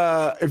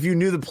if you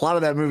knew the plot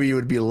of that movie, you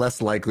would be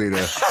less likely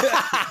to.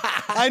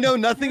 I know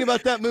nothing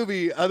about that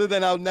movie other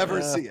than I'll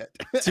never see it.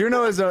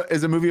 Cyrano is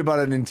a movie about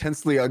an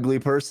intensely ugly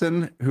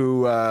person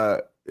who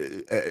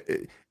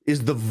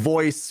is the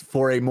voice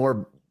for a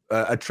more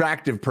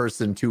attractive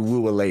person to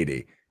woo a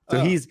lady. So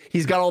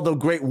he's got all the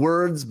great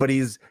words, but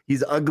he's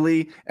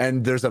ugly,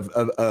 and there's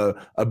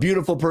a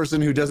beautiful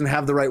person who doesn't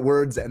have the right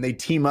words, and they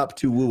team up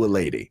to woo a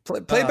lady.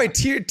 Played by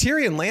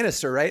Tyrion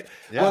Lannister, right?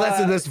 Yeah. Well,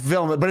 that's in this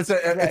film, but it's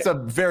a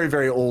very,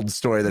 very old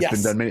story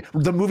that's been done.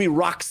 The movie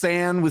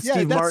Roxanne with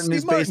Steve Martin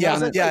is based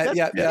on it.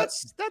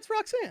 That's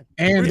Roxanne.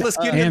 And Ruthless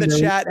Kid in the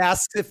chat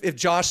asks if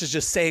Josh is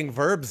just saying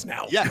verbs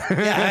now.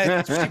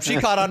 Yeah. She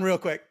caught on real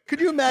quick.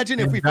 Could you imagine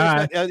if we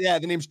first met,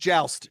 the name's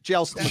Joust.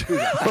 Joust.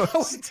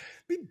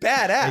 Be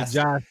badass. Hey,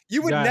 Josh,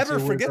 you would never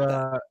forget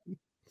that.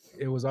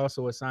 It was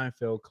also a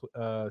Seinfeld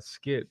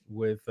skit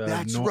with.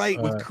 That's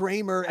right, with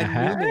Kramer and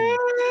Newman.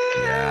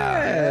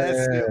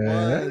 Yes, it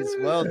was.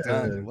 Well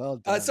done. Well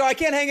done. So I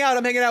can't hang out.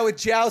 I'm hanging out with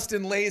Joust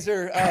and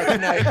Laser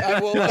tonight. I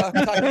will talk to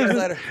you guys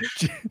later.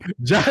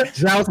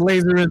 Joust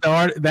Laser is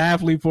the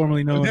athlete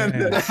formerly known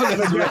as.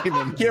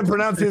 Can't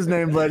pronounce his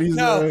name, but he's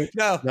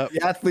the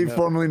athlete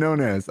formerly known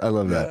as. I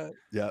love that.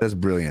 Yeah, that's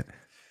brilliant.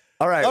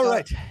 All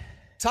right.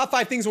 Top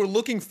 5 things we're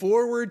looking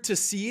forward to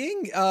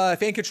seeing.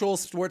 Fan control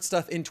sports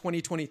stuff in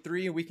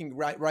 2023. We can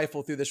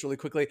rifle through this really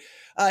quickly.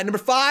 Number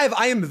 5,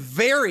 I am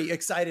very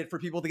excited for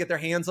people to get their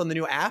hands on the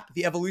new app,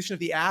 the evolution of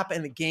the app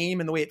and the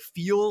game and the way it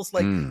feels.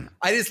 Like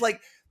I just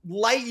like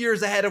light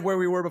years ahead of where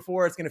we were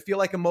before. It's going to feel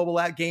like a mobile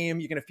app game.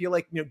 You're going to feel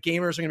like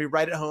gamers are going to be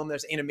right at home.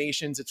 There's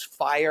animations. It's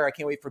fire. I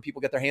can't wait for people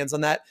to get their hands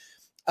on that.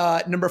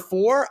 Number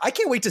 4, I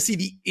can't wait to see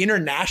the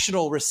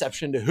international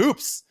reception to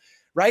Hoops.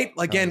 Right?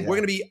 Again, we're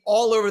going to be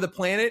all over the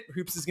planet.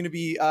 Hoops is going to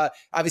be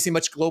obviously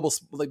much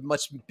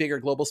bigger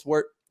global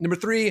sport. Number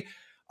 3,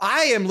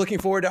 I am looking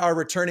forward to our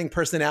returning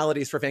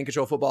personalities for Fan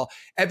Control Football.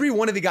 Every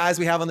one of the guys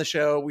we have on the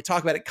show, we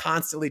talk about it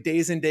constantly,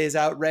 days in, days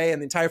out. Ray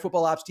and the entire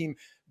football ops team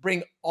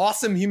bring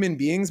awesome human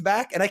beings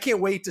back. And I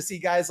can't wait to see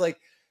guys like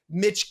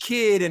Mitch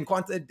Kidd and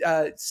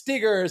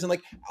Stiggers and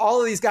like all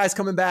of these guys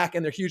coming back,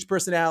 and they're huge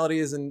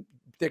personalities and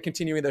they're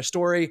continuing their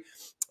story.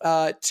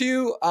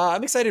 2,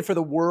 I'm excited for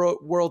the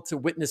world to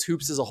witness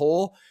hoops as a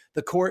whole.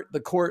 The court.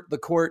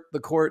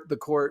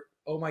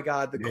 Oh my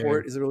God, the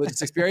court is a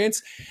religious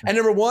experience. And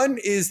number 1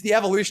 is the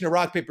evolution of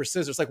rock, paper,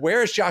 scissors. Like,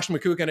 where is Josh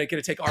McCool going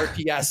to take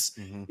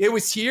RPS? It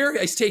was here.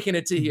 He's taking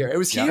it to here. It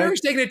was here.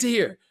 He's taking it to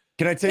here.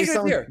 Can I tell you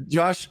something,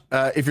 Josh?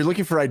 If you're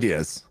looking for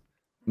ideas,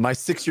 my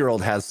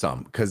 6-year-old has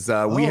some because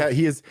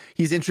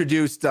he's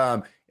introduced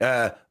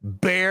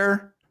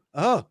bear.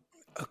 Oh,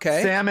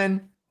 okay.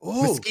 Salmon.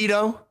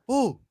 Mosquito.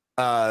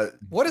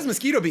 What does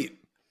mosquito beat?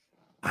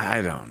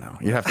 I don't know.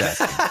 You have to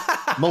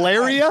ask.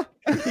 Malaria?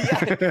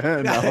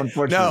 No,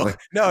 unfortunately.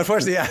 No,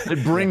 unfortunately, yeah.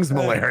 It brings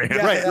malaria.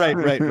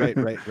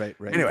 Right.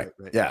 Anyway,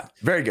 yeah,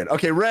 very good.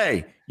 Okay,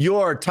 Ray,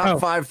 your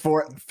top 5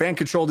 for fan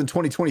controlled in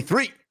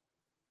 2023.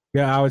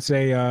 Yeah, I would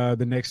say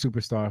the next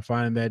superstar,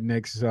 finding that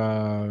next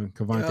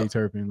Kevontae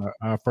Turpin,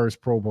 our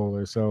first Pro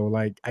Bowler. So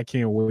like, I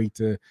can't wait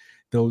to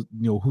those,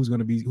 who's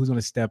going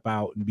to step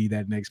out and be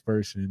that next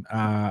person.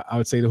 I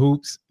would say the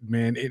hoops,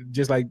 man. It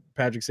just like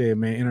Patrick said,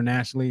 man.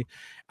 Internationally,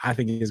 I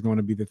think it's going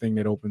to be the thing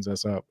that opens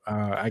us up.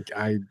 I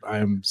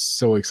am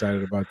so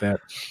excited about that.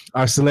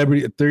 Our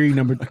celebrity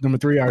number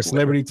 3, our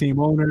celebrity team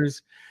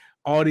owners,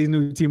 all these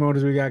new team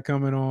owners we got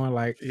coming on.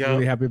 Like,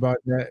 really happy about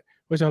that.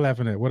 What y'all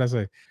laughing at? What'd I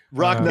say?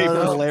 Rock, paper,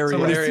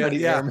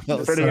 malaria.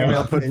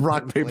 Freddie put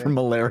rock, paper,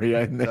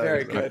 malaria in there.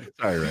 Very good.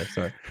 Sorry, Ray.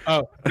 Sorry.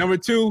 Number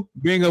 2,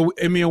 being an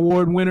Emmy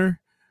Award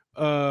winner.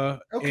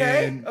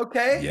 Okay.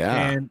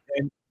 Yeah.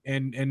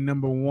 And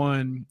number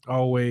 1,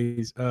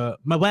 always my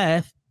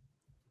wife.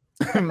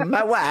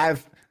 My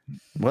wife.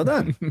 Well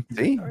done.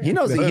 See, he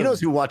knows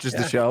who watches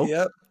the show.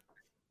 Yep.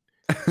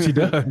 She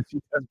does.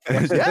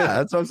 Yeah,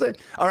 that's what I'm saying.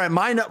 All right,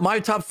 my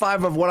top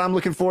 5 of what I'm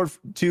looking forward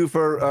to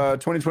for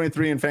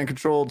 2023 in fan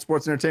controlled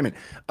sports entertainment.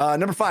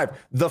 Number 5,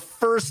 the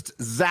first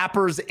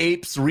Zappers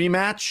Apes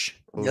rematch.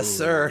 Yes,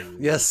 sir.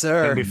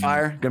 Gonna be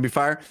fire.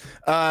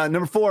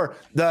 Number 4,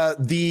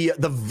 the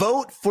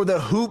vote for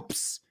the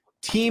hoops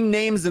team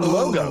names and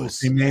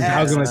logos.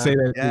 I was gonna say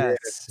that.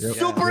 Yes.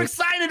 Super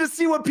excited to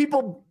see what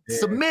people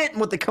submit and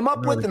what they come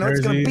up with and what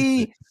it's gonna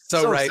be.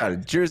 So right.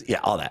 Excited. Jersey,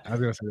 all that. I was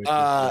gonna say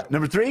that.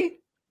 Number 3,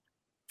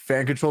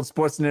 fan controlled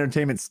sports and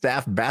entertainment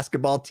staff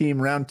basketball team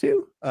round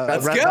 2.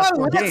 Let's go.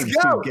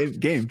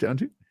 Game round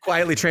 2.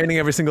 Quietly training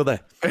every single day.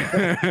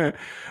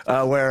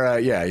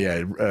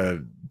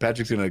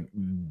 Patrick's gonna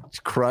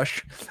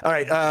crush. All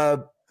right.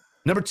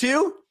 Number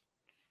 2,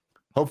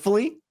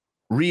 hopefully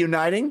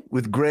reuniting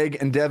with Greg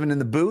and Devin in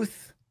the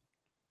booth.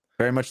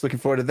 Very much looking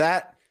forward to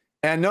that.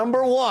 And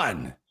number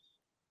 1,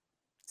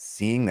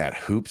 seeing that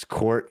hoops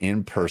court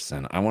in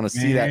person. I want to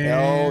see that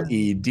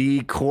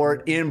LED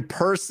court in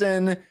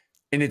person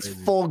in its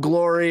full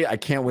glory. I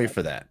can't wait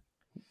for that.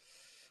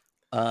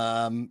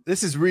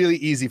 This is really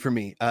easy for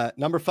me.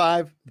 Number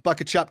 5,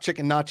 bucket chopped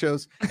chicken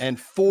nachos, and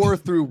 4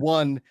 through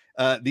 1,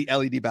 the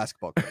LED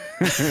basketball court.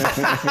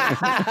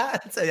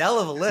 That's a hell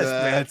of a list,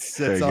 man.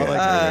 That's all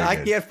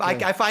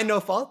I find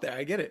no fault there.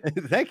 I get it.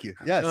 Thank you.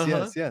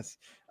 Yes.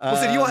 Well,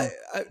 so do you want?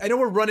 I know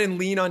we're running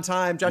lean on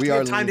time. Josh, do you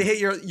have time to hit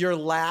your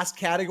last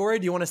category?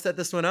 Do you want to set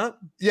this one up?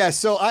 Yeah.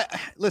 So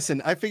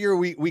I figure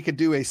we could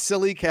do a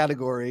silly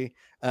category.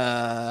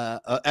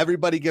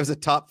 Everybody gives a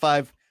top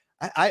 5.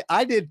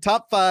 I did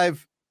top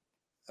 5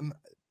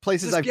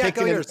 places I've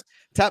taken.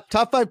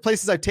 Top 5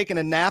 places I've taken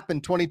a nap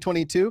in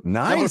 2022.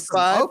 Nice. Number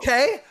 5.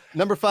 Okay.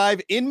 Number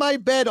 5, in my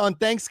bed on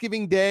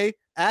Thanksgiving Day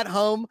at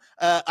home.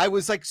 I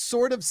was like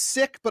sort of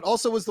sick, but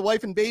also was the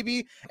wife and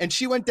baby. And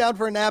she went down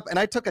for a nap, and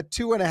I took a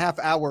 2.5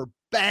 hour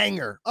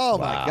banger. Oh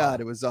my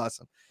God, it was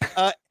awesome.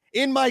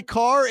 In my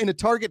car in a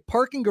Target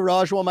parking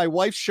garage while my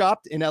wife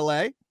shopped in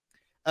LA.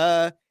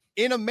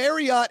 In a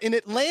Marriott in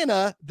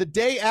Atlanta the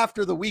day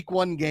after the week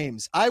 1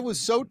 games. I was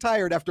so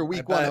tired after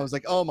week 1. I was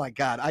like, oh my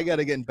God, I got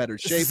to get in better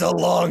shape. This is a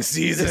long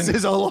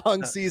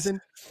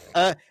season.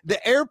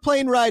 The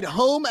airplane ride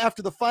home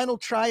after the final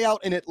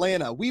tryout in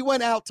Atlanta. We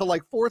went out till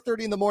like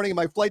 4:30 in the morning and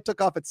my flight took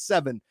off at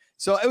 7.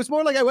 So it was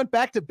more like I went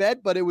back to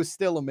bed, but it was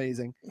still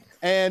amazing.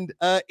 And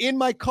in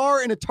my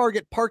car in a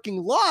Target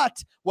parking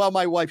lot while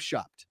my wife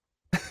shopped.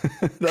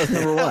 That's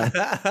number 1.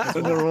 That's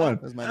number 1.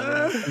 That was my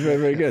number 1. Very,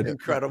 very good.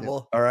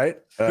 Incredible. All right.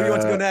 Who do you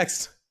want to go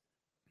next?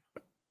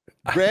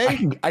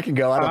 Ray? I can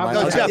go. I don't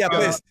mind. Yeah,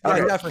 please.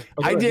 Okay. Definitely.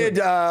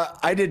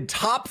 I did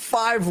top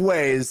 5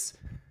 ways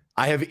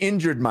I have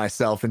injured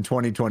myself in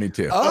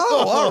 2022.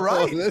 Oh, all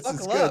right. This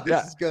is good.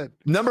 This is good.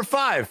 Number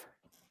 5,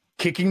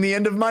 kicking the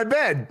end of my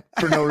bed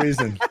for no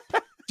reason.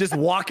 Just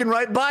walking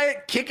right by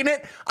it, kicking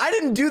it. I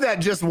didn't do that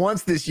just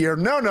once this year.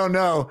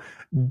 No.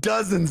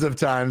 Dozens of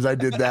times I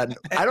did that.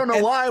 I don't know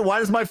why. Why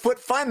does my foot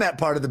find that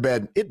part of the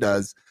bed? It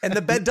does. And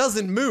the bed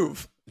doesn't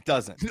move. It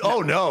doesn't.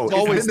 Oh, no. It's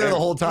always been there the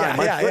whole time.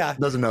 My foot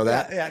doesn't know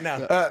that.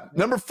 No.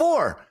 Number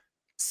 4,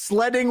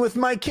 sledding with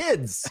my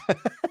kids.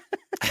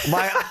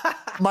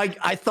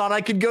 I thought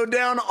I could go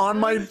down on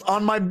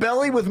my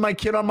belly with my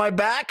kid on my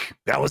back.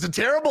 That was a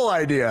terrible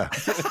idea.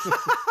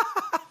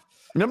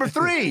 Number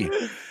 3,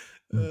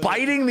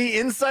 biting the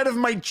inside of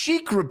my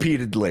cheek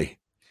repeatedly.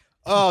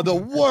 Oh, the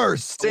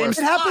worst. It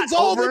happens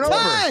all the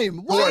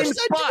time. Why? Once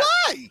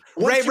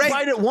you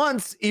bite it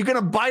once, you're going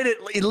to bite it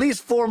at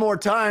least 4 more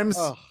times.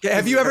 Oh,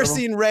 have you ever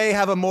seen Ray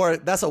have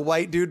that's a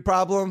white dude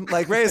problem?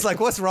 Like Ray's like,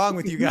 what's wrong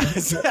with you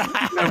guys?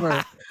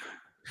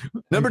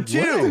 Number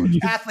 2,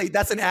 athlete.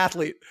 That's an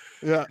athlete.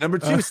 Yeah. Number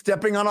 2,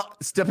 stepping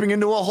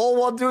into a hole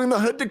while doing the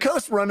hood to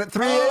coast run at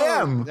 3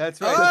 a.m. That's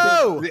right.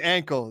 Oh, the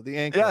ankle.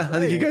 Yeah, I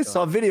think you guys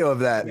saw a video of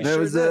that.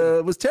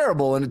 It was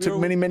terrible, and it took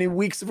many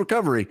weeks of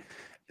recovery.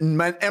 And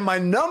my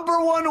number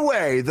 1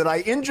 way that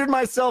I injured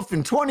myself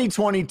in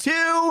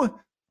 2022,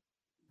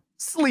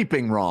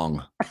 sleeping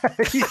wrong.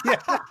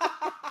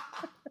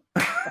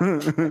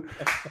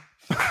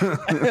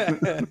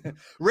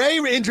 Ray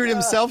injured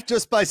himself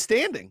just by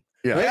standing.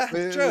 Yeah, right? Yeah,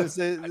 it's true.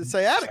 It's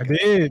sciatica. I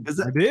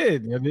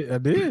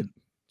did.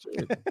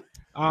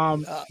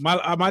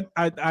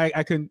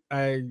 I couldn't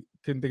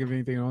think of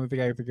anything. The only thing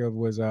I could think of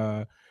was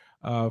 5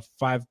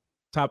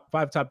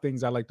 top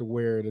things I like to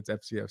wear that's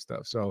FCF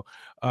stuff. So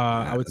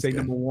I would say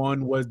number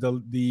 1 was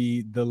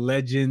the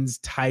Legends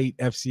tight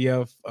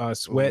FCF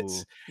sweats.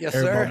 Ooh. Yes,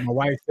 sir. My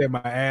wife said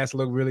my ass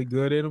looked really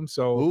good in them.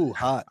 So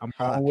I'm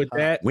on with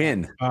that.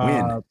 Win.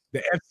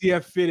 The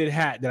FCF fitted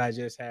hat that I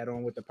just had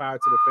on with the power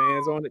to the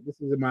fans on it. This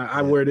is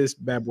I wear this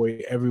bad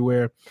boy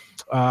everywhere.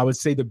 I would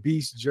say the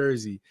Beast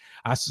jersey.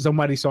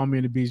 Somebody saw me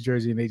in the Beast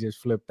jersey and they just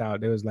flipped out.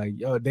 They was like,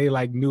 yo, they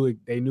like knew it.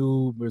 They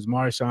knew it was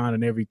Marshawn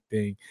and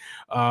everything.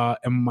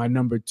 And my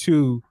number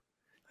 2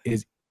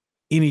 is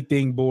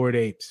anything Bored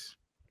Apes.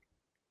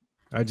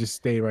 I just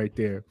stay right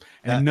there.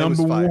 And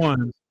number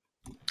 1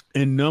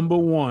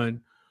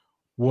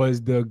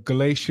 was the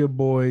Glacier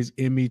Boys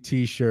ME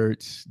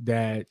t-shirts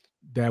that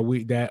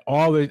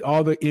all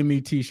the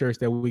ME t-shirts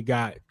that we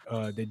got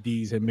that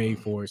D's had made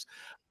for us.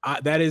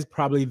 That is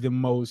probably the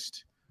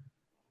most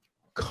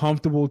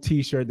comfortable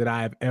t-shirt that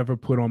I have ever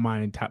put on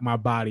my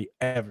body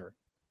ever.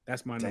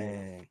 That's my number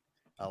 1.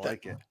 I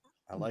like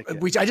it.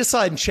 Which I just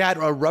saw in chat,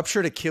 a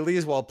ruptured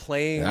Achilles while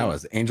playing. That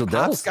was Angel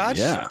Devil.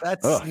 Yeah,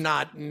 that's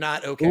not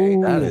okay.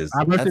 Ooh, that is.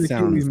 I ruptured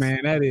Achilles, man.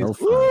 That is.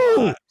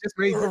 Just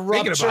crazy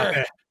thinking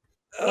about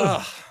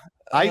that.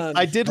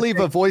 I did leave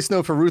a voice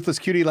note for Ruthless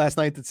Cutie last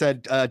night that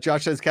said,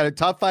 Josh says,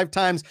 top 5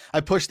 times I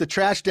pushed the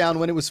trash down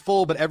when it was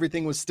full, but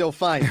everything was still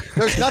fine.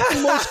 There's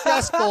nothing more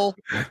stressful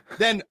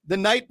than the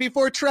night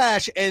before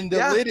trash and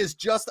the lid is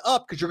just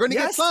up because you're going to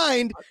get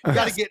fined. You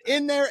got to get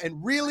in there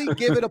and really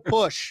give it a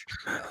push.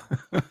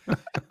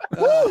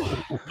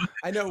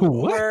 I know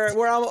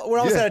we're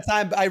almost out of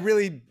time, but I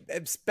really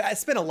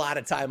spent a lot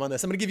of time on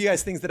this. I'm going to give you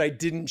guys things that I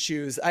didn't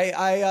choose.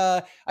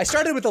 I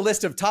started with a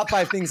list of top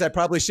 5 things I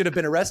probably should have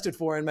been arrested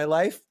for in my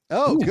life.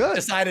 Oh, good.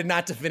 Decided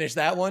not to finish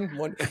that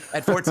one.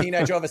 At 14,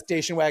 I drove a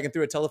station wagon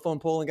through a telephone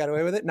pole and got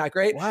away with it. Not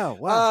great.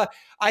 Wow.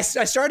 I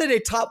started a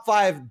top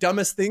 5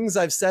 dumbest things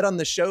I've said on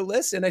the show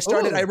list, and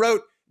I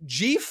wrote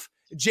Jeef.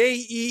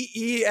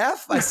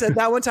 Jeef. I said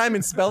that one time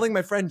in spelling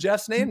my friend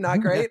Jeff's name.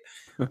 Not great.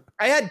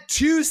 I had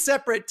 2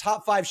 separate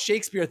top 5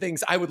 Shakespeare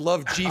things I would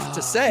love Jeef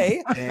to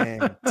say.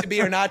 To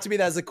be or not to be.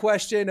 That's a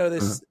question. Oh,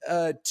 this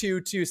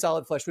two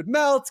solid flesh would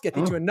melt. Get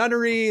thee to a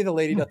nunnery. The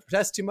lady doth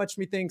protest too much,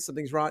 methinks.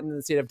 Something's rotten in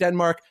the state of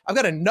Denmark. I've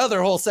got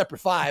another whole separate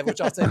 5, which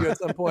I'll send you at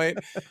some point.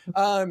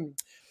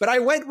 But I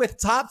went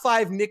with top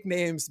 5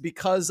 nicknames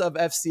because of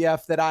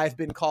FCF that I've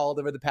been called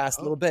over the past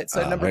little bit.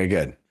 So very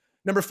good.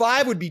 Number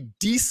 5 would be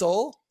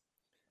Diesel.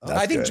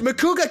 I think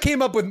Makuga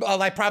came up with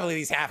like probably at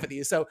least half of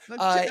these. So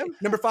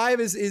number 5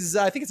 is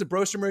I think it's a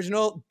Brostrom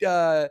original.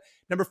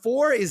 Number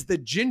 4 is the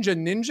Jinja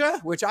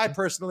Ninja, which I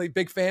personally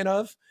big fan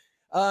of.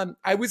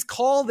 I was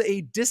called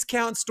a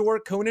discount store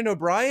Conan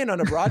O'Brien on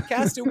a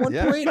broadcast at one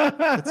point.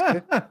 That's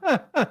good.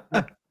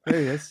 There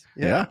he is.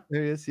 Yeah.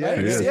 There he is. Yeah.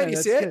 Right? You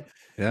see it?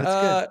 Yeah,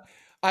 that's good.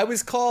 I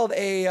was called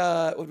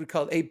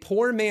a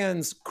poor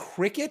man's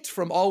cricket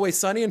from Always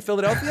Sunny in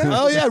Philadelphia.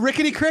 Oh yeah,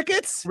 Rickety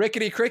Crickets.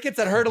 Rickety Crickets.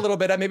 That hurt a little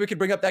bit. Maybe we could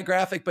bring up that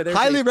graphic. But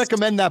highly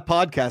recommend that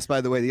podcast,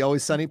 by the way, the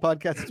Always Sunny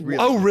podcast. It's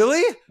really good.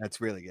 Really? That's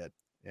really good.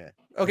 Yeah.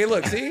 Okay,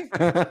 look, see? He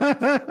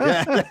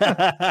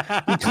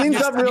cleans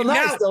up real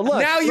nice. Though.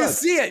 Look, you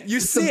see it. You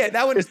see it.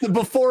 That one. It's the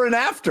before and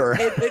after.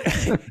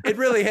 It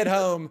really hit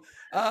home.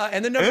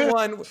 And the number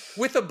 1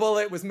 with a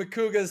bullet was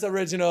Makuga's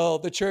original,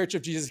 The Church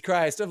of Jesus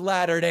Christ of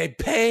Latter-day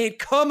Paint.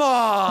 Come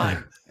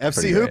on.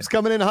 FC Hoops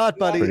coming in hot,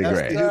 buddy.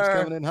 FC Hoops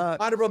coming in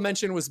hot. Honorable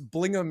mention was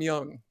Blingham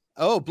Young.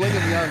 Oh,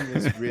 Blingham Young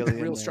is really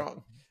real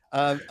strong.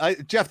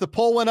 Jeff, the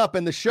poll went up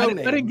in the show. I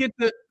didn't get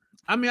the.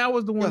 I mean, I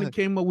was the one that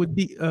came up with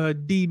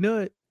D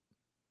Nut.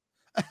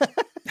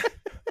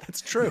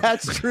 That's true.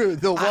 That's true.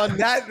 The one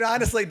that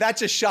honestly, that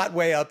just shot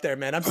way up there,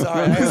 man. I'm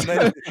sorry.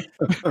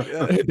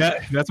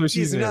 That's what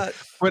she said.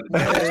 But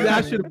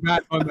I should have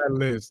got on that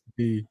list.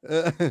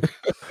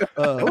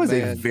 That was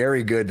a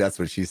very good. That's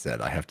what she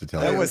said. I have to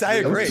tell you. I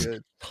agree.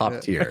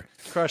 Top tier.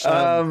 Crush.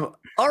 All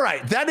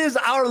right, that is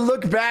our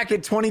look back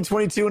at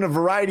 2022 in a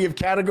variety of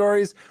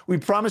categories. We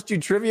promised you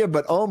trivia,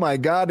 but oh my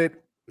God,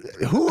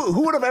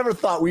 who would have ever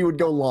thought we would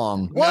go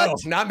long? What?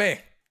 No, not me.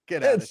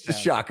 It's a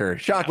shocker.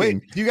 Shocking.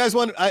 Wait, do you guys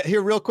want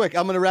here real quick?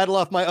 I'm going to rattle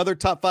off my other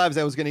top 5s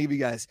I was going to give you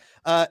guys.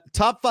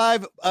 Top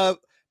 5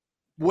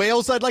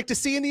 whales I'd like to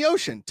see in the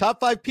ocean. Top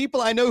 5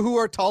 people I know who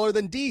are taller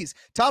than D's.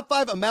 Top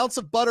 5 amounts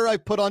of butter I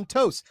put on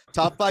toast.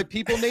 Top 5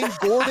 people named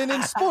Gordon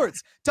in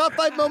sports. Top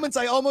 5 moments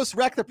I almost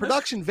wrecked the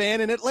production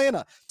van in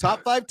Atlanta.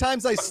 Top 5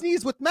 times I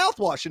sneezed with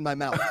mouthwash in my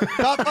mouth.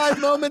 Top 5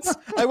 moments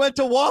I went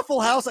to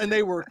Waffle House and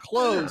they were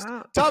closed.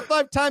 Top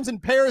 5 times in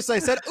Paris I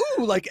said,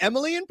 ooh, like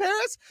Emily in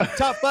Paris.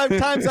 Top 5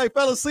 times I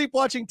fell asleep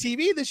watching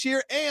TV this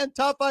year. And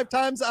top 5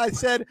 times I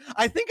said,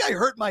 I think I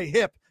hurt my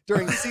hip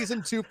during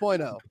season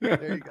 2.0.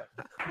 There you go.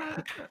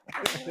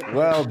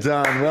 Well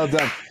done. Well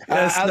done.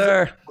 Yes,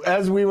 sir.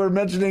 As we were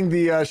mentioning,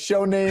 the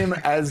show name,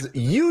 as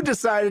you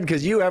decided,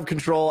 because you have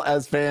control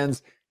as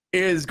fans,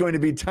 is going to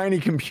be Tiny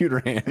Computer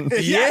Hands.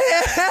 Yeah.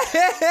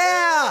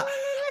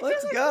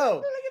 Let's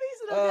go.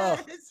 Oh,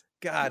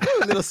 God.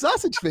 Little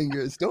sausage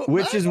fingers.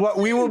 Which is what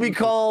we will be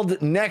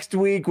called next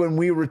week when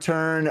we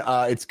return.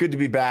 It's good to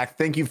be back.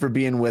 Thank you for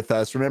being with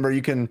us. Remember,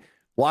 you can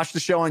watch the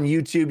show on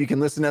YouTube. You can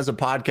listen as a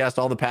podcast.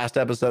 All the past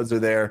episodes are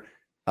there.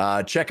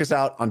 Check us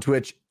out on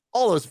Twitch.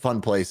 All those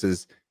fun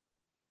places.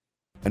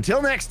 Until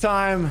next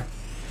time,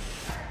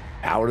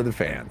 power to the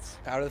fans.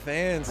 Power to the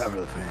fans. Power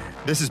to the fans.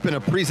 This has been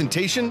a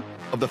presentation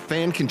of the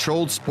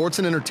Fan-Controlled Sports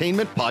and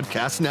Entertainment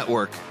Podcast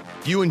Network.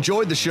 If you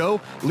enjoyed the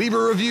show, leave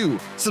a review,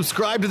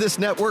 subscribe to this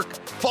network,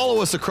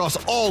 follow us across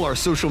all our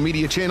social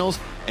media channels,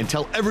 and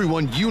tell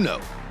everyone you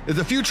know that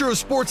the future of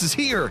sports is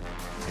here,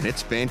 and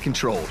it's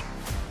fan-controlled.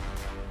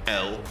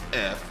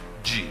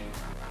 LFG.